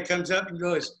security guy comes up and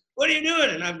goes, "What are you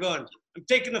doing?" And I'm going, "I'm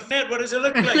taking the net. What does it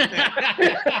look like, man?"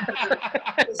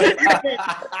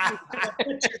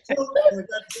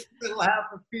 Little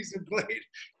half a piece of blade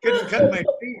couldn't cut my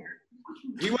finger.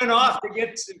 he went off to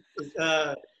get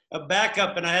a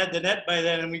backup, and I had the net by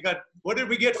then. And what did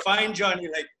we get fined, Johnny?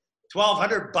 Like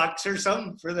 $1,200 or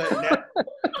something for the net.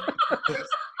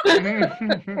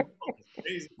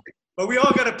 Crazy. But we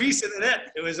all got a piece of the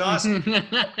net. It was awesome.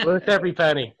 Worth every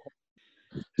penny.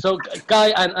 So,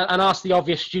 Guy, and ask the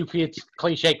obvious, stupid,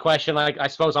 cliche question. I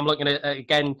suppose I'm looking at,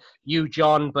 again, you,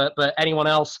 John, but anyone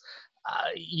else.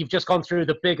 You've just gone through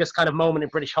the biggest kind of moment in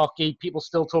British hockey. People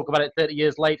still talk about it 30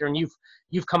 years later, and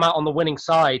you've come out on the winning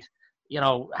side.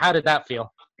 How did that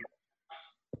feel?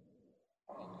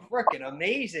 Freaking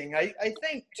amazing. I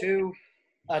think, to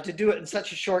do it in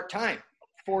such a short time.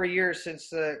 4 years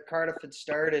since Cardiff had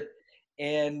started.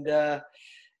 And,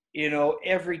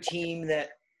 every team that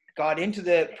got into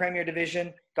the Premier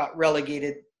Division got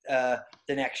relegated the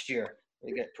next year.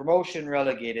 They get promotion,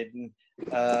 relegated. And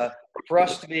for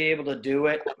us to be able to do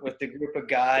it with the group of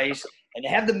guys and to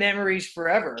have the memories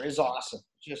forever is awesome.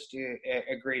 Just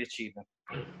a great achievement.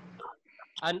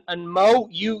 And Mo,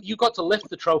 you got to lift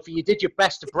the trophy. You did your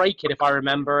best to break it, if I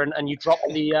remember, and you dropped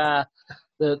the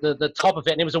top of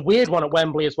it. And it was a weird one at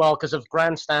Wembley as well because of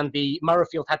grandstand. The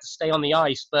Murrayfield had to stay on the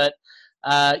ice, but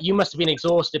you must have been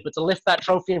exhausted. But to lift that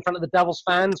trophy in front of the Devils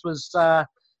fans was that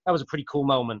was a pretty cool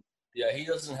moment. Yeah, he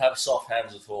doesn't have soft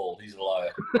hands at all. He's a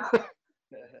liar.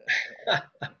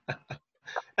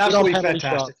 Absolutely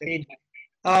fantastic. I mean,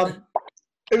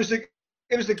 it was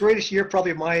the greatest year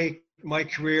probably of my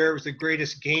career. It was the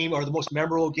greatest game, or the most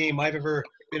memorable game I've ever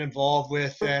been involved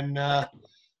with. And I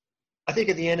think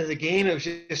at the end of the game, it was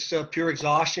just pure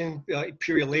exhaustion,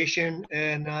 pure elation,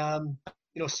 and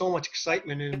so much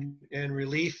excitement and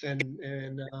relief, and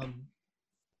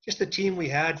just the team we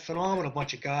had, phenomenal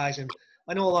bunch of guys. And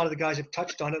I know a lot of the guys have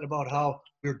touched on it about how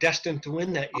we were destined to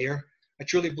win that year. I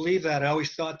truly believe that. I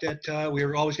always thought that we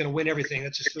were always going to win everything.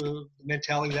 That's just the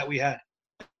mentality that we had.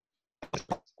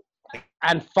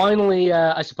 And finally,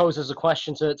 I suppose there's a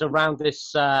question to round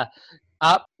this up.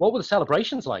 What were the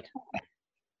celebrations like?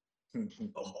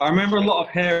 I remember a lot of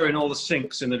hair in all the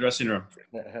sinks in the dressing room.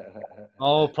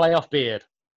 Oh, playoff beard.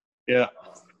 Yeah.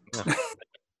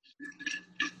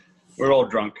 We're all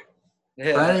drunk.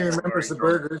 Yeah. Brandon remembers the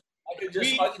burgers. I can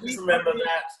just remember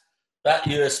that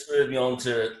year spurred me on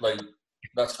to,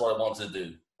 that's what I want to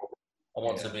do. I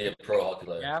want to be a pro hockey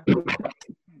player. Yeah.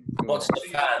 What's the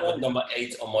fan with number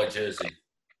 8 on my jersey?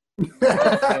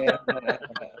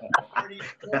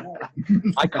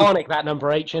 Iconic, that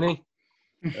number 8, Chinny.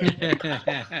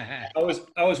 I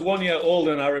was 1 year old,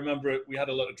 and I remember we had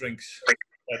a lot of drinks.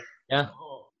 Yeah.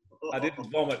 I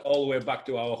didn't vomit all the way back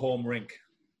to our home rink.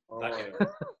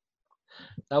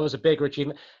 That was a bigger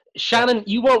achievement. Shannon,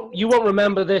 you won't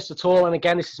remember this at all. And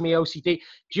again, this is me OCD. Do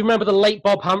you remember the late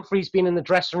Bob Humphreys being in the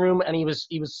dressing room, and he was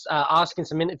asking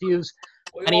some interviews,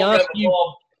 and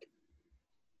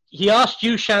he asked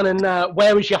you, Shannon,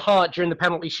 where was your heart during the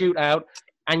penalty shootout?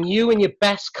 And you, in your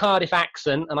best Cardiff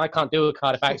accent, and I can't do a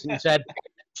Cardiff accent, you said,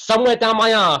 somewhere down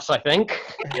my arse, I think.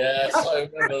 Yes, I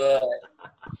remember that.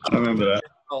 I remember that.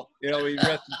 Well, we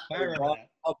rested.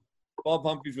 Bob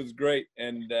Humphreys was great,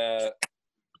 and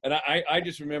I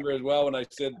just remember as well when I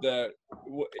said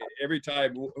every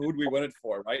time, who'd we win it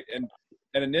for, right? And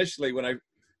initially when I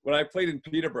played in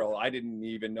Peterborough, I didn't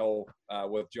even know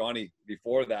with Johnny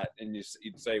before that, and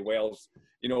you'd say Wales,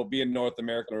 being North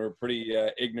American, we're pretty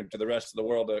ignorant to the rest of the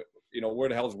world. Where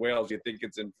the hell's Wales? You think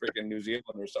it's in freaking New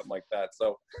Zealand or something like that.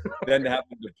 So then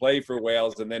having to play for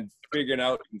Wales and then figuring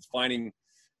out and finding,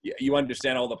 you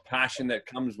understand all the passion that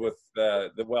comes with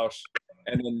the Welsh,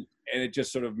 and it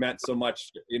just sort of meant so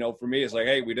much. For me, it's like,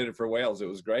 hey, we did it for Wales. It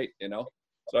was great.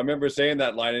 So I remember saying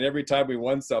that line, and every time we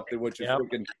won something, which was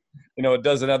freaking, a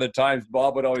dozen other times,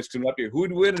 Bob would always come up here.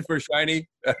 Who'd win it for Shiny?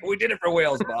 We did it for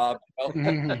Wales, Bob. But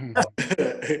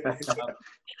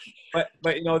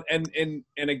and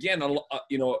again,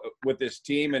 with this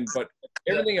team, but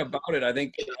everything about it, I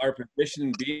think our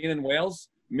position being in Wales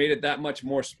made it that much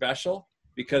more special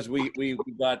because we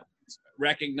got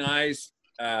recognized.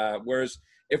 Whereas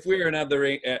if we were another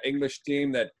English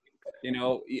team that,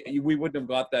 we wouldn't have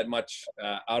got that much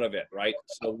out of it, right?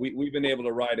 So we've been able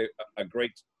to ride a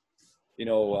great,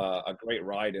 a great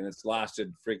ride, and it's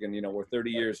lasted freaking, we're 30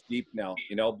 years deep now,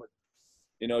 but,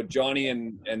 Johnny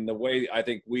and the way I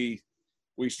think we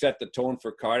set the tone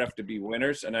for Cardiff to be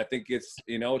winners, and I think it's,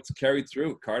 it's carried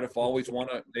through. Cardiff always want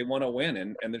to win,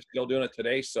 and they're still doing it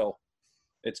today, so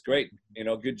it's great.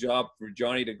 Good job for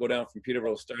Johnny to go down from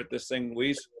Peterborough, start this thing,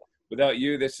 Louise. Without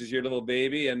you, this is your little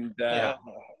baby, and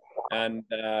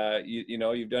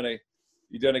you've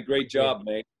done a great job,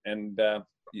 mate, and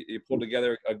you pulled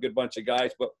together a good bunch of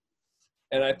guys.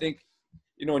 And I think,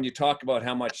 when you talk about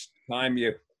how much time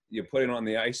you put in on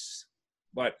the ice,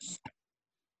 but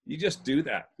you just do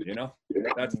that,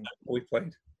 That's how we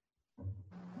played.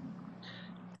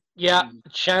 Yeah,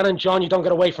 Shannon, John, you don't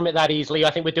get away from it that easily. I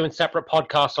think we're doing separate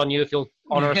podcasts on you if you'll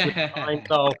honor us with time.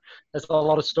 So there's a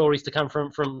lot of stories to come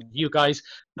from you guys.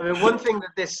 I mean, one thing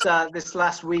that this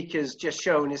last week has just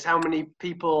shown is how many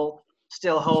people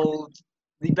still hold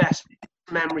the best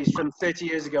memories from 30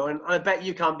 years ago, and I bet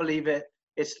you can't believe it.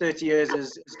 It's 30 years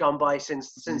has gone by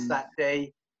since that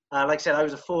day. Like I said, I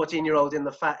was a 14-year-old in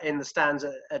the stands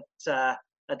at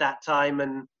that time,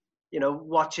 and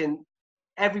watching.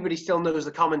 Everybody still knows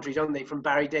the commentary, don't they, from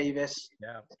Barry Davis?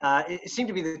 Yeah. It seemed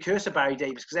to be the curse of Barry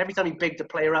Davis, because every time he bigged a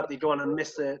player up, they'd go on and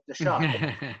miss the shot.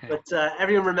 But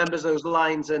everyone remembers those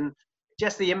lines, and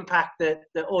just the impact that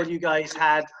all you guys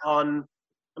had on,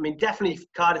 I mean, definitely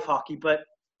Cardiff hockey, but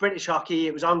British hockey.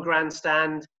 It was on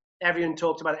grandstand. Everyone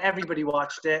talked about it. Everybody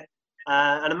watched it.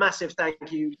 And a massive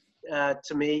thank you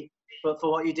to me for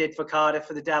what you did for Cardiff,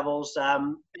 for the Devils,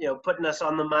 putting us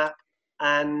on the map.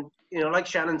 And, like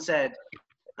Shannon said,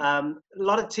 a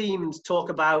lot of teams talk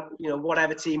about,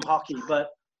 whatever team hockey, but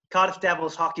Cardiff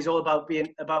Devils hockey is all about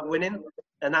about winning.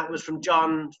 And that was from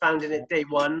John founding it day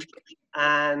one.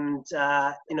 And,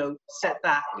 set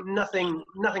that nothing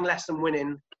less than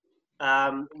winning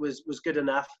was good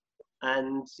enough.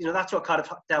 And, that's what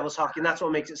Cardiff Devils hockey, and that's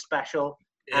what makes it special.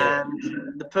 Yeah.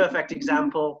 And the perfect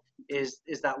example is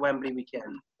that Wembley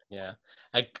weekend. Yeah.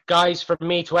 Guys, for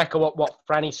me to echo what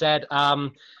Franny said,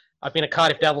 I've been a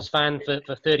Cardiff Devils fan for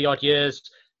 30-odd years.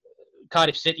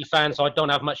 Cardiff City fan, so I don't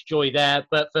have much joy there.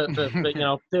 But for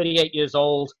 38 years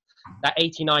old, that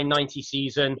 89-90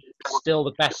 season, still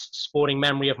the best sporting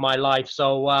memory of my life.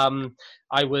 So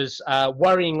I was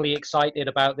worryingly excited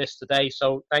about this today.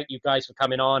 So thank you guys for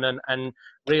coming on. And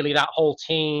really that whole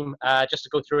team, just to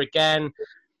go through again,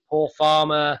 Paul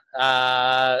Farmer,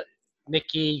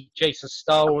 Nicky, Jason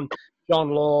Stone,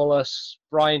 John Lawless,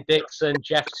 Brian Dixon,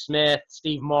 Jeff Smith,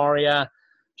 Steve Moria,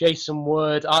 Jason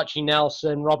Wood, Archie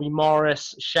Nelson, Robbie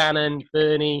Morris, Shannon,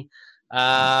 Bernie,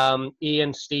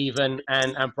 Ian, Stephen,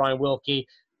 and Brian Wilkie.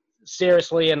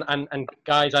 Seriously, and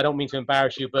guys, I don't mean to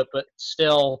embarrass you, but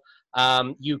still,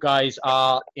 you guys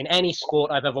are, in any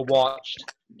sport I've ever watched,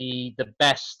 the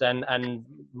best and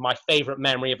my favorite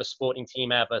memory of a sporting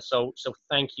team ever. So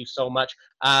thank you so much.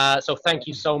 So thank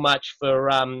you so much for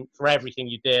everything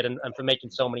you did and for making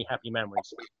so many happy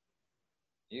memories.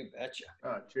 You betcha.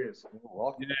 Oh, cheers.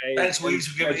 Thanks, Weez,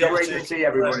 for giving us the opportunity. Great to see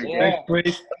everybody. Yeah. Thanks,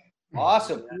 Weez.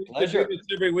 Awesome. Pleasure. Do this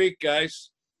every week,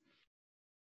 guys.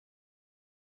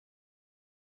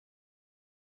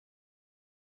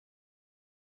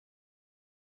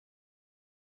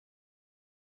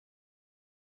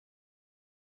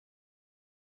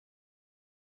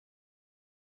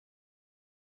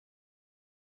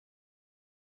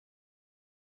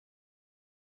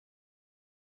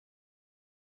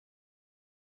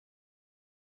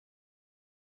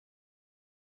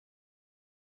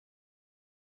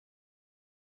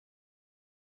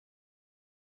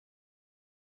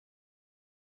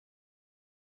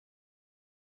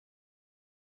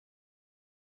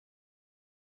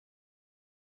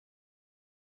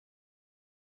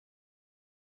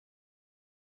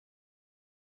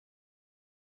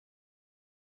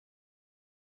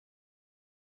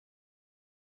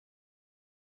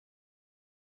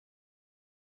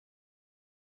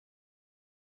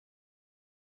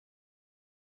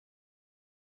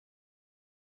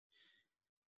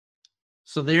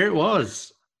 So there it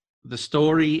was, the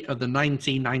story of the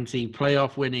 1990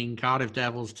 playoff winning Cardiff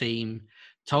Devils team,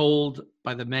 told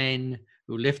by the men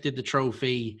who lifted the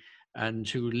trophy and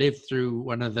who lived through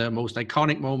one of the most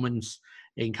iconic moments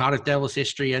in Cardiff Devils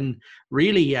history, and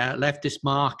really left this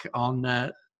mark on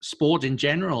sport in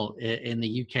general in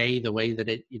the UK, the way that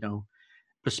it,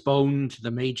 postponed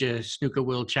the major snooker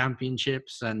world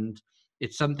championships. And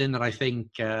it's something that I think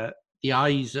the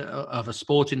eyes of a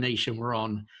sporting nation were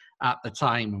on at the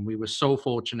time, and we were so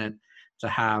fortunate to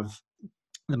have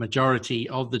the majority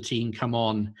of the team come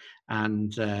on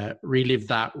and relive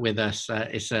that with us.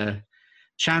 It's a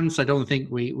chance I don't think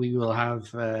we will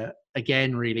have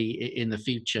again really in the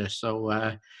future.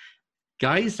 So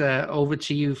guys, over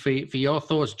to you for your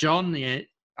thoughts. John,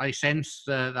 I sense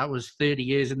that was 30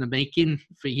 years in the making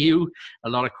for you. A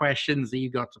lot of questions that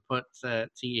you got to put to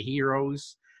your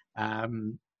heroes.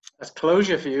 That's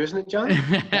closure for you, isn't it, John?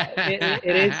 it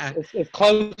is as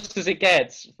close as it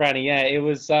gets, Franny. Yeah, it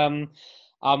was. I'm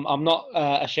not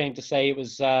ashamed to say it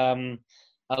was a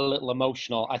little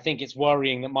emotional. I think it's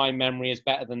worrying that my memory is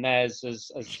better than theirs,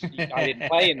 as I didn't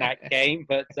play in that game.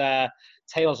 But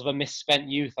tales of a misspent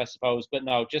youth, I suppose. But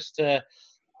no, just to,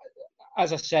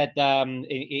 as I said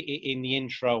in the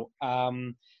intro.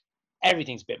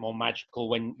 everything's a bit more magical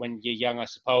when you're young, I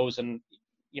suppose. And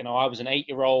I was an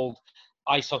 8-year-old.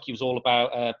 Ice hockey was all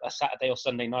about a Saturday or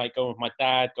Sunday night, going with my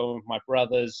dad, going with my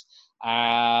brothers,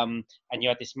 and you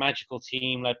had this magical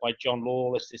team led by John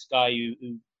Lawless, this guy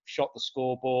who shot the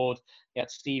scoreboard. You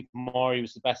had Steve Murray, who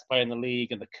was the best player in the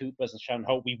league, and the Coopers and Shannon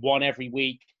Hope. We won every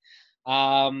week,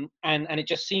 and it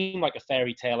just seemed like a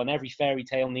fairy tale. And every fairy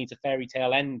tale needs a fairy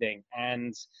tale ending.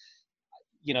 And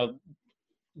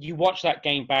you watch that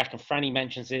game back, and Franny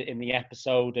mentions it in the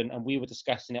episode, and we were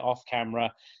discussing it off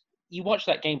camera. You watch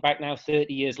that game back now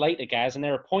 30 years later, Gaz, and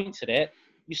there are points at it.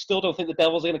 You still don't think the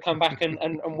Devils are going to come back and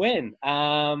win,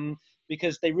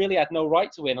 because they really had no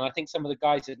right to win. And I think some of the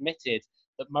guys admitted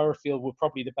that Murrayfield were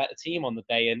probably the better team on the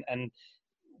day. And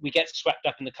we get swept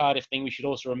up in the Cardiff thing. We should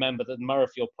also remember that the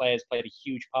Murrayfield players played a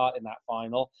huge part in that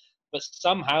final. But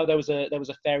somehow there was a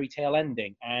fairy tale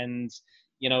ending. And,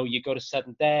 you go to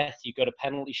sudden death, you go to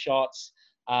penalty shots,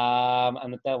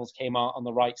 and the Devils came out on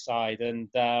the right side. And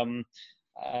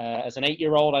as an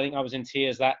 8-year-old, I think I was in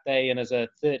tears that day, and as a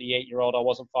 38-year-old, I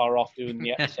wasn't far off doing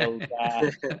the episode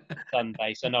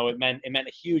Sunday. So no, it meant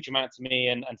a huge amount to me,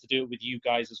 and to do it with you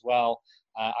guys as well.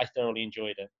 I thoroughly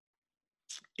enjoyed it.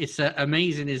 It's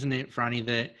amazing, isn't it, Franny,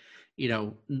 that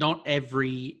not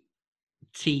every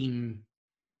team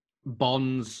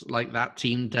bonds like that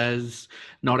team does.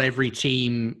 Not every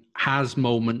team has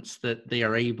moments that they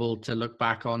are able to look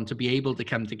back on, to be able to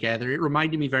come together. It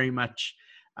reminded me very much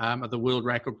of the World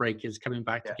Record Breakers coming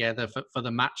back together for the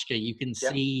Matchka. You can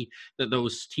see that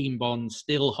those team bonds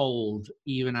still hold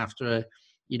even after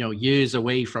years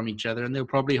away from each other, and they'll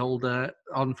probably hold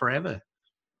on forever.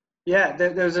 Yeah,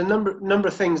 there's a number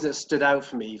of things that stood out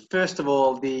for me. First of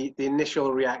all, the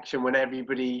initial reaction when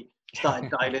everybody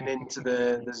started dialing into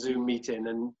the Zoom meeting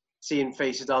and seeing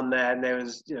faces on there, and there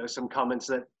was some comments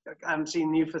that I haven't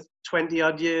seen you for 20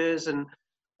 odd years, and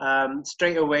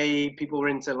straight away people were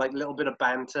into like a little bit of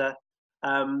banter,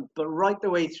 but right the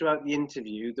way throughout the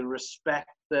interview, the respect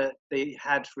that they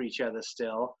had for each other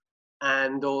still,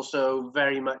 and also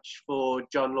very much for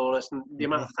John Lawless and the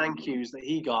amount of thank yous that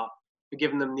he got for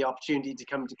giving them the opportunity to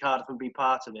come to Cardiff and be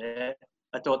part of it.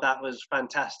 I thought that was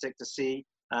fantastic to see.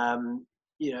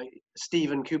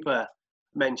 Stephen Cooper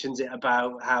mentions it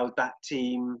about how that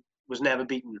team was never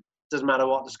beaten. Doesn't matter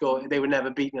what the score, they were never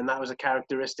beaten, and that was a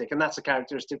characteristic, and that's a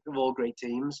characteristic of all great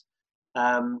teams.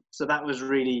 So that was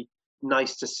really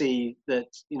nice to see that,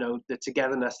 the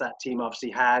togetherness that team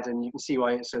obviously had, and you can see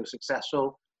why it's so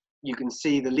successful. You can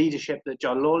see the leadership that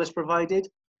John Lawless provided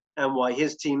and why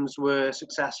his teams were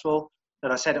successful.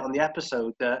 And I said it on the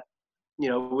episode that,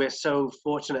 we're so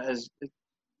fortunate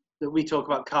that we talk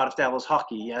about Cardiff Devils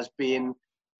hockey as being,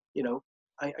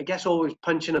 I guess always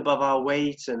punching above our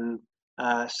weight and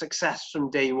success from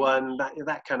day one,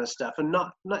 that kind of stuff. And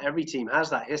not every team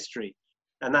has that history,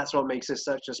 and that's what makes this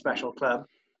such a special club.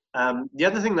 The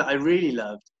other thing that I really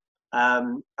loved, I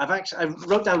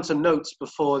wrote down some notes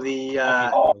before the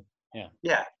I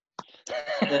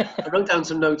wrote down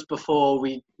some notes before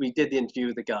we did the interview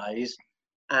with the guys.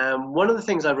 One of the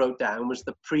things I wrote down was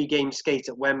the pre-game skate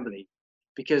at Wembley,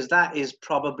 because that is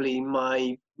probably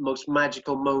my most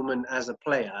magical moment as a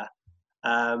player.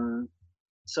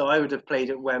 So I would have played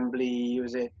at Wembley,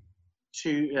 was it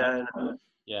 93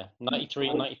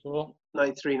 and 94?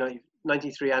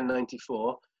 93 and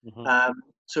 94.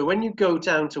 So when you go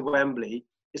down to Wembley,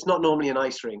 it's not normally an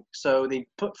ice rink. So they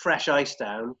put fresh ice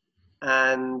down,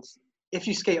 and if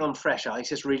you skate on fresh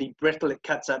ice, it's really brittle, it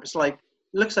cuts up. It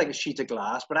looks like a sheet of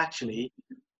glass, but actually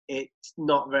it's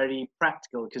not very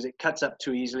practical because it cuts up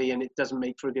too easily and it doesn't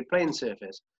make for a good playing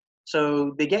surface.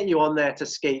 So they get you on there to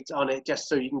skate on it just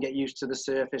so you can get used to the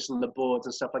surface and the boards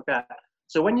and stuff like that.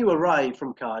 So when you arrive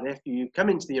from Cardiff, you come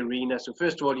into the arena. So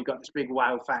first of all, you've got this big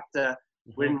wow factor.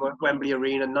 We're in Wembley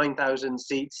Arena, 9,000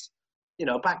 seats.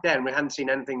 Back then we hadn't seen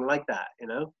anything like that.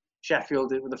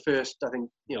 Sheffield were the first, I think,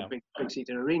 big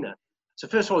seated arena. So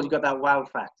first of all, you've got that wow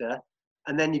factor.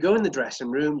 And then you go in the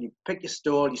dressing room, you pick your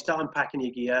stall, you start unpacking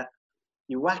your gear,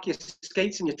 you whack your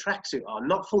skates and your tracksuit on,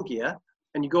 not full gear,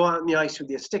 and you go out on the ice with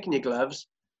your stick and your gloves,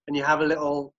 and you have a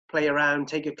little play around,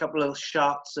 take a couple of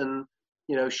shots and,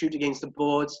 shoot against the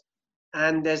boards.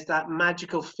 And there's that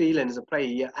magical feeling as a player,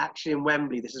 you're actually in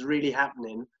Wembley, this is really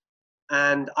happening.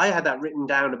 And I had that written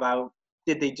down about,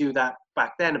 did they do that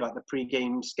back then, about the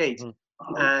pre-game skate?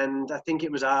 And I think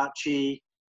it was Archie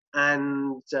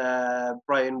and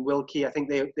Brian Wilkie, I think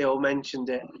they all mentioned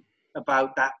it,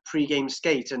 about that pre-game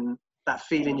skate and that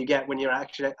feeling you get when you're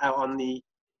actually out on the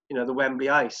Wembley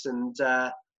ice. And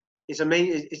it's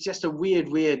amazing. It's just a weird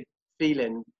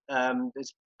feeling.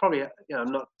 It's probably,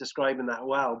 I'm not describing that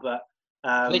well, but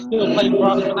They still play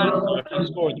Brass Bonanza if you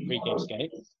score in the pre-game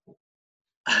skate.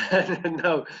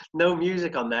 No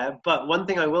music on there. But one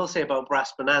thing I will say about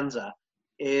Brass Bonanza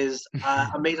is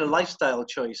I made a lifestyle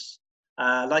change,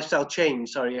 a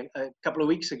couple of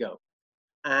weeks ago.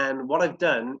 And what I've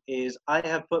done is I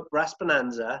have put Brass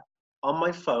Bonanza on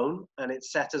my phone, and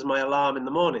it's set as my alarm in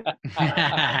the morning.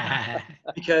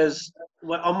 Because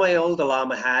on my old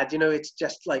alarm I had, it's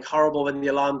just like horrible when the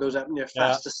alarm goes up and you're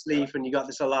fast asleep and you got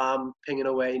this alarm pinging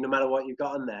away no matter what you've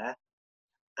got on there.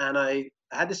 And I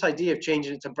had this idea of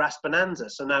changing it to Brass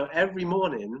Bonanza. So now every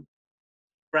morning,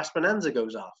 Brass Bonanza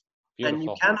goes off. Beautiful. And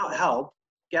you cannot help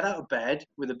get out of bed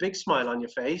with a big smile on your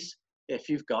face if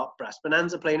you've got Brass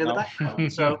Bonanza playing in the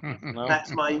background. So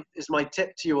that's my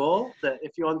tip to you all, that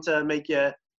if you want to make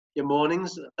your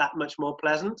mornings that much more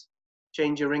pleasant,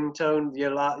 change your ringtone,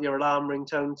 your alarm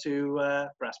ringtone to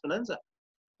Brass Bonanza.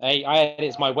 Hey,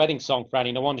 it's my wedding song,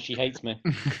 Franny. No wonder she hates me.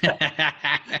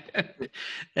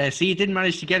 See, you didn't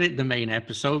manage to get it in the main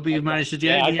episode, but you managed to do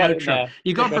it in the outro.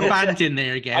 You got Brabant in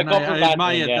there again. I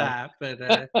admire that, but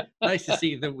nice to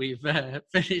see that we've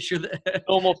finished with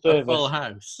a full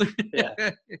house.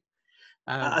 Yeah.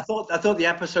 I thought the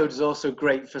episode was also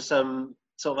great for some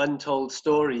sort of untold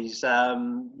stories.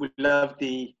 We loved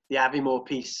the Aviemore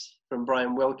piece from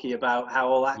Brian Wilkie about how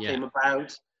all that came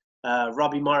about.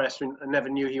 Robbie Morris, I never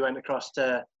knew he went across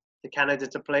to Canada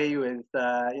to play with,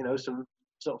 some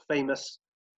sort of famous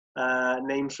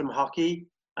names from hockey.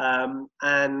 And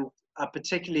I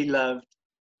particularly loved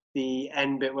the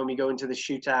end bit when we go into the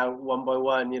shootout one by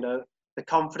one, the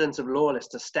confidence of Lawless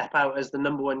to step out as the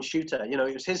number one shooter.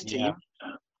 It was his team.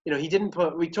 He didn't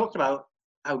we talked about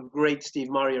how great Steve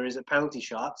Moria is at penalty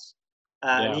shots.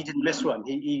 And he didn't miss one.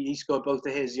 He scored both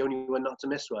of his, the only one not to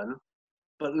miss one.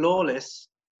 But Lawless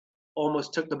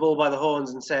almost took the bull by the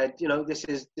horns and said,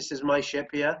 this is my ship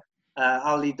here.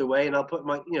 I'll lead the way, and I'll put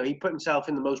he put himself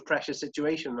in the most precious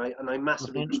situation, right? And I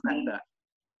massively respect that.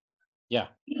 Yeah,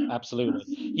 absolutely.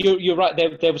 You're right.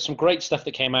 There was some great stuff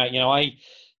that came out.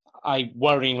 I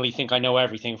worryingly think I know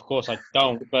everything. Of course I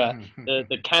don't. But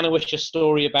the Canowisha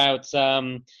story about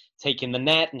taking the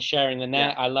net and sharing the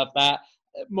net, I love that.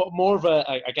 More of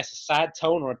a sad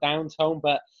tone or a down tone,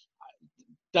 but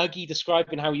Dougie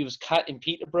describing how he was cut in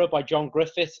Peterborough by John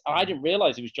Griffiths. I didn't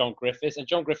realise it was John Griffiths, and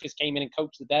John Griffiths came in and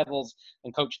coached the Devils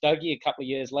and coached Dougie a couple of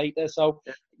years later. So,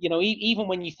 even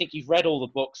when you think you've read all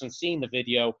the books and seen the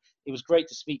video, it was great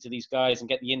to speak to these guys and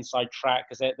get the inside track,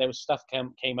 because there was stuff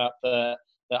came up that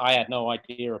I had no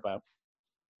idea about.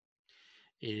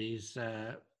 It is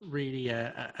really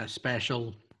a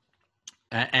special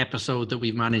episode that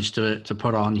we've managed to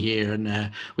put on here, and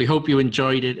we hope you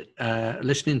enjoyed it,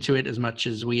 listening to it as much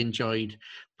as we enjoyed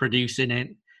producing it.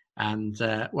 And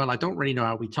I don't really know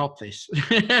how we top this,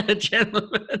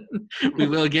 gentlemen. We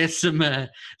will get some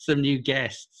new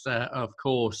guests, of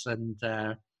course, and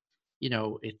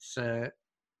it's in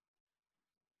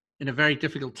a very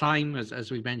difficult time,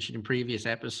 as we've mentioned in previous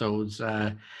episodes.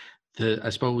 I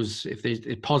suppose if there's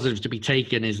a positive to be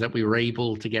taken is that we were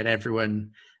able to get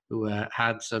everyone who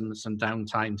had some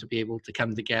downtime to be able to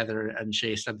come together and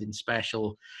share something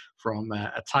special from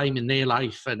a time in their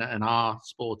life and our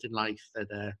sporting life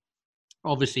that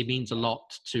obviously means a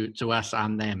lot to us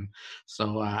and them.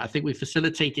 So I think we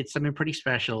facilitated something pretty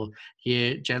special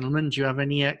here. Gentlemen, do you have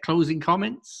any closing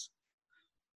comments?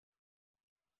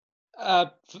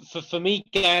 For me,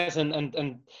 Gaz,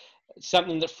 and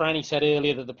something that Franny said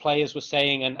earlier that the players were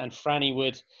saying, and Franny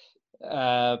would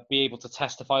be able to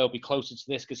testify or be closer to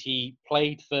this because he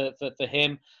played for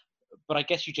him. But I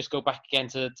guess you just go back again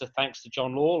to thanks to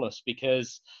John Lawless,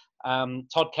 because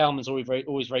Todd Kelman's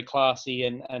always very classy,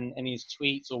 and in his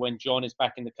tweets or when John is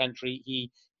back in the country, he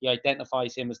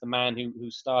identifies him as the man who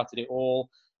started it all,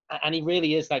 and he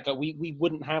really is that guy. We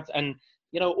wouldn't have, and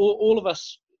all of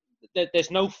us. There's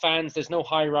no fans. There's no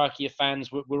hierarchy of fans.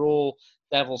 We're all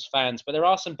Devils fans, but there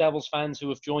are some Devils fans who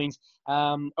have joined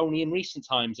only in recent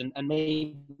times, and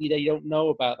maybe they don't know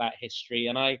about that history.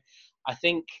 And I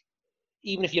think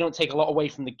even if you don't take a lot away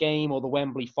from the game or the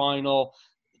Wembley final,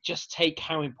 just take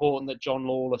how important that John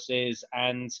Lawless is.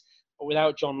 And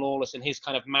without John Lawless and his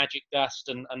kind of magic dust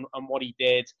and what he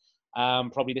did,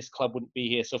 probably this club wouldn't be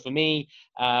here. So for me,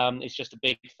 it's just a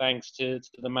big thanks to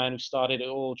the man who started it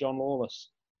all, John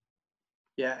Lawless.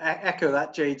 Yeah, echo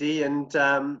that, JD. And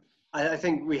I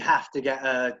think we have to get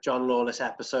a John Lawless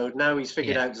episode. Now he's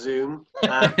figured out Zoom.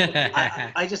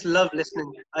 I just love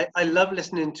listening. I love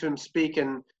listening to him speak,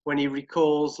 and when he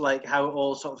recalls like how it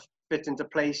all sort of fit into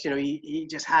place. He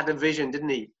just had a vision, didn't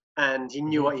he? And he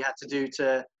knew what he had to do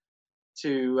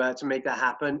to make that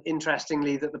happen.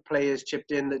 Interestingly, that the players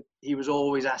chipped in, that he was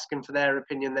always asking for their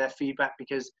opinion, their feedback,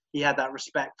 because he had that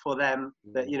respect for them,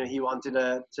 that he wanted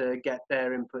to get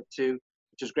their input too,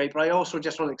 which is great. But I also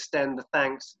just want to extend the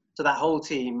thanks to that whole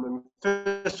team, and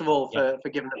first of all for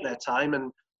giving up their time.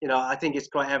 And I think it's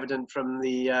quite evident from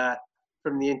the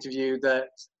interview that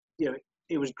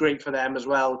it was great for them as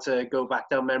well to go back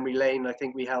down memory lane. I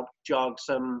think we helped jog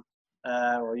some,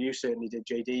 or you certainly did,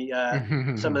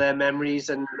 JD, some of their memories,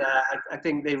 and I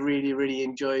think they really, really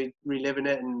enjoyed reliving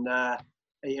it, and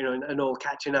and all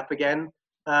catching up again.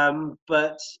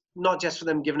 But not just for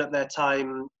them giving up their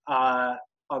time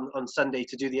on Sunday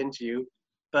to do the interview,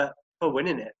 but for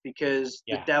winning it, because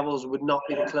the Devils would not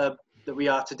be the club that we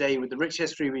are today with the rich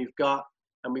history we've got,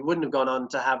 and we wouldn't have gone on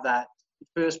to have that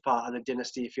first part of the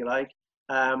dynasty, if you like,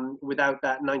 without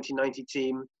that 1990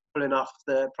 team pulling off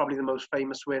probably the most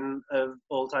famous win of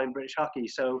all-time British hockey.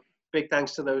 So big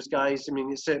thanks to those guys. I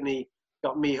mean, it certainly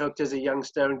got me hooked as a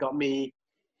youngster and got me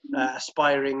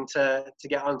aspiring to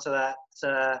get onto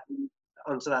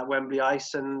that Wembley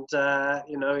ice. And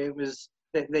it was,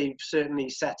 they've certainly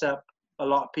set up a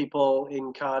lot of people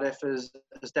in Cardiff as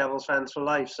Devils fans for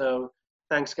life. So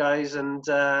thanks, guys, and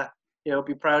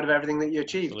be proud of everything that you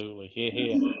achieved. Absolutely,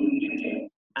 here.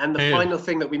 And the final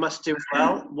thing that we must do as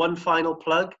well, one final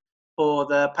plug for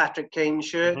the Patrick Kane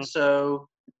shirt. So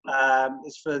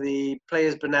it's for the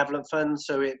Players Benevolent Fund,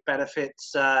 so it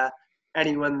benefits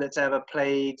anyone that's ever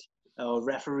played or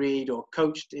refereed or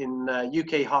coached in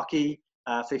UK hockey.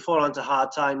 If they fall onto hard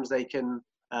times, they can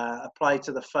apply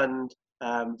to the fund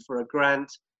for a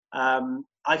grant.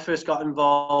 I first got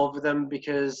involved with them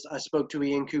because I spoke to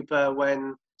Ian Cooper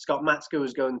when Scott Matsko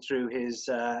was going through his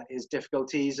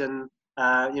difficulties, and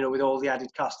with all the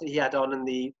added cost that he had on, and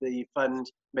the fund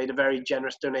made a very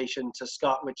generous donation to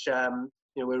Scott, which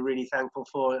we're really thankful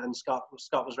for, and Scott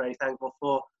was very thankful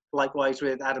for. Likewise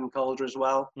with Adam Calder as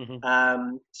well.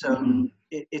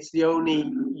 It's the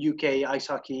only UK ice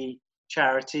hockey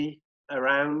charity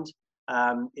around.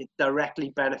 It directly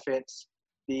benefits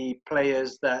the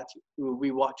players that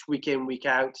we watch week in, week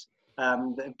out,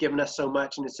 that have given us so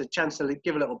much, and it's a chance to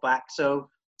give a little back. So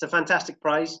it's a fantastic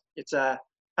prize. It's a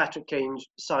Patrick Kane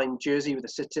signed jersey with a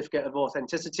certificate of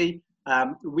authenticity.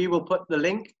 We will put the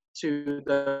link to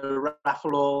the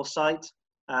Raffle All site.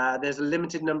 There's a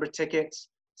limited number of tickets,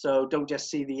 so don't just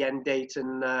see the end date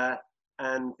and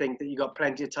think that you got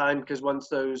plenty of time, because once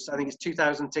those, I think it's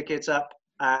 2,000 tickets up,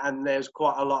 and there's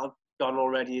quite a lot of gone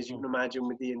already, as you can imagine,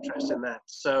 with the interest in that.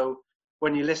 So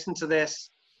when you listen to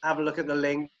this, have a look at the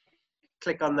link,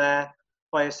 click on there,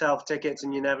 buy yourself tickets,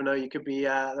 and you never know, you could be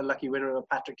the lucky winner of a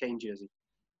Patrick Kane jersey.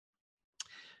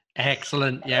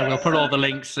 Excellent. Yeah, we'll put all the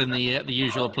links in the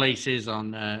usual places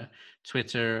on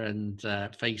Twitter and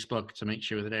Facebook to make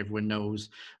sure that everyone knows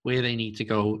where they need to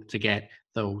go to get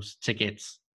those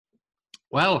tickets.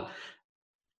 Well,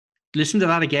 listen to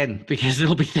that again, because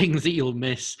there'll be things that you'll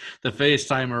miss the first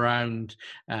time around,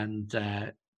 and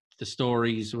the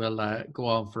stories will go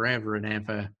on forever and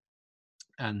ever,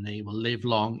 and they will live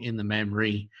long in the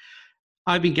memory.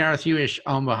 I've been Gareth Hewish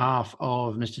on behalf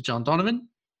of Mr. John Donovan.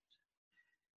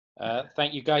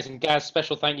 Thank you, guys. And Gaz,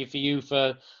 special thank you for you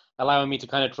for allowing me to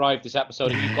kind of drive this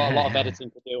episode. And you've got a lot of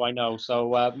editing to do, I know.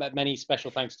 So many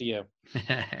special thanks to you.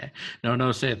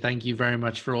 No, sir. Thank you very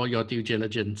much for all your due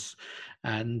diligence.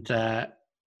 And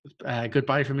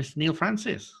goodbye from Mr. Neil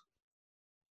Francis.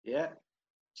 Yeah.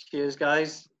 Cheers,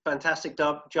 guys. Fantastic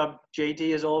job,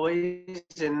 JD, as always,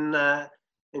 in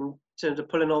terms of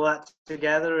pulling all that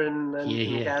together, and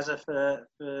Gaza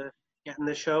for getting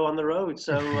the show on the road.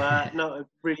 So no, I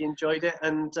really enjoyed it,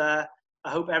 and I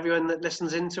hope everyone that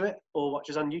listens into it or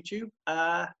watches on YouTube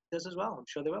does as well. I'm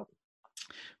sure they will.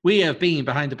 We have been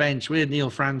Behind the Bench with Neil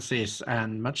Francis,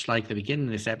 and much like the beginning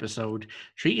of this episode,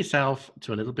 treat yourself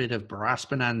to a little bit of Brass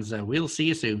Bonanza. We'll see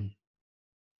you soon.